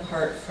even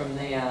apart from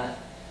that,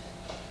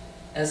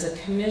 as a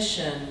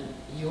commission,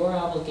 your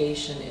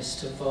obligation is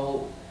to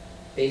vote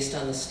based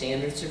on the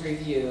standards of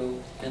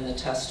review and the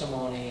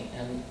testimony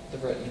and the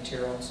written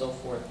material and so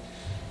forth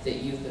that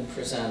you've been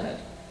presented.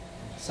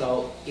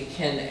 So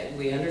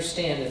we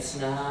understand it's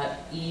not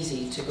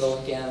easy to go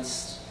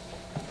against,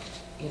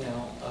 you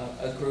know,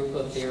 a group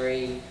of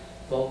very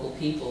vocal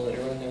people that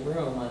are in the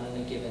room on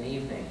any given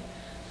evening.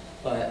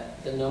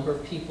 But the number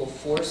of people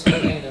for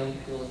something and the number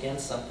of people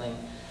against something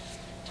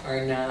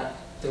are not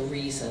the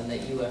reason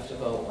that you have to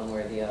vote one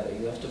way or the other.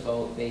 You have to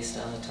vote based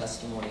on the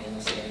testimony and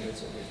the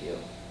standards of review.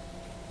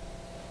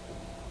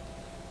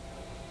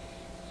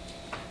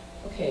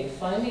 Okay,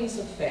 findings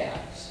of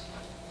fact.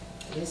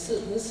 This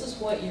is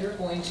what you're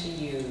going to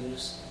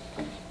use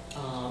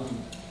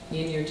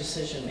in your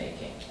decision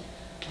making.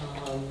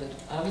 But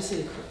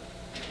obviously, the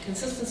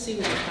consistency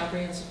with the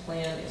comprehensive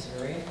plan is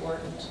very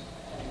important.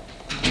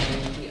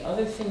 And the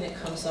other thing that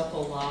comes up a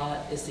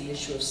lot is the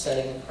issue of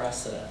setting a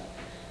precedent.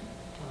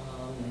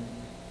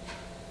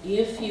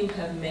 if you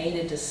have made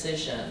a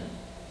decision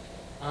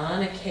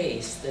on a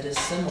case that is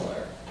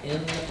similar in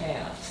the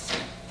past,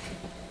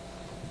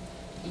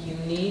 you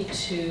need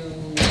to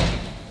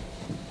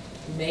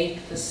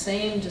make the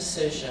same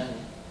decision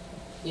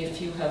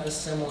if you have a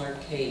similar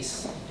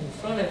case in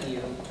front of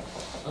you,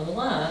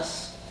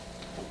 unless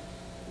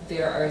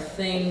there are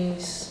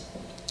things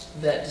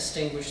that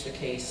distinguish the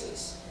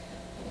cases.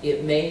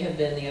 It may have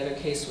been the other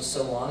case was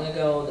so long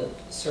ago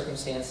that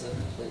circumstances have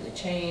completely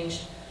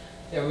changed.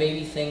 There may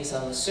be things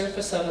on the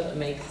surface of it that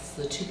make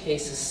the two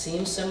cases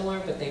seem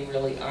similar, but they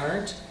really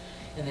aren't,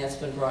 and that's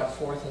been brought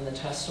forth in the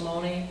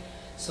testimony.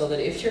 So that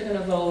if you're going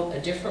to vote a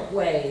different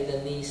way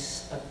than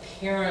these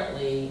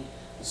apparently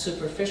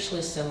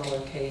superficially similar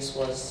case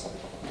was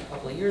a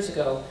couple of years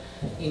ago,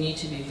 you need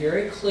to be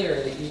very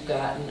clear that you've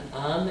gotten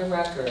on the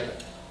record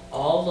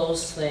all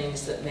those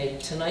things that make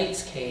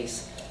tonight's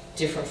case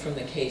different from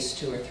the case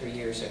 2 or 3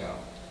 years ago.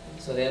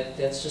 So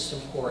that's just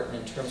important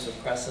in terms of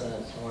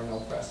precedent or no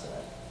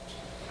precedent.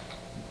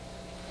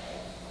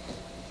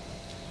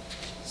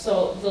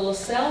 So the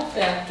LaSalle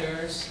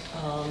factors,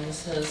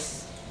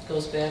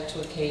 goes back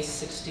to a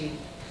case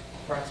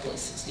approximately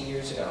 60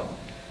 years ago.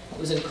 It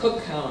was in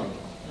Cook County,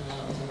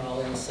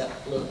 involving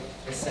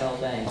LaSalle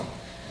Bank.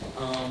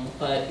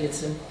 But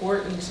it's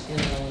important in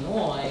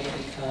Illinois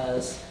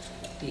because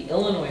the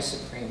Illinois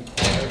Supreme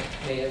Court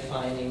made a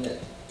finding that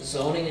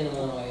zoning in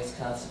Illinois is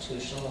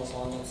constitutional as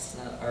long as it's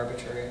not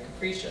arbitrary or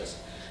capricious.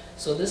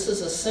 So this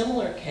is a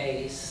similar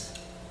case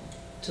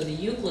to the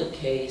Euclid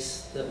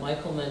case that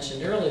Michael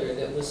mentioned earlier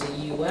that was a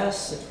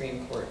U.S.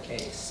 Supreme Court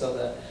case.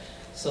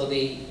 So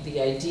the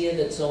idea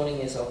that zoning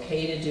is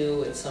okay to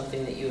do, it's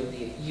something that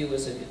you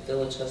as a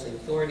village has the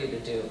authority to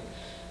do.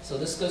 So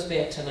this goes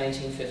back to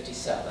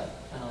 1957.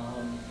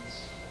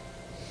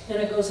 And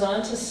it goes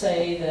on to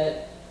say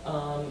that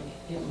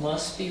it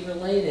must be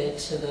related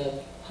to the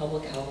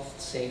public health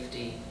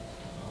safety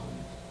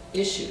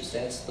issues.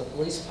 That's the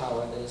police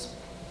power that has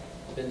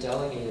been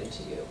delegated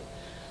to you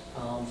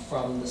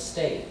from the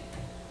state.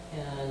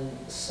 And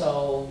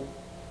so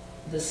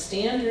the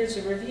standards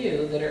of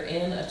review that are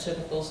in a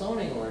typical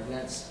zoning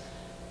ordinance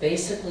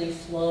basically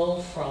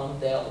flow from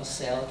that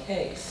LaSalle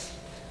case.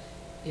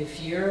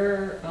 If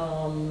you're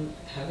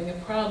having a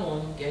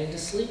problem getting to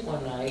sleep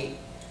one night,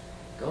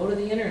 go to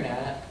the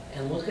internet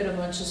and look at a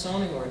bunch of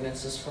zoning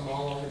ordinances from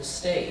all over the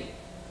state.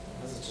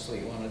 This is just what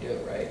you want to do,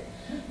 right?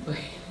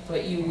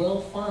 But you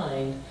will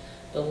find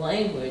the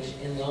language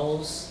in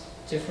those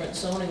different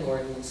zoning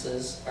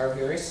ordinances are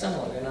very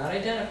similar. They're not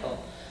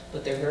identical,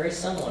 but they're very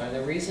similar. And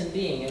the reason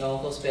being, it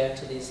all goes back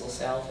to these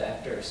LaSalle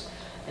factors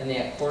and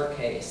that court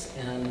case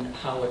and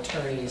how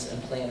attorneys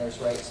and planners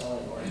write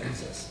zoning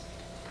ordinances.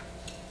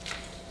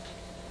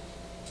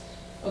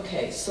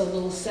 Okay, so the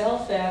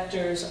LaSalle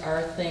factors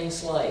are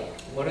things like,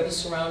 what are the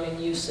surrounding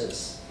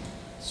uses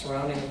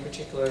surrounding a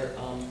particular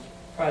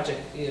project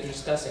you're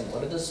discussing?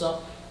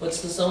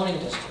 What's the zoning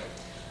district?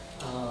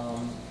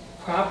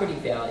 Property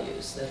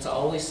values, that's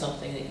always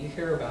something that you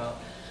hear about,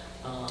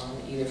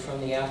 either from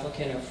the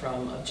applicant or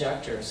from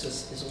objectors,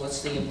 is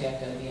what's the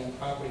impact going to be on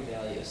property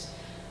values?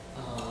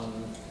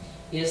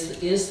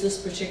 Is this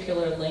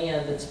particular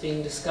land that's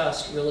being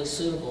discussed really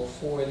suitable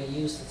for the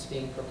use that's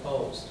being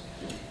proposed?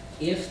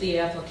 If the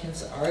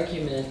applicant's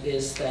argument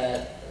is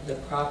that the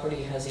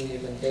property has either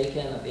been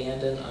vacant,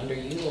 abandoned,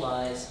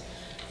 underutilized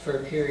for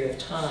a period of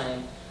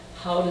time,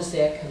 how does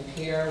that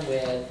compare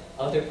with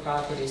other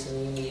properties in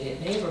the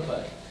immediate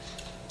neighborhood?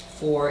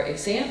 For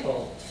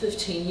example,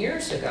 15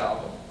 years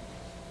ago,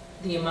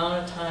 the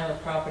amount of time a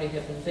property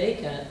had been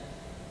vacant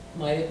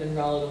might have been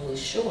relatively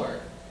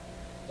short.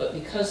 But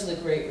because of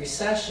the Great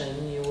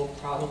Recession, you will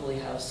probably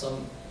have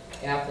some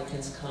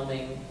applicants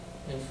coming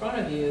in front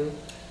of you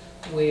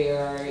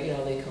where,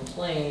 they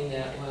complain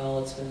that, well,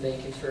 it's been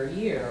vacant for a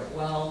year.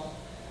 Well,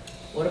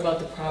 what about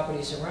the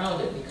properties around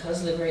it?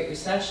 Because of the Great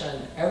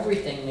Recession,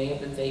 everything may have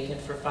been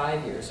vacant for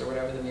 5 years or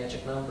whatever the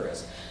magic number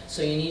is.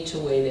 So you need to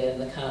weigh that in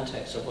the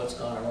context of what's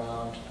gone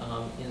around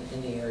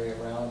in the area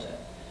around it.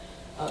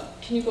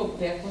 Can you go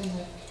back one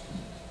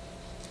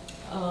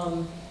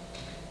more?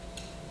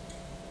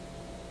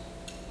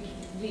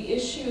 The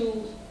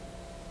issue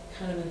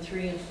kind of in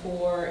 3 and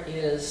 4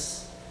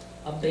 is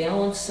a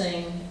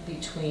balancing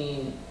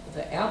between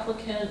the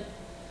applicant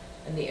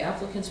and the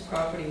applicant's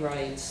property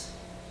rights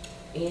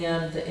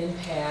and the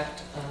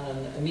impact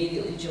on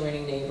immediately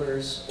joining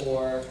neighbors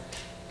or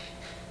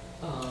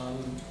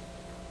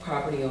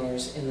property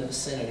owners in the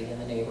vicinity, in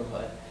the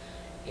neighborhood.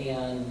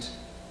 And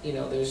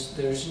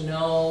there's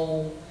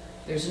no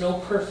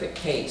perfect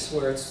case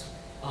where it's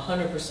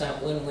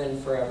 100%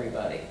 win-win for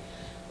everybody.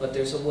 But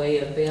there's a way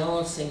of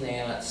balancing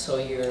that so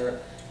you're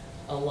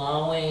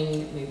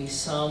allowing maybe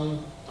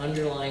some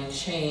underlying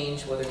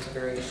change, whether it's a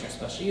variation or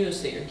special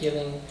use, that you're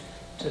giving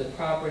to the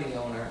property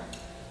owner,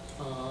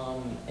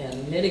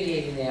 and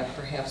mitigating that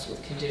perhaps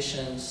with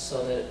conditions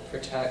so that it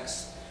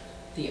protects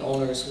the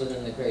owners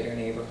within the greater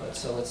neighborhood.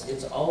 So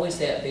it's always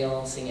that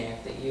balancing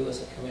act that you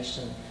as a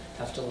commission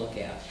have to look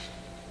at.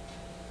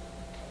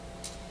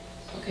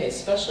 Okay,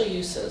 special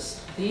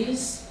uses.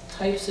 These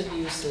types of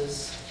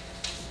uses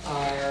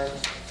are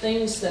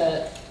things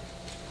that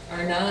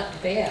are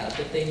not bad,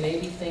 that they may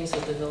be things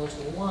that the village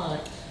will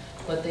want,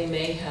 but they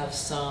may have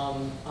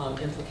some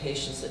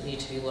implications that need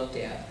to be looked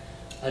at.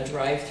 A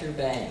drive-through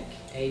bank,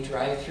 a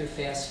drive-through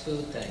fast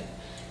food thing.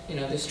 You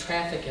know, there's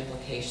traffic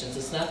implications.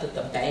 It's not that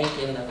the bank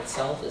in and of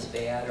itself is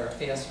bad, or a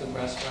fast food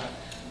restaurant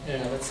in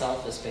and of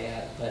itself is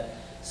bad, but,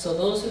 so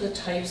those are the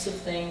types of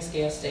things.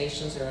 Gas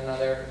stations are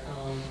another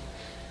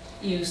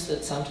use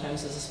that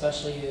sometimes is a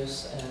special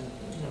use, and,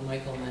 you know,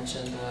 Michael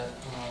mentioned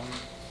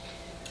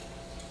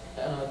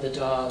the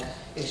dog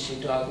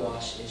issue, dog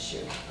wash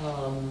issue.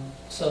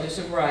 So there's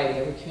a variety.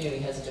 Every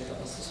community has a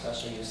different list of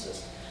special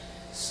uses.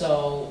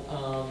 So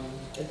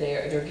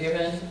they're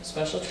given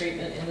special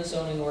treatment in the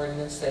zoning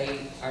ordinance. They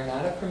are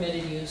not a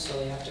permitted use, so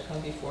they have to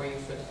come before you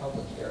for the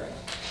public hearing.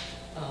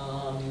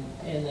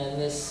 And then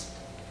this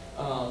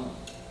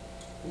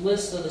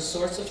list of the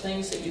sorts of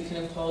things that you can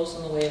impose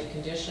in the way of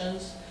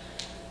conditions: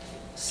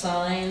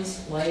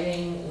 signs,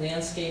 lighting,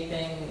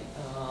 landscaping,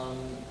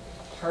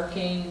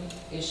 parking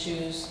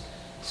issues,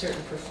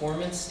 certain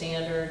performance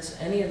standards.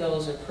 Any of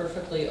those are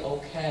perfectly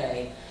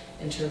okay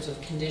in terms of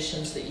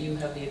conditions that you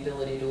have the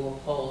ability to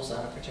impose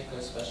on a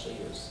particular special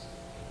use.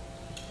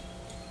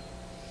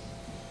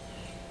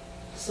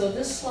 So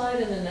this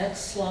slide and the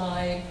next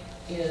slide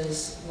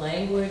is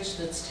language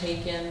that's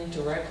taken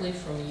directly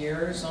from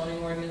your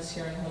zoning ordinance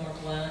here in Homer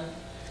Glen,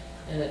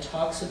 and it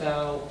talks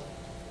about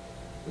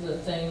the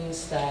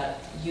things that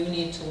you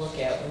need to look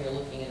at when you're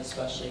looking at a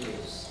special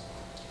use.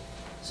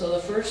 So the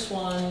first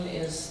one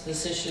is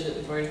this issue that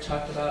we've already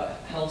talked about: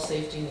 health,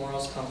 safety,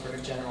 morals, comfort, or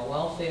general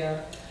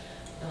welfare.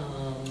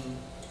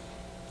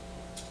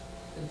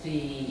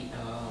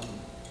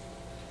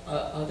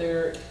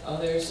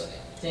 Others,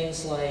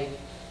 things like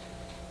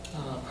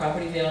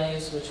property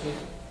values, which we've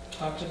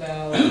talked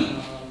about,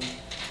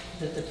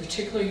 that the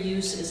particular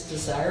use is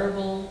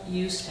desirable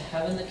use to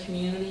have in the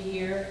community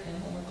here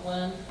in Homer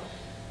Glen,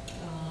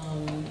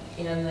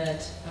 and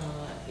that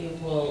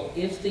it will,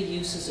 if the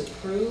use is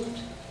approved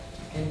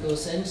and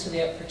goes into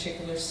that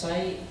particular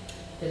site,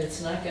 that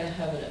it's not going to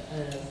have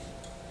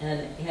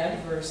an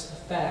adverse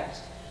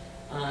effect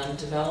on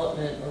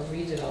development or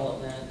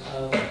redevelopment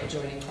of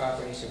adjoining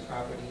properties or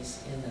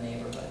properties in the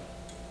neighborhood.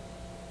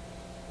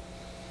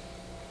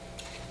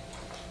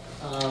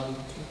 We kind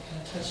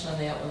of touched on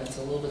that one. It's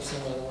a little bit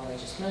similar to the one I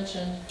just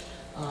mentioned.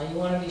 You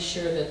want to be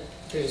sure that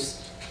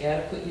there's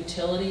adequate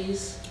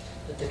utilities,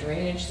 that the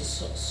drainage, the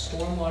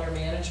stormwater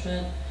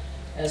management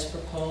as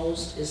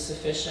proposed is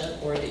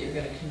sufficient, or that you're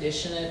going to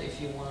condition it if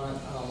you want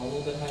a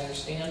little bit higher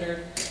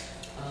standard.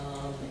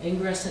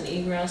 Ingress and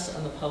egress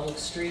on the public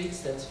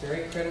streets, that's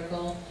very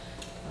critical.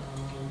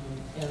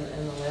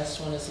 And the last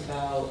one is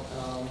about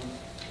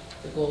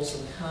the goals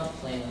of the comp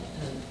plan.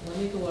 And let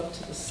me go up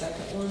to the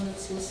second one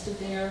that's listed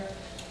there.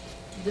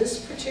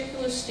 This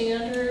particular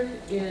standard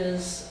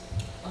is,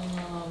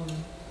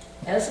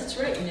 as it's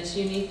written, is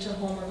unique to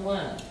Homer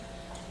Glen.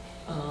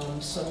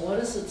 So what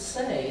does it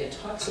say? It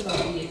talks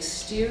about the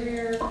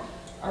exterior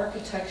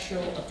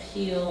architectural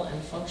appeal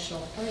and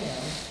functional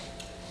plan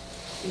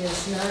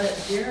is not at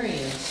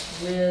variance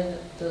with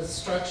the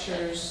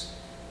structures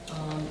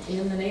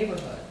in the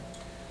neighborhood,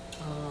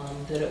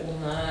 that it will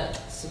not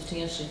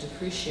substantially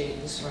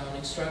depreciate the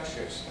surrounding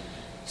structures.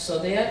 So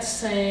that's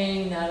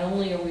saying not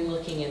only are we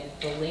looking at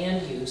the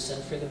land use,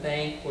 and for the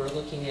bank we're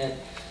looking at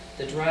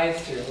the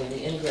drive-through and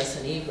the ingress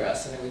and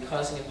egress, and are we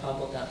causing a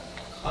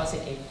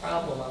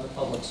problem on the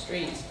public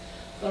streets,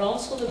 but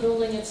also the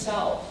building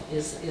itself.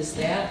 Is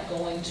that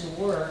going to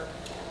work?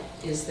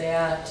 Is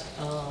that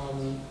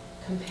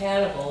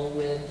compatible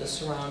with the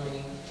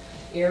surrounding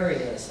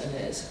areas, and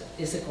is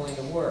it going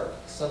to work?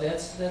 So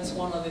that's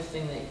one other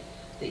thing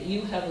that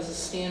you have as a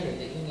standard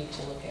that you need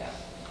to look at.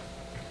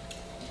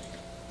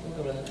 We'll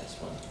go to the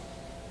next one.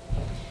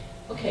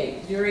 Okay,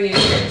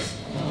 variations.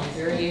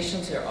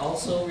 Variations are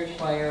also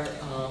require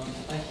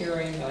a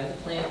hearing by the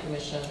Plan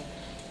Commission.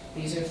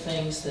 These are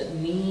things that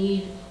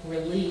need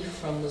relief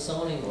from the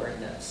zoning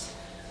ordinance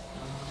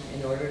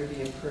in order to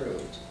be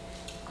approved.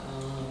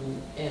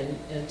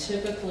 And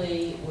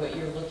typically what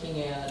you're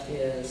looking at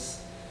is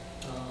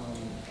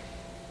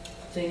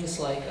things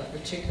like a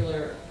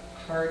particular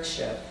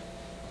hardship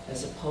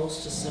as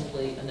opposed to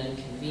simply an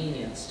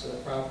inconvenience to the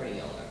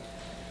property owner.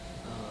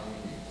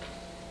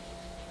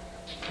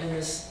 And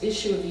this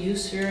issue of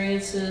use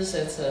variances,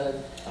 that's not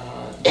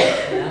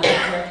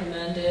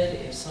recommended.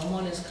 If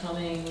someone is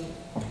coming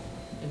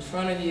in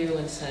front of you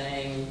and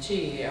saying,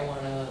 gee, I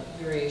want a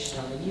variation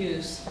on the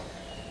use,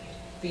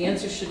 the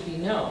answer should be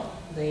no.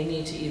 They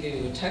need to either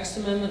do a text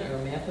amendment or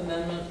a map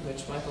amendment,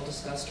 which Michael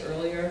discussed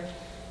earlier.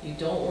 You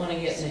don't want to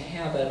get in the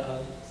habit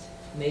of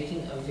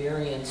making a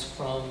variance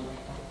from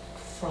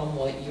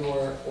what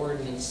your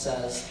ordinance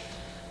says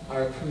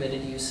are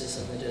permitted uses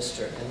in the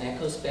district. And that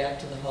goes back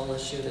to the whole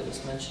issue that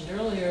was mentioned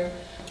earlier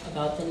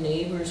about the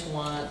neighbors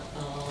want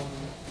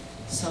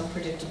some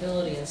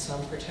predictability and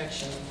some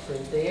protection for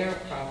their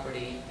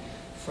property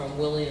from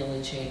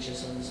willy-nilly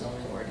changes in the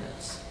zoning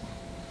ordinance.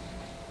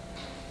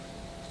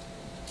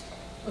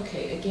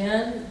 Okay,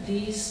 again,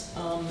 these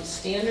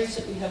standards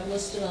that we have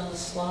listed on the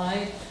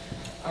slide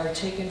are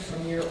taken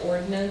from your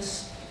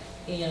ordinance,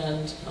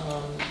 and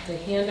the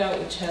handout,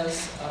 which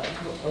has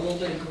a little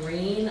bit of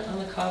green on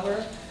the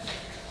cover,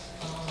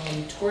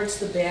 towards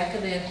the back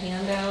of that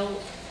handout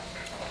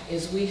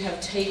is we have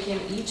taken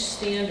each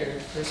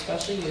standard for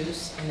special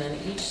use and then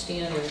each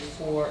standard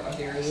for a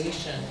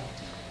variation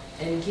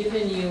and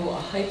given you a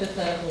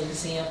hypothetical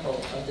example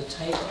of the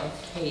type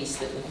of case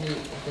that would meet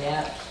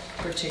that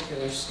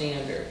particular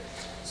standard.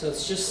 So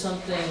it's just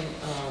something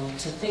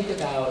to think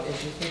about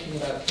as you're thinking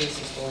about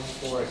cases going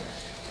forward.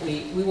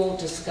 We won't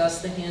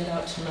discuss the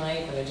handout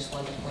tonight, but I just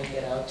wanted to point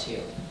that out to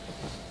you.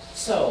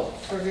 So,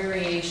 for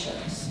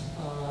variations,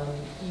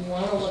 you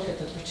want to look at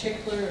the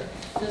particular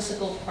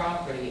physical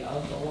property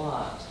of the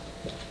lot.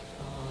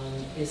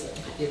 Is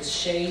its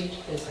shape,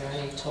 is there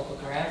any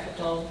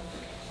topographical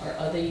or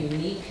other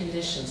unique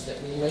conditions that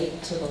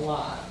relate to the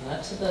lot,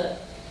 not to the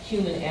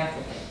human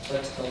applicant,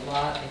 but to the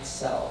lot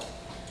itself?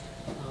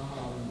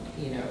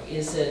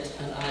 Is it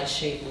an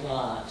odd-shaped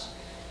lot?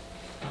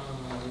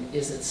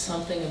 Is it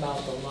something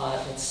about the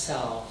lot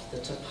itself? The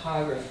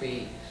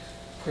topography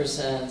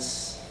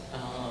presents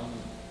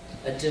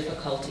a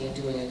difficulty in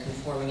doing a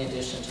conforming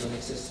addition to an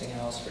existing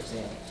house, for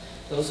example.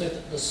 Those are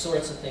the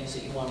sorts of things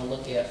that you want to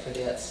look at for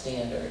that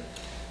standard.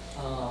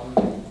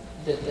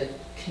 That the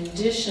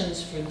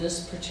conditions for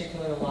this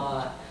particular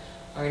lot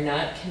are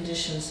not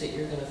conditions that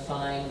you're going to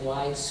find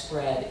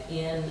widespread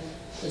in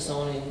the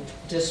zoning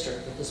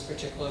district that this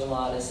particular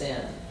lot is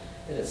in,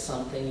 that it's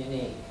something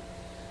unique.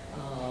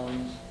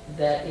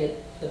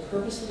 The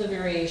purpose of the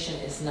variation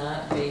is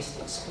not based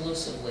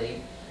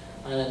exclusively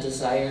on a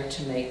desire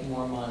to make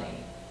more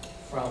money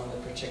from the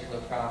particular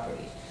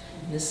property.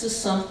 And this is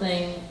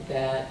something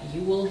that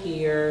you will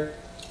hear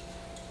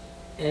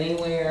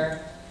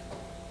anywhere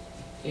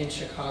in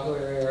Chicago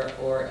area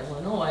or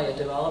Illinois. A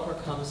developer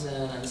comes in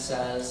and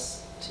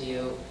says to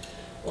you,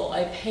 well,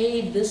 I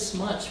paid this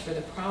much for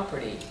the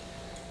property,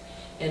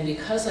 and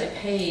because I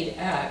paid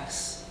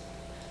X,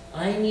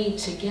 I need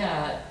to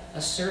get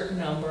a certain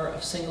number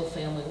of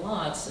single-family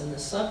lots in the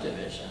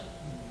subdivision,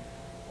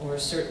 or a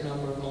certain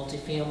number of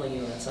multifamily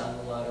units on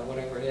the lot, or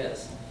whatever it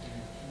is.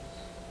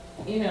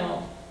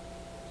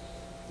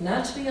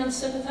 Not to be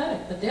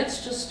unsympathetic, but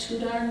that's just too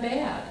darn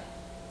bad.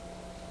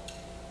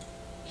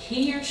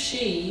 He or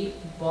she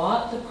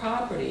bought the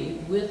property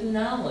with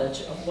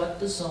knowledge of what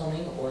the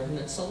zoning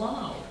ordinance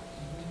allowed.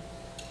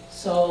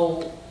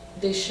 So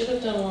they should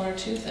have done one or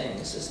two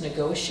things, is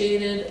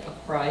negotiated a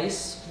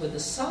price with the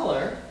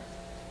seller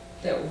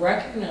that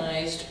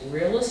recognized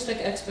realistic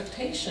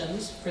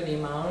expectations for the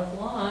amount of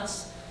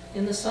lots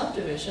in the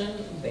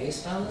subdivision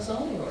based on the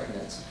zoning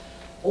ordinance.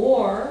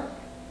 Or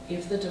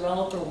if the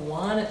developer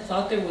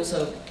thought there was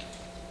a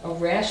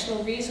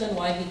rational reason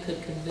why he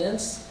could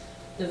convince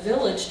the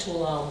village to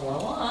allow more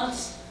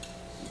lots,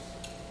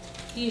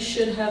 he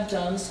should have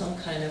done some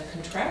kind of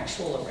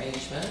contractual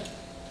arrangement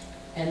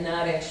and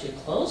not actually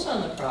close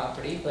on the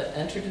property, but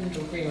entered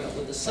into agreement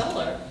with the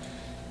seller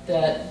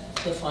that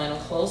the final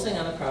closing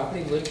on the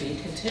property would be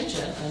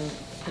contingent on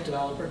the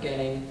developer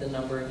getting the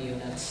number of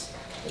units,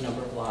 the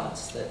number of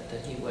lots that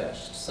he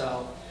wished.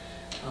 So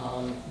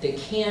they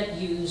can't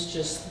use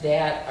just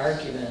that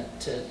argument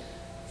to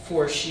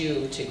force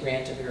you to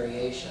grant a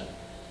variation.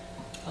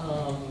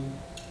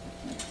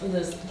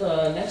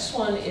 The next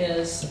one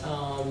is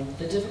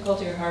the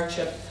difficulty or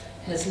hardship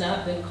has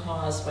not been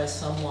caused by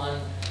someone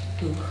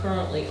who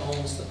currently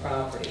owns the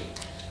property.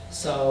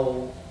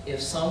 So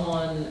if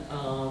someone,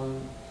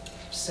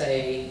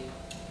 say,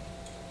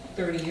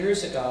 30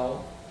 years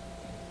ago,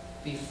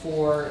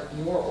 before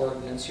your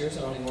ordinance, your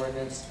zoning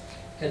ordinance,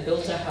 had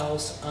built a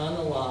house on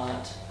the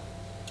lot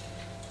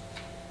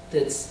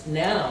that's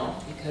now,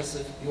 because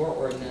of your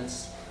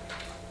ordinance,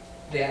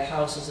 that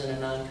house is in a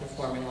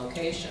non-conforming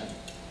location.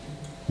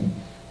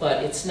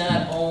 But it's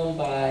not owned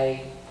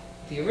by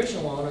the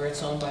original owner,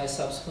 it's owned by a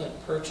subsequent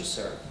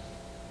purchaser.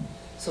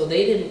 So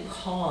they didn't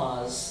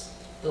cause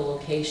the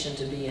location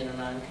to be in a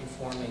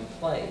non-conforming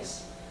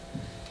place.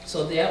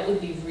 So that would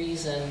be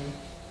reason,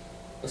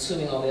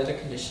 assuming all the other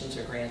conditions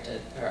are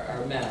granted,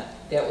 are met,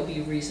 that would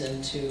be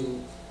reason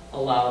to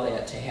allow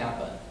that to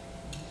happen.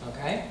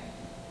 Okay?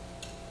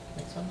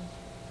 Next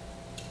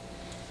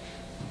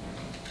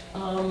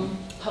one.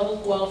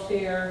 Public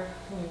welfare,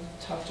 we've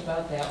talked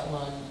about that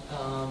one.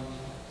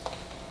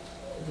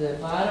 The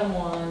bottom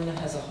one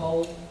has a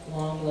whole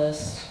long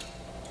list.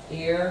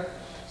 Air,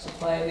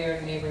 supply of air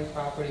to neighboring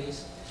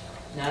properties,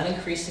 not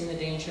increasing the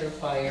danger of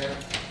fire,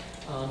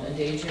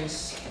 endangering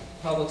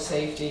public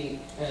safety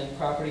and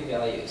property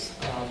values.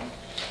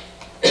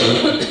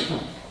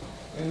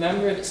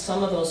 Remember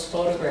some of those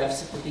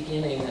photographs at the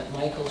beginning that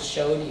Michael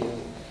showed you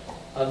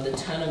of the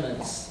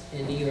tenements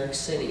in New York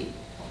City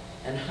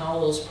and how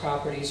those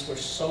properties were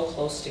so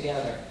close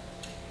together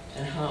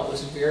and how it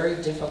was very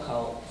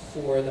difficult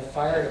for the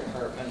fire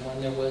department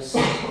when there was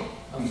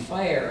a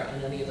fire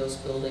on any of those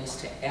buildings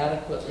to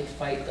adequately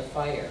fight the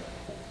fire.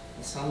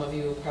 And some of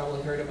you have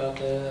probably heard about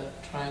the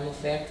Triangle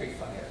Factory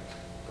fire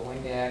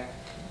going back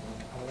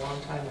long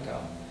time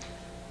ago.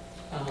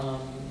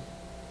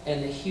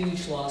 And the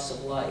huge loss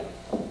of life.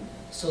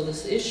 So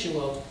this issue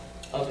of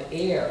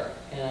air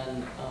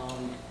and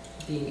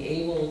being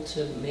able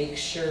to make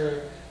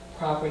sure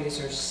properties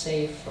are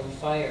safe from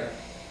fire,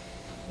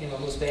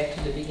 goes back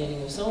to the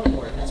beginning of zoning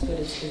ordinance, but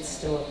it's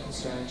still a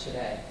concern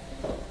today.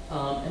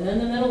 And then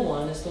the middle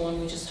one is the one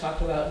we just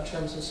talked about in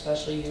terms of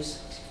special uses,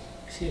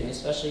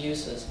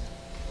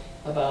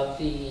 about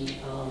the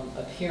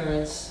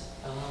appearance,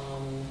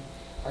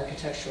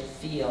 architectural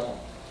feel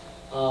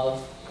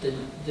of the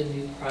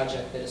new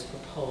project that is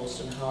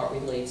proposed and how it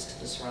relates to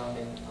the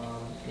surrounding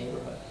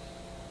neighborhood.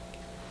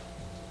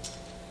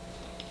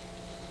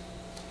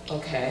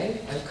 Okay,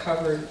 I've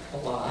covered a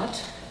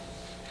lot.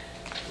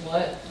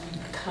 What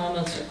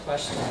comments or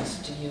questions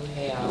do you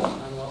have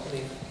on what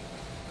we've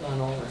gone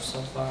over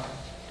so far?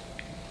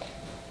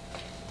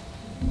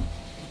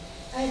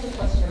 I have a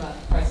question about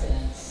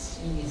precedents.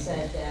 You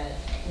said that,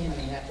 you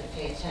have to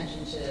pay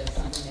attention to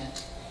something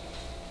that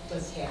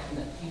was happened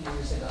a few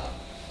years ago.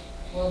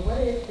 Well,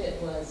 what if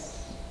it was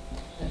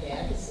a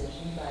bad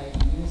decision by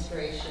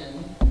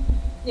administration,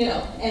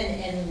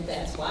 and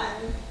that's why,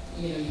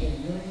 the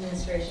new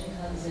administration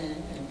comes in,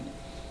 and,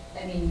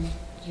 I mean,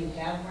 do you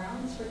have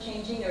grounds for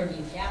changing, or do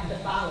you have to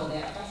follow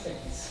that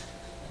precedence?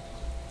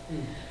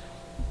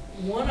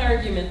 One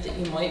argument that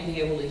you might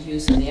be able to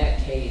use in that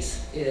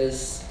case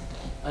is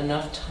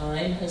enough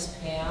time has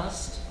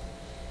passed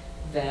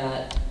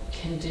that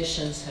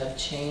conditions have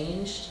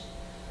changed,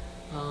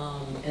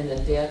 and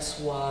that's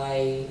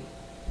why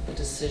the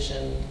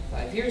decision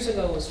 5 years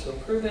ago was to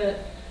approve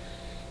it,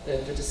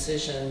 that the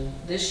decision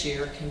this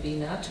year can be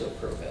not to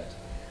approve it.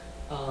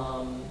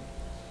 And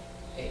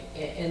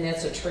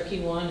that's a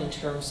tricky one in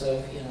terms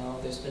of,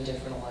 there's been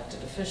different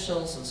elected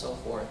officials and so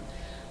forth.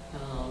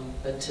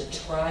 But to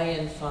try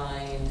and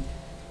find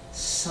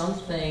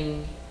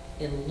something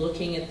in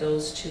looking at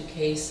those two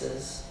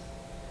cases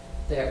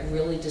that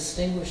really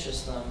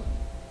distinguishes them.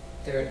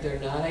 They're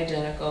not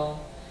identical,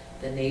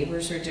 the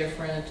neighbors are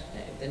different,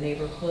 the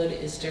neighborhood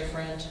is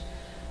different,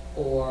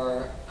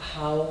 or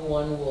how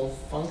one will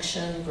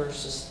function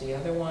versus the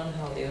other one,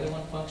 how the other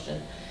one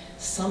functioned.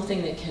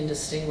 Something that can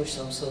distinguish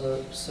them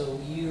so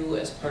you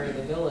as part of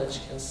the village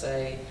can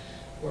say,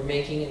 we're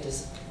making a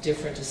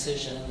different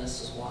decision and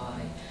this is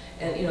why.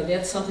 And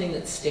that's something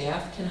that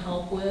staff can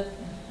help with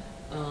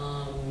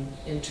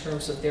in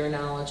terms of their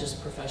knowledge as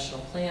professional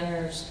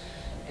planners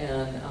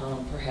and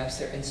perhaps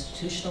their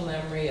institutional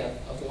memory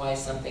of why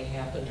something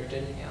happened or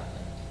didn't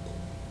happen.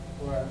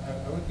 Well,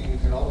 I would think you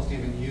could almost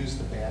even use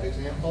the bad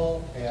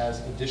example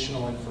as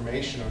additional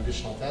information or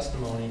additional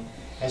testimony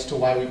as to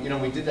why we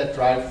did that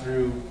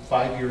drive-through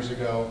 5 years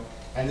ago,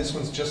 and this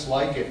one's just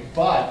like it.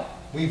 But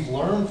we've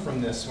learned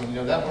from this one.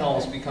 That one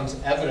almost becomes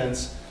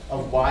evidence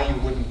of why you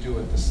wouldn't do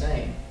it the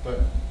same. But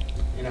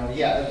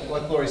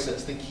like Lori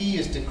says, the key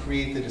is to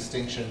create the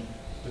distinction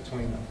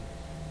between them.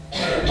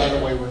 By the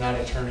way, we're not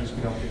attorneys.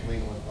 We don't give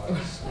legal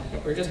advice.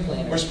 We're just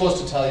planners. We're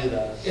supposed to tell you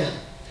that. Yeah.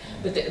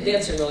 But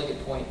that's a really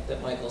good point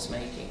that Michael's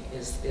making,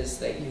 is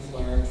that you've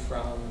learned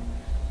from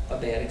a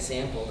bad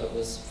example that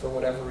was, for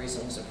whatever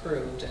reason, was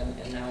approved,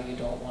 and now you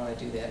don't want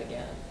to do that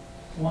again.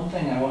 One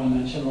thing I want to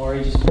mention,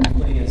 Lori, just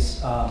quickly,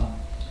 is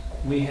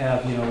we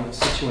have,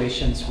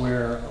 situations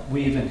where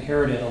we've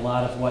inherited a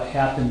lot of what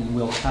happened in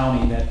Will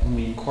County that when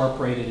we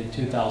incorporated in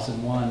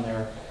 2001, there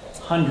are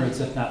hundreds,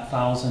 if not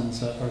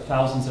thousands, or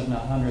thousands, if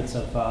not hundreds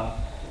of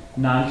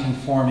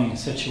non-conforming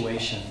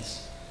situations.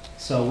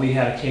 So we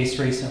had a case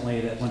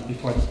recently that went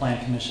before the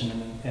Plan Commission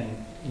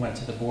and went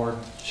to the board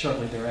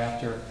shortly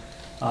thereafter,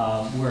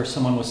 where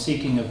someone was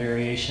seeking a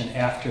variation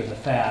after the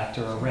fact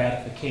or a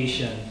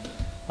ratification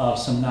of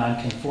some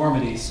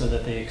nonconformities so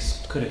that they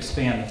could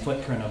expand the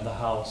footprint of the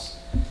house.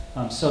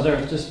 So there,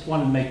 just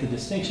wanted to make the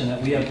distinction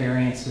that we have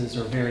variances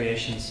or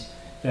variations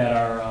that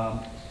are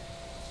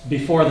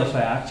before the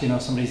fact.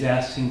 Somebody's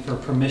asking for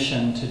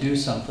permission to do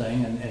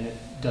something and it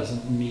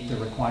doesn't meet the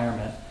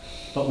requirement.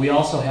 But we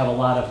also have a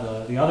lot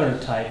of the other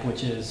type,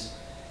 which is,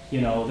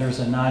 there's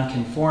a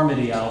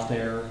nonconformity out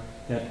there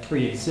that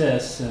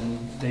pre-exists and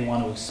they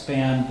want to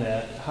expand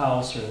that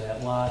house or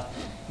that lot.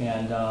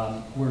 And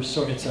I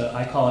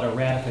call it a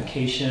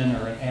ratification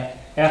or an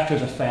after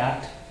the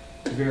fact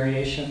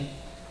variation.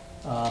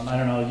 I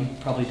don't know, you've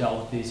probably dealt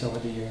with these over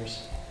the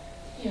years.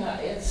 Yeah,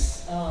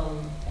 it's,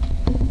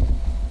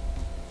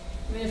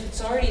 if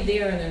it's already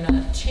there and they're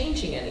not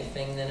changing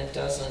anything, then it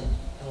doesn't,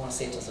 I don't want to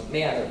say it doesn't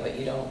matter, but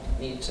you don't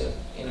need to,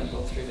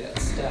 go through that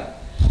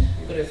step.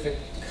 But if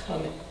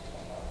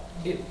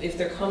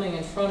they're coming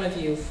in front of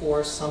you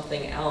for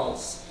something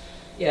else,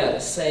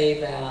 to say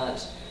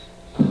that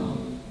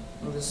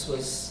this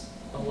was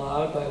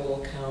allowed by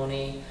Will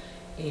County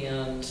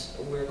and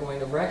we're going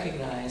to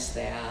recognize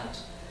that,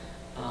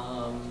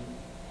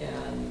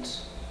 and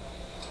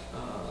I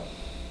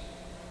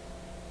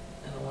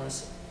don't want to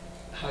say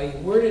how you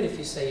word it, if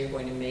you say you're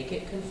going to make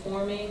it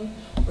conforming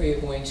or you're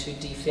going to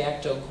de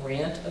facto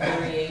grant a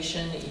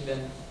variation, even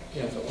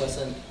if it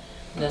wasn't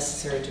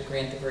necessary to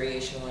grant the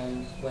variation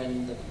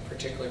when the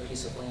particular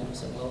piece of land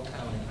was in Will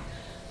County.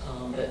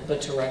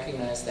 but to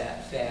recognize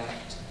that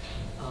fact.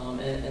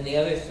 And the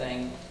other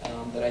thing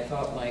that I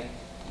thought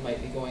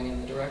might be going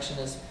in the direction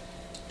is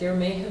there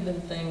may have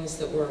been things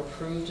that were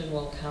approved in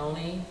Will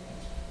County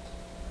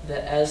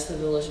that as the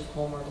Village of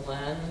Homer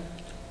Glen,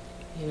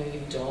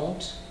 you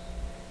don't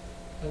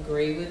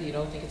agree with, you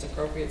don't think it's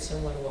appropriate,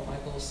 similar to what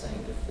Michael was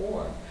saying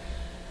before,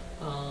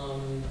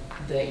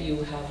 that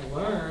you have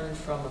learned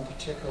from a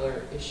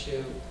particular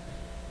issue,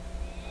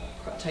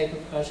 type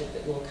of project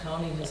that Will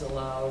County has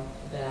allowed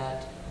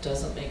that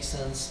doesn't make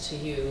sense to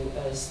you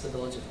as the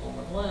Village of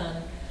Homer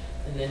Glen,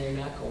 and then you're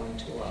not going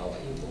to allow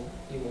it.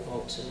 You will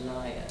vote to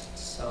deny it.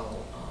 So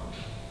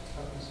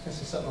I was going to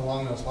say something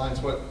along those lines.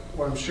 What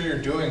I'm sure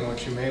you're doing,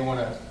 what you may want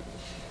to,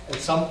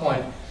 at some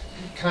point,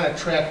 kind of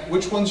track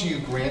which ones are you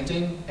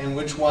granting and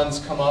which ones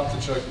come up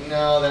that you're like,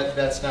 no,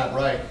 that's not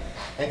right.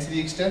 And to the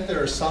extent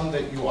there are some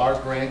that you are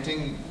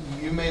granting,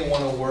 you may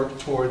want to work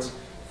towards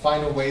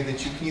find a way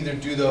that you can either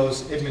do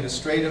those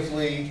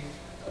administratively,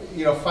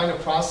 find a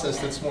process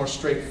that's more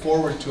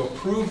straightforward to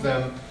approve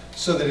them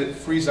so that it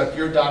frees up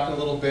your docket a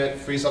little bit,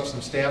 frees up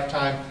some staff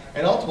time,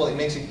 and ultimately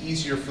makes it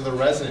easier for the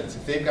residents.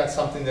 If they've got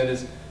something that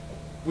is,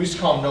 we just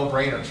call them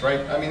no-brainers, right?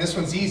 I mean, this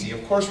one's easy.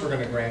 Of course we're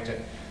going to grant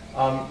it.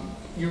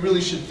 You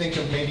really should think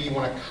of maybe you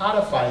want to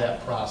codify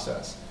that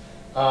process.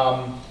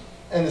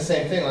 And the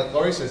same thing, like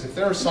Lori says, if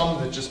there are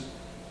some that just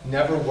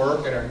never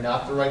work and are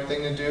not the right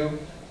thing to do,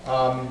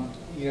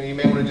 you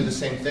may want to do the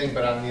same thing,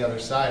 but on the other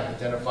side,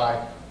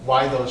 identify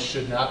why those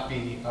should not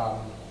be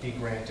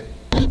granted.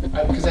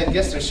 Because I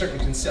guess there's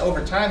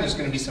over time there's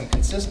going to be some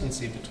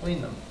consistency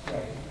between them.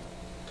 Right.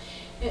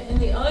 And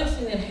the other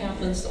thing that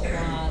happens a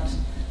lot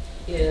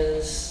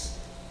is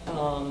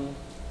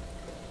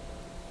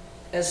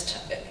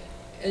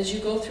as you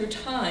go through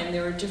time,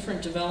 there are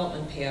different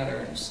development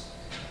patterns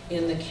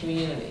in the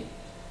community.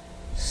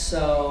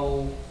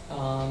 So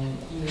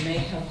you may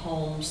have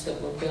homes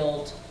that were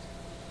built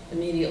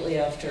immediately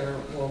after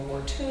World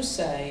War II,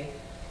 say,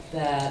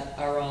 that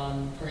are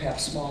on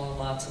perhaps smaller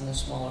lots and they're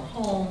smaller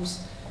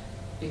homes.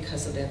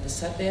 Because of that, the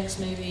setbacks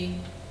may be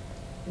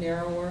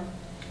narrower.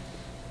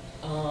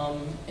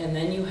 And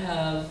then you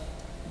have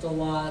the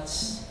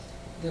lots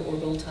that were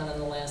built on in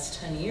the last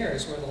 10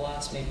 years, where the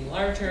lots may be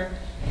larger,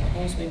 the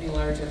homes may be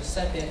larger, the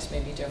setbacks may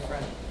be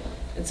different.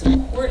 It's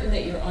important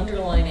that your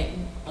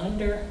underlying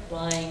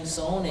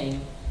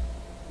zoning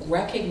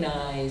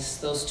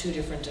recognize those two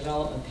different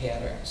development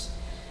patterns,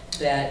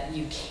 that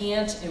you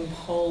can't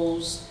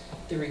impose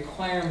the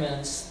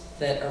requirements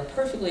that are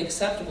perfectly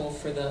acceptable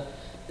for the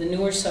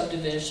newer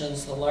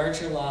subdivisions, the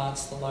larger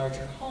lots, the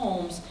larger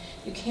homes.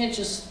 You can't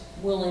just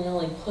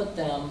willy-nilly put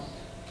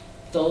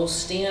those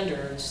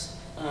standards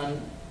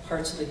on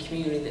parts of the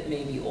community that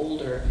may be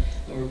older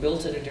and were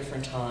built at a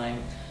different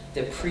time,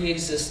 that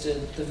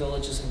pre-existed the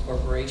village's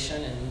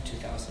incorporation in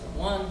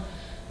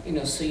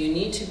 2001. So you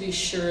need to be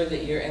sure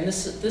that and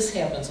this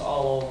happens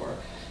all over.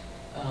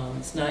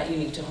 It's not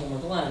unique to Homer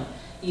Glen.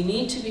 You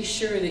need to be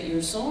sure that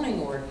your zoning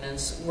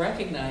ordinance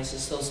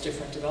recognizes those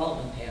different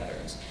development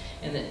patterns,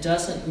 and it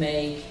doesn't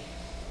make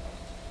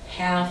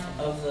half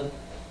of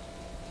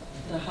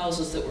the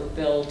houses that were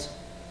built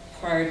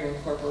prior to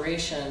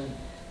incorporation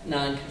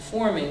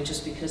non-conforming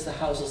just because the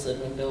houses that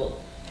have been built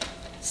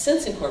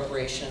since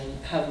incorporation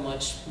have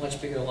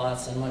much bigger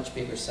lots and much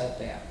bigger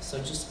setbacks. So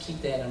just keep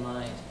that in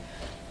mind.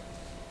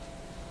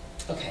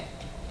 Okay.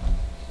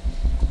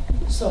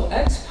 So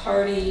ex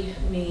parte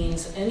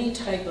means any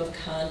type of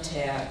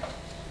contact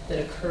that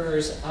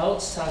occurs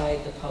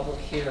outside the public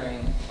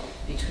hearing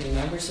between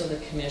members of the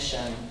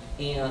commission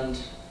and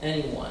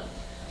anyone,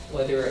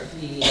 whether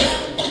it be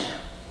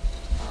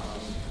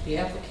the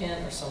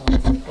applicant or someone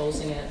who's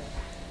opposing it.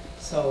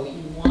 So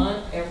you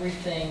want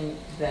everything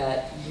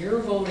that you're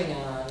voting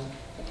on,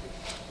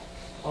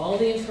 all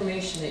the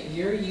information that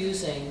you're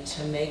using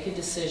to make a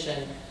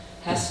decision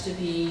has to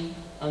be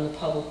on the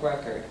public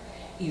record.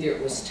 Either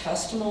it was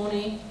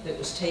testimony that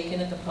was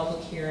taken at the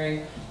public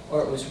hearing,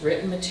 or it was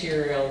written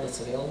material that's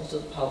available to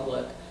the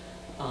public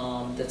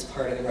that's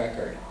part of the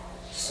record.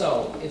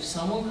 So if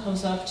someone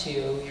comes up to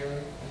you, you're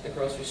at the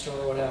grocery store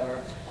or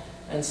whatever,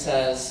 and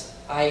says,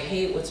 I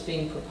hate what's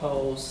being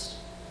proposed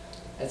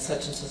at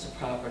such and such a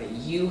property,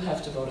 you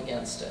have to vote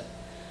against it.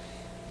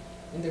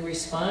 And the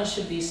response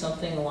should be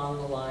something along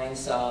the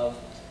lines of,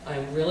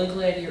 I'm really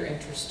glad you're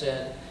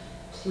interested.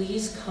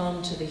 Please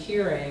come to the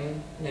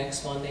hearing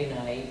next Monday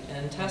night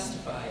and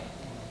testify.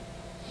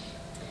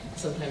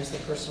 Sometimes the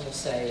person will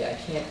say, I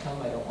can't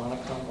come, I don't want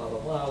to come, blah, blah,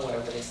 blah,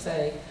 whatever they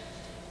say.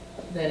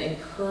 Then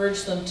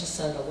encourage them to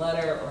send a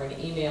letter or an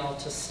email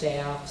to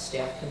staff.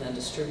 Staff can then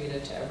distribute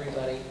it to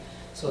everybody,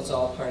 so it's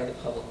all part of the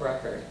public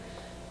record.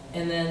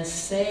 And then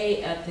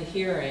say at the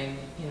hearing,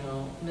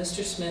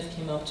 Mr. Smith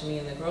came up to me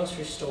in the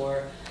grocery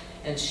store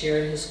and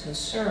shared his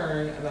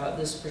concern about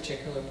this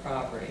particular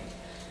property.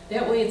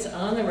 That way it's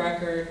on the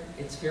record,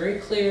 it's very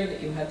clear that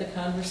you had the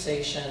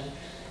conversation,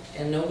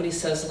 and nobody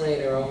says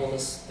later, oh, well,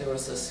 there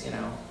was this,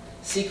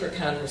 secret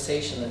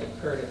conversation that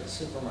occurred at the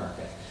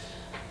supermarket.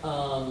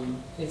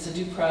 It's a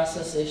due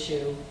process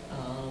issue.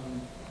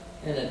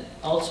 and it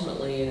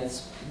ultimately, in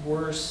its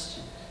worst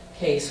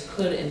case,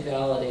 could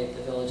invalidate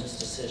the village's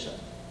decision.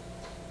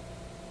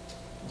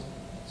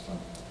 That's fine.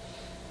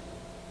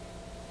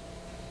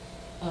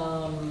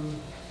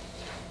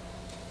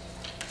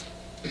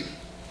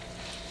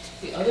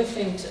 The other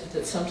thing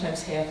that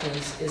sometimes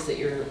happens is that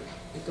you're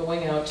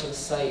going out to the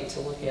site to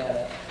look at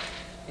it,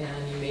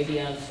 and you may be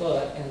on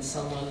foot, and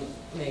someone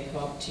may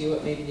come up to you,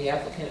 it may be the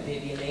applicant, it may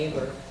be a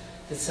neighbor,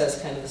 that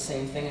says kind of the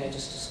same thing I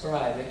just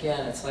described.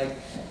 Again, it's like,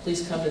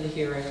 please come to the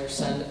hearing, or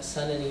send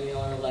an email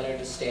or a letter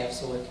to staff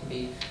so it can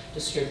be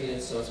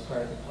distributed so it's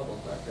part of the public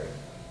record.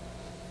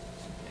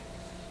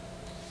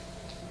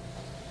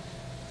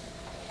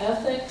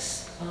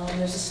 Ethics,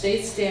 there's a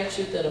state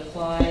statute that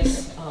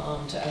applies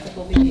to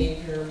ethical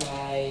behavior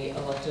by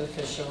elected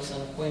officials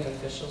and appointed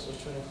officials,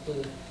 which would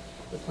include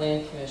the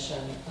Plan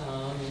Commission.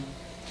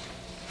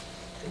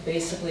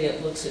 Basically,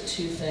 it looks at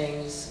two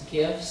things: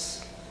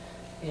 gifts,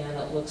 and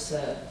it looks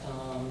at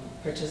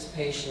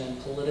participation in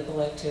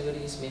political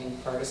activities, meaning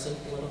partisan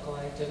political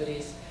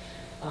activities.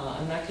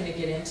 I'm not going to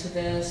get into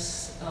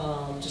this,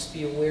 just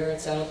be aware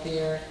it's out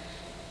there.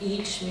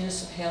 Each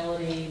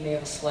municipality may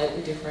have a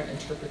slightly different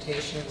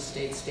interpretation of the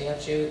state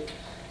statute,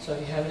 so if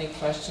you have any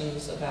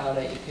questions about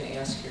it, you can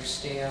ask your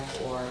staff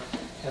or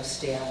have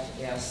staff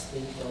ask the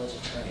village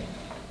attorney.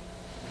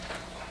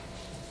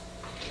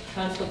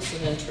 Conflicts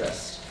of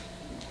interest.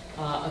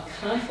 A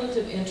conflict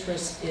of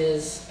interest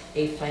is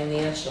a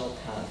financial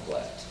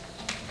conflict.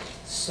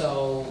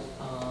 So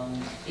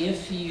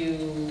if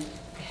your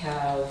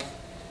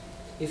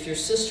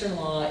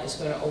sister-in-law is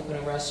going to open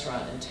a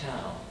restaurant in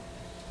town,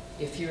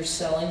 if you're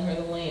selling her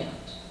the land,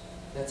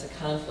 that's a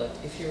conflict.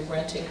 If you're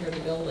renting her the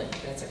building,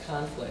 that's a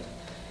conflict.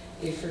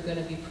 If you're going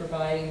to be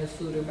providing the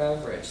food or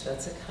beverage,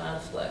 that's a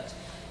conflict.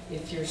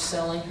 If you're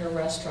selling her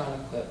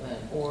restaurant equipment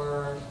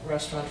or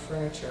restaurant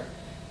furniture,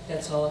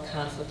 that's all a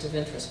conflict of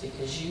interest,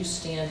 because you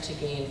stand to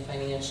gain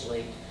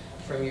financially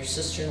from your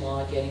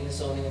sister-in-law getting the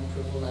zoning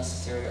approval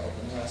necessary to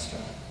open the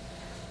restaurant.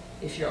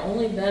 If your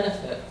only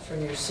benefit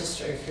from your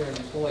sister, if you're an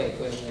employee,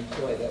 going to an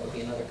employee, that would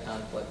be another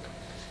conflict.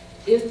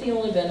 If the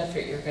only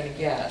benefit you're going to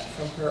get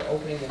from her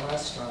opening the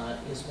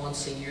restaurant is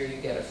once a year you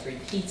get a free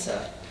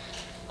pizza,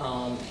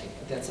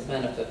 that's a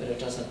benefit, but it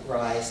doesn't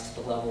rise to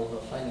the level of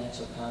a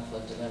financial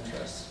conflict of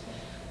interest.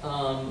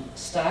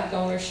 Stock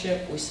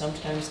ownership, we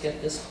sometimes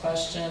get this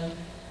question.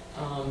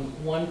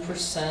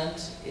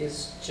 1%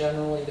 is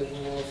generally the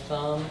rule of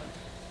thumb.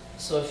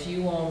 So if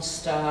you own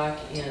stock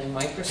in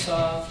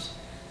Microsoft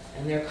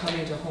and they're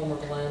coming to Homer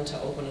Glen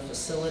to open a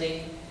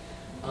facility,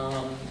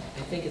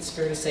 I think it's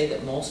fair to say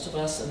that most of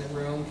us in the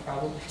room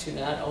probably do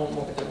not own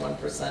more than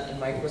 1% in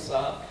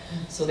Microsoft,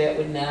 so that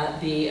would not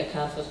be a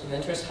conflict of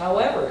interest.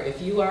 However, if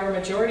you are a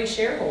majority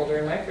shareholder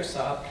in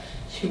Microsoft,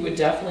 you would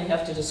definitely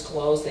have to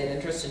disclose that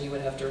interest and you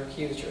would have to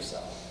recuse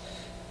yourself.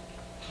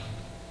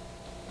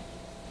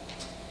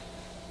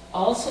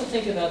 Also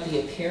think about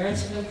the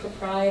appearance of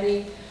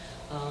impropriety.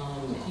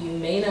 You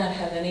may not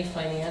have any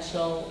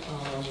financial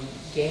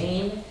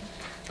gain,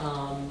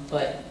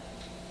 but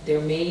there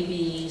may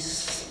be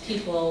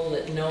people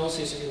that knows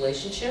there's a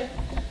relationship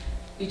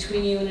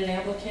between you and an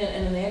applicant,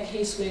 and in that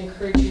case, we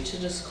encourage you to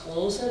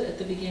disclose it at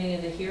the beginning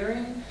of the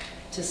hearing,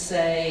 to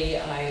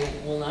say, I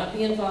will not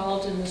be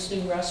involved in this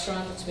new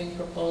restaurant that's being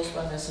proposed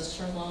by my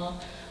sister-in-law,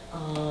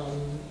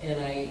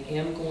 and I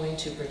am going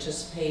to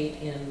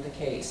participate in the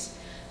case.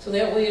 So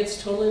that way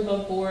it's totally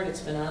above board, it's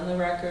been on the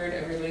record,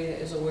 everybody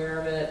is aware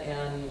of it,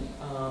 and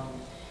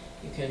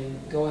you can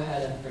go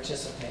ahead and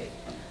participate.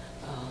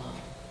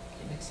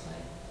 Next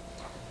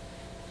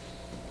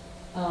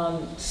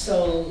slide.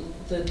 So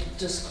the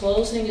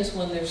disclosing is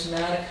when there's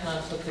not a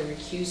conflict, the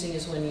recusing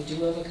is when you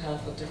do have a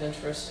conflict of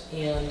interest,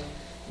 and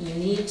you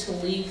need to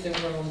leave the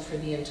room for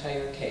the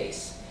entire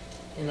case.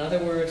 In other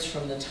words,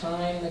 from the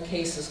time the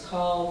case is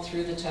called,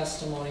 through the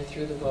testimony,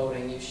 through the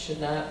voting, you should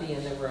not be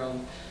in the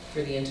room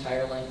for the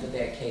entire length of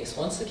that case.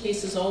 Once the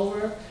case is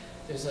over,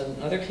 there's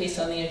another case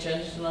on the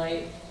agenda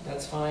tonight,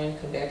 that's fine,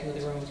 come back into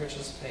the room and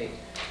participate.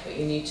 But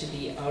you need to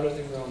be out of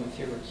the room if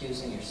you're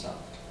recusing yourself.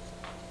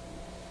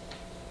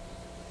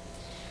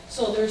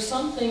 So there are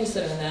some things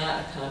that are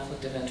not a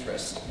conflict of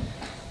interest.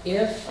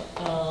 If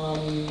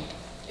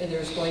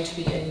there's going to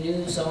be a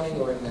new zoning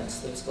ordinance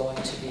that's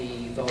going to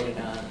be voted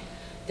on,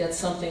 that's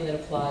something that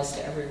applies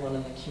to everyone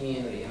in the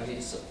community.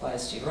 Obviously it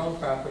applies to your own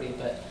property,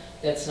 but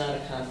that's not a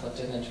conflict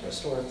of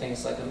interest. Or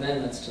things like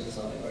amendments to the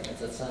zoning ordinance,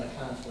 that's not a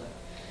conflict.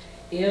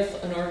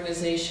 If an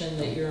organization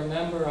that you're a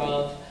member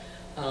of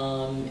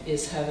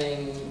is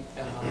having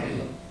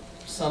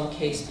some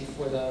case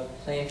before the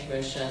Plan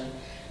Commission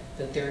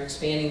that they're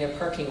expanding their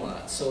parking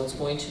lot, so it's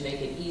going to make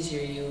it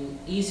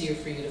easier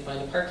for you to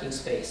find a parking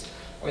space,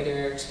 or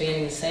they're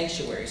expanding the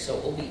sanctuary, so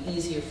it will be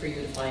easier for you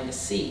to find a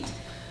seat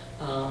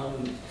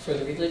for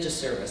the religious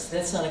service.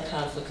 That's not a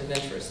conflict of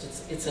interest.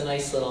 It's a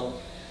nice little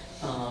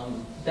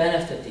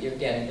benefit that you're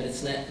getting, but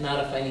it's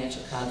not a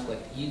financial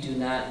conflict. You do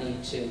not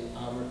need to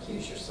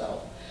recuse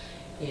yourself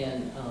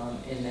in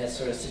that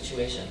sort of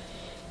situation.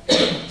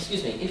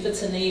 Excuse me. If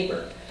it's a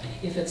neighbor,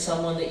 if it's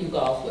someone that you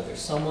golf with, or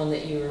someone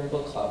that you're in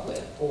book club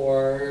with,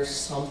 or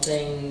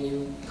something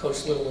you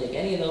coach Little League,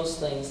 any of those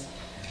things,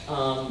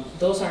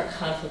 those aren't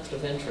conflicts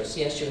of interest.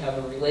 Yes, you have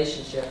a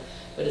relationship,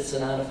 but it's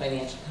not a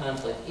financial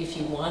conflict. If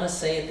you want to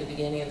say at the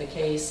beginning of the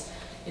case,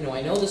 you know,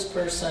 I know this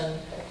person,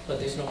 but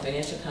there's no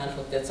financial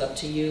conflict, that's up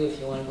to you. If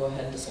you want to go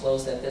ahead and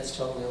disclose that, that's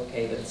totally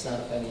okay, but it's not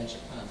a financial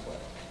conflict.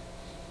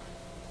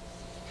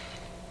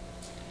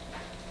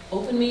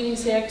 Open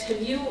Meetings Act,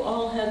 have you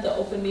all had the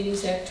Open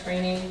Meetings Act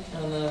training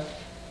on the,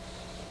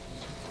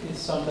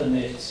 It's something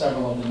that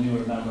several of the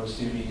newer members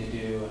do need to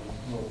do, and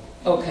we'll.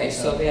 okay,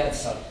 so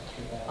that's, talk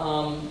through that.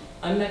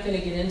 I'm not going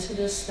to get into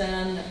this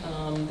then.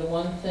 The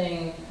one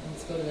thing,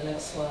 let's go to the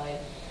next slide.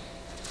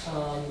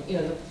 You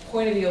know, the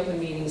point of the Open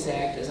Meetings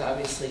Act is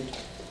obviously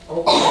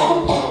open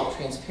government,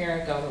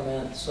 transparent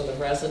government, so the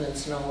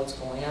residents know what's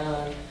going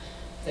on.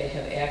 They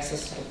have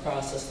access to the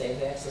process, they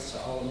have access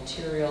to all the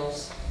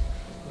materials.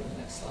 Go to the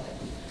next slide.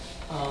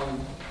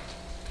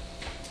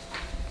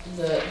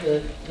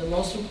 The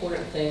most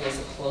important thing is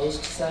a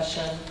closed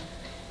session.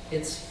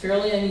 It's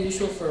fairly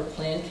unusual for a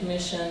plan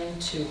commission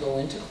to go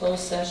into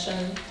closed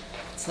session.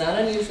 It's not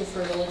unusual for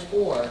a village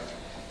board.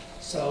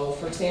 So,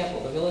 for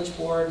example, the village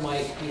board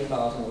might be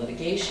involved in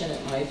litigation,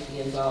 it might be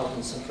involved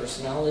in some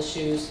personnel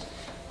issues,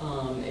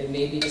 it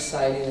may be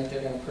deciding that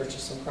they're going to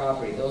purchase some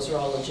property. Those are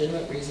all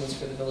legitimate reasons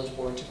for the village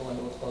board to go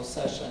into a closed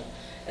session.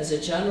 As a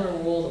general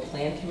rule, the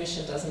plan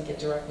commission doesn't get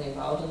directly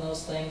involved in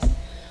those things.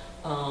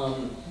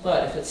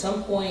 But if at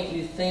some point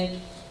you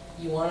think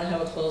you want to have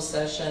a closed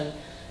session,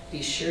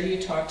 be sure you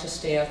talk to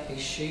staff, be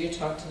sure you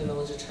talk to the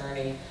village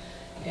attorney,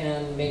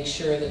 and make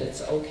sure that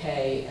it's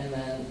okay, and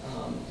then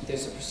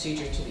there's a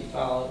procedure to be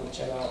followed, which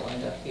I've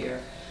outlined up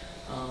here.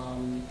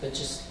 But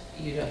just,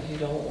 you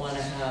don't want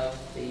to have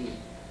the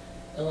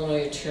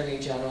Illinois Attorney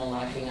General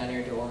knocking on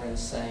your door and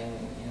saying,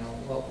 you know,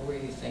 what were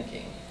you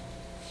thinking?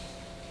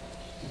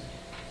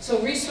 So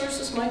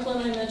resources, Michael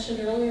and I mentioned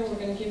earlier, we're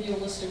going to give you a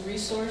list of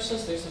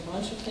resources. There's a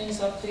bunch of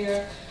things up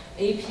there.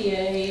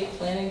 APA,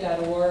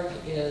 planning.org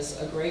is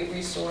a great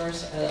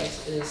resource,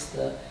 as is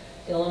the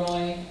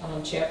Illinois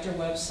chapter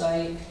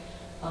website.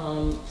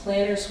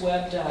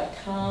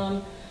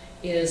 Plannersweb.com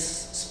is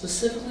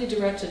specifically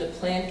directed at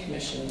plan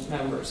commission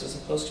members as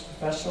opposed to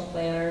professional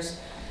planners.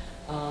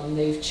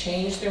 They've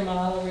changed their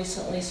model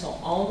recently, so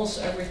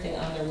almost everything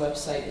on their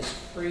website is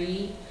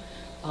free.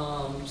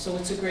 So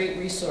it's a great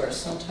resource.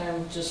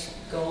 Sometime just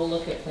go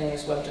look at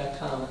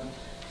plannersweb.com and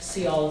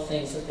see all the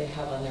things that they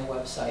have on their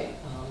website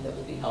that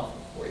will be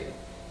helpful for you.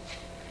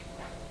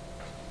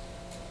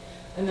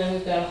 And then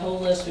we've got a whole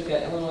list, we've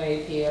got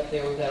Illinois APA up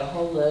there, we've got a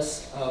whole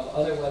list of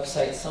other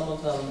websites. Some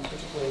of them,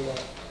 particularly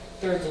the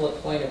third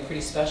bullet point, are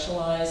pretty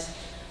specialized.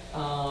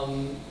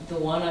 The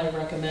one I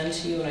recommend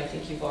to you, and I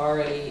think you've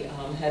already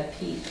had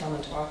Pete come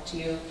and talk to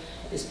you,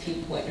 is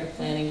Pete Pointner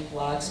Planning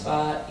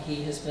Blogspot.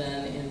 He has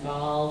been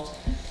involved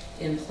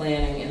in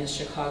planning in the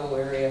Chicago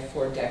area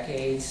for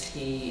decades.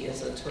 He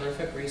is a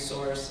terrific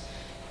resource,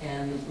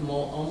 and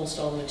almost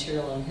all the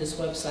material on his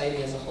website.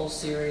 He has a whole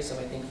series of,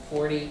 I think,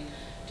 40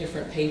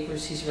 different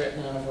papers he's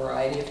written on a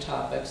variety of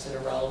topics that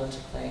are relevant to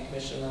planning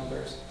commission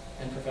members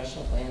and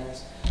professional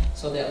planners.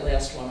 So that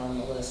last one on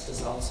the list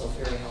is also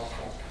very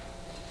helpful.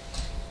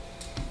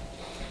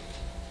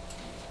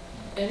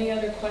 Any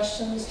other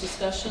questions,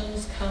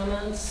 discussions,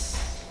 comments?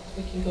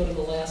 We can go to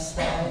the last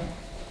slide.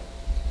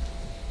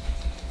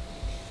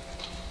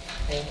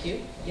 Thank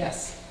you.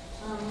 Yes.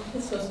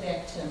 This goes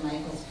back to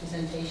Michael's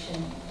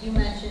presentation. You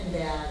mentioned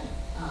that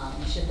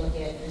you should look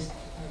at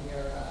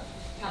your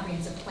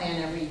comprehensive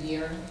plan every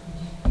year.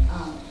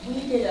 We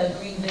did a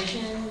green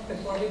vision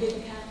before we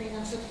did the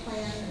comprehensive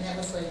plan, and that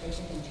was like, I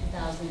think, in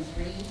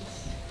 2003.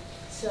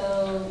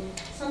 So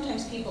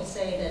sometimes people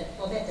say that,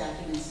 well, that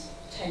document's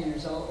 10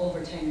 years old,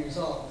 over 10 years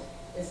old.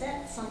 Is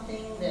that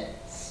something that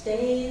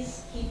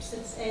stays, keeps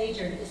its age,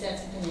 or is that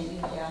something that you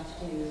have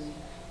to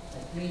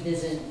like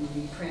revisit and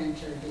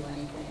reprint or do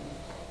anything?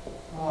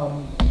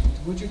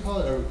 Would you call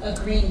it A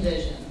green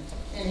vision,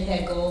 and it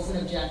had goals and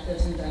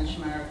objectives and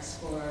benchmarks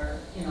for,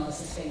 you know, a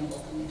sustainable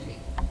community.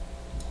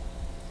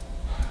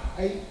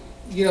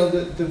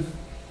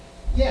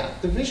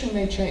 the vision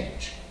may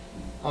change,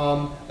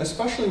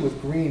 especially with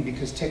green,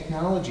 because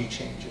technology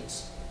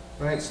changes,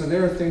 right? So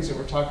there are things that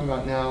we're talking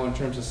about now in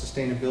terms of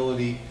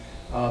sustainability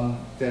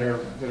that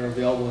are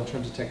available in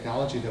terms of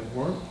technology that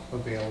weren't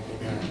available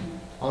then.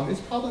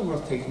 It's probably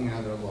worth taking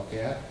another look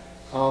at.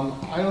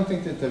 I don't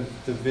think that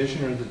the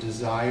vision or the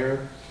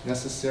desire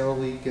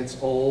necessarily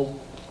gets old,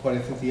 but I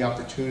think the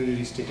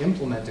opportunities to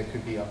implement it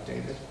could be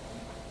updated.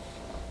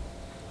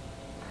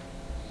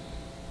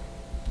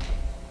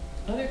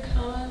 Other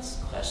comments,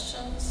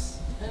 questions,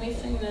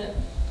 anything that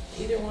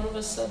either one of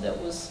us said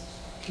that was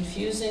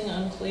confusing,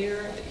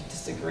 unclear, that you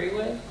disagree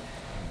with?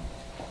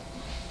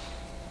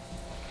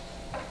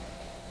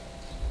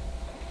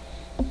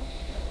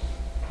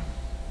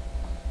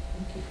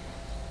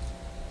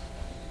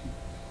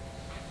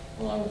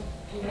 Well,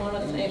 we want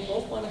to thank,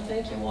 both want to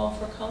thank you all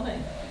for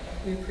coming.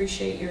 We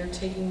appreciate your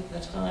taking the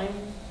time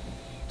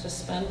to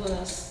spend with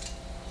us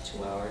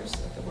 2 hours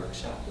at the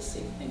workshop this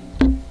evening.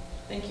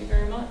 Thank you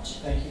very much.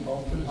 Thank you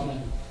both for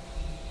coming.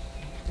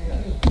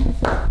 Thank you.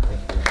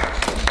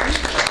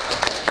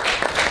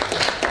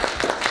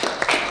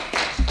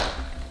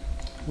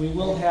 We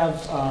will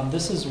have,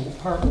 this is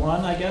part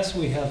one, I guess.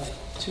 We have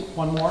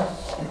one more,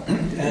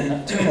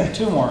 and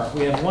two more.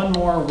 We have one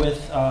more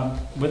with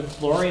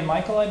Lori and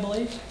Michael, I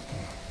believe,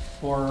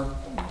 or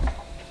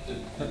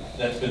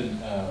That's been,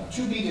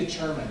 To be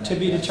determined. to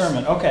be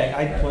determined. Okay,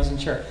 I wasn't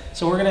sure.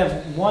 So we're going to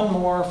have one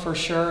more for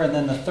sure, and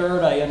then the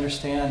third, I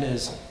understand,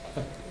 is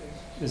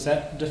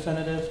that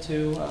definitive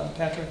to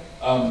Patrick?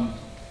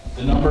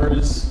 the number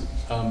is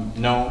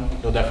known.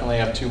 You'll definitely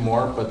have 2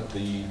 more, but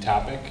the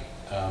topic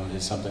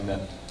is something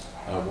that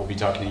we'll be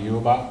talking to you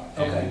about.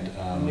 Okay.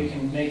 And We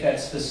can make that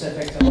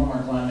specific to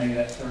Homework Glen, maybe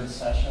that third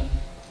session,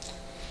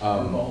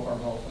 or both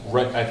of them.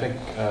 right, I think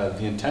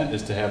the intent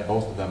is to have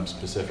both of them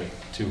specific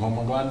to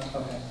Homework Glen.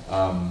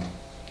 Okay.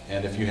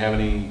 And if you have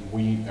any,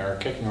 we are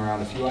kicking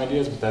around a few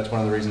ideas, but that's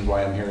one of the reasons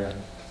why I'm here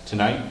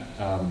tonight.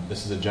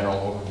 This is a general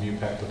overview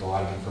pack with a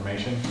lot of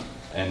information.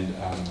 And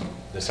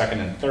the second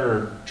and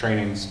third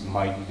trainings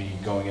might be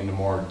going into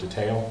more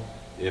detail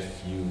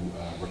if you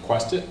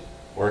request it,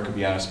 or it could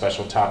be on a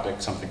special topic,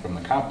 something from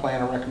the comp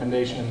plan or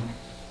recommendation,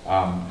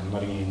 and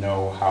letting you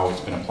know how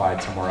it's been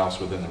applied somewhere else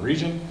within the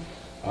region,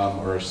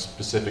 or a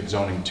specific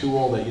zoning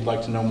tool that you'd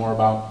like to know more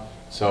about.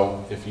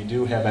 So if you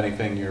do have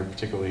anything you're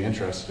particularly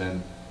interested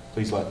in,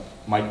 please let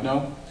Mike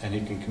know, and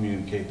he can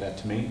communicate that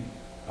to me,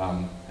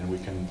 and we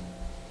can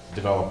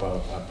develop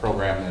a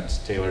program that's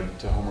tailored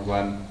to Homer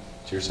Glen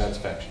to your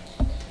satisfaction.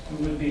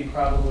 We would be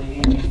probably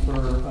aiming for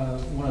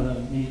one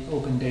of the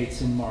open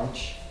dates in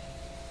March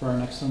for our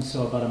next one,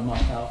 so about a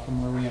month out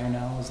from where we are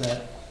now. Is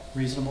that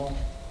reasonable?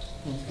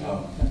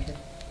 Patrick?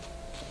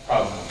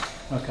 Probably.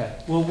 Okay,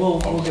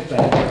 we'll get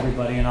back to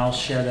everybody, and I'll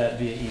share that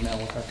via email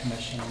with our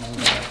commission and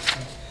everybody else. So,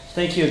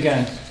 thank you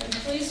again. And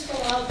please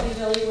fill out the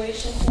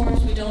evaluation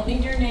forms. We don't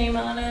need your name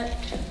on it,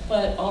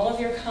 but all of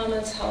your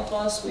comments help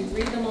us. We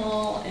read them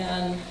all,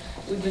 and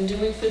we've been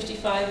doing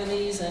 55 of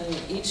these, and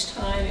each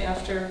time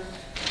after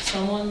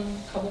a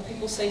couple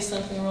people say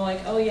something, we're like,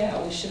 oh yeah,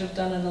 we should have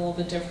done it a little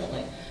bit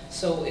differently.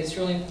 So it's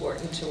really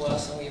important to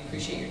us, and we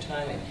appreciate your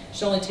time. It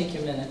should only take you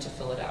a minute to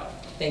fill it out.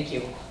 Thank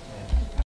you.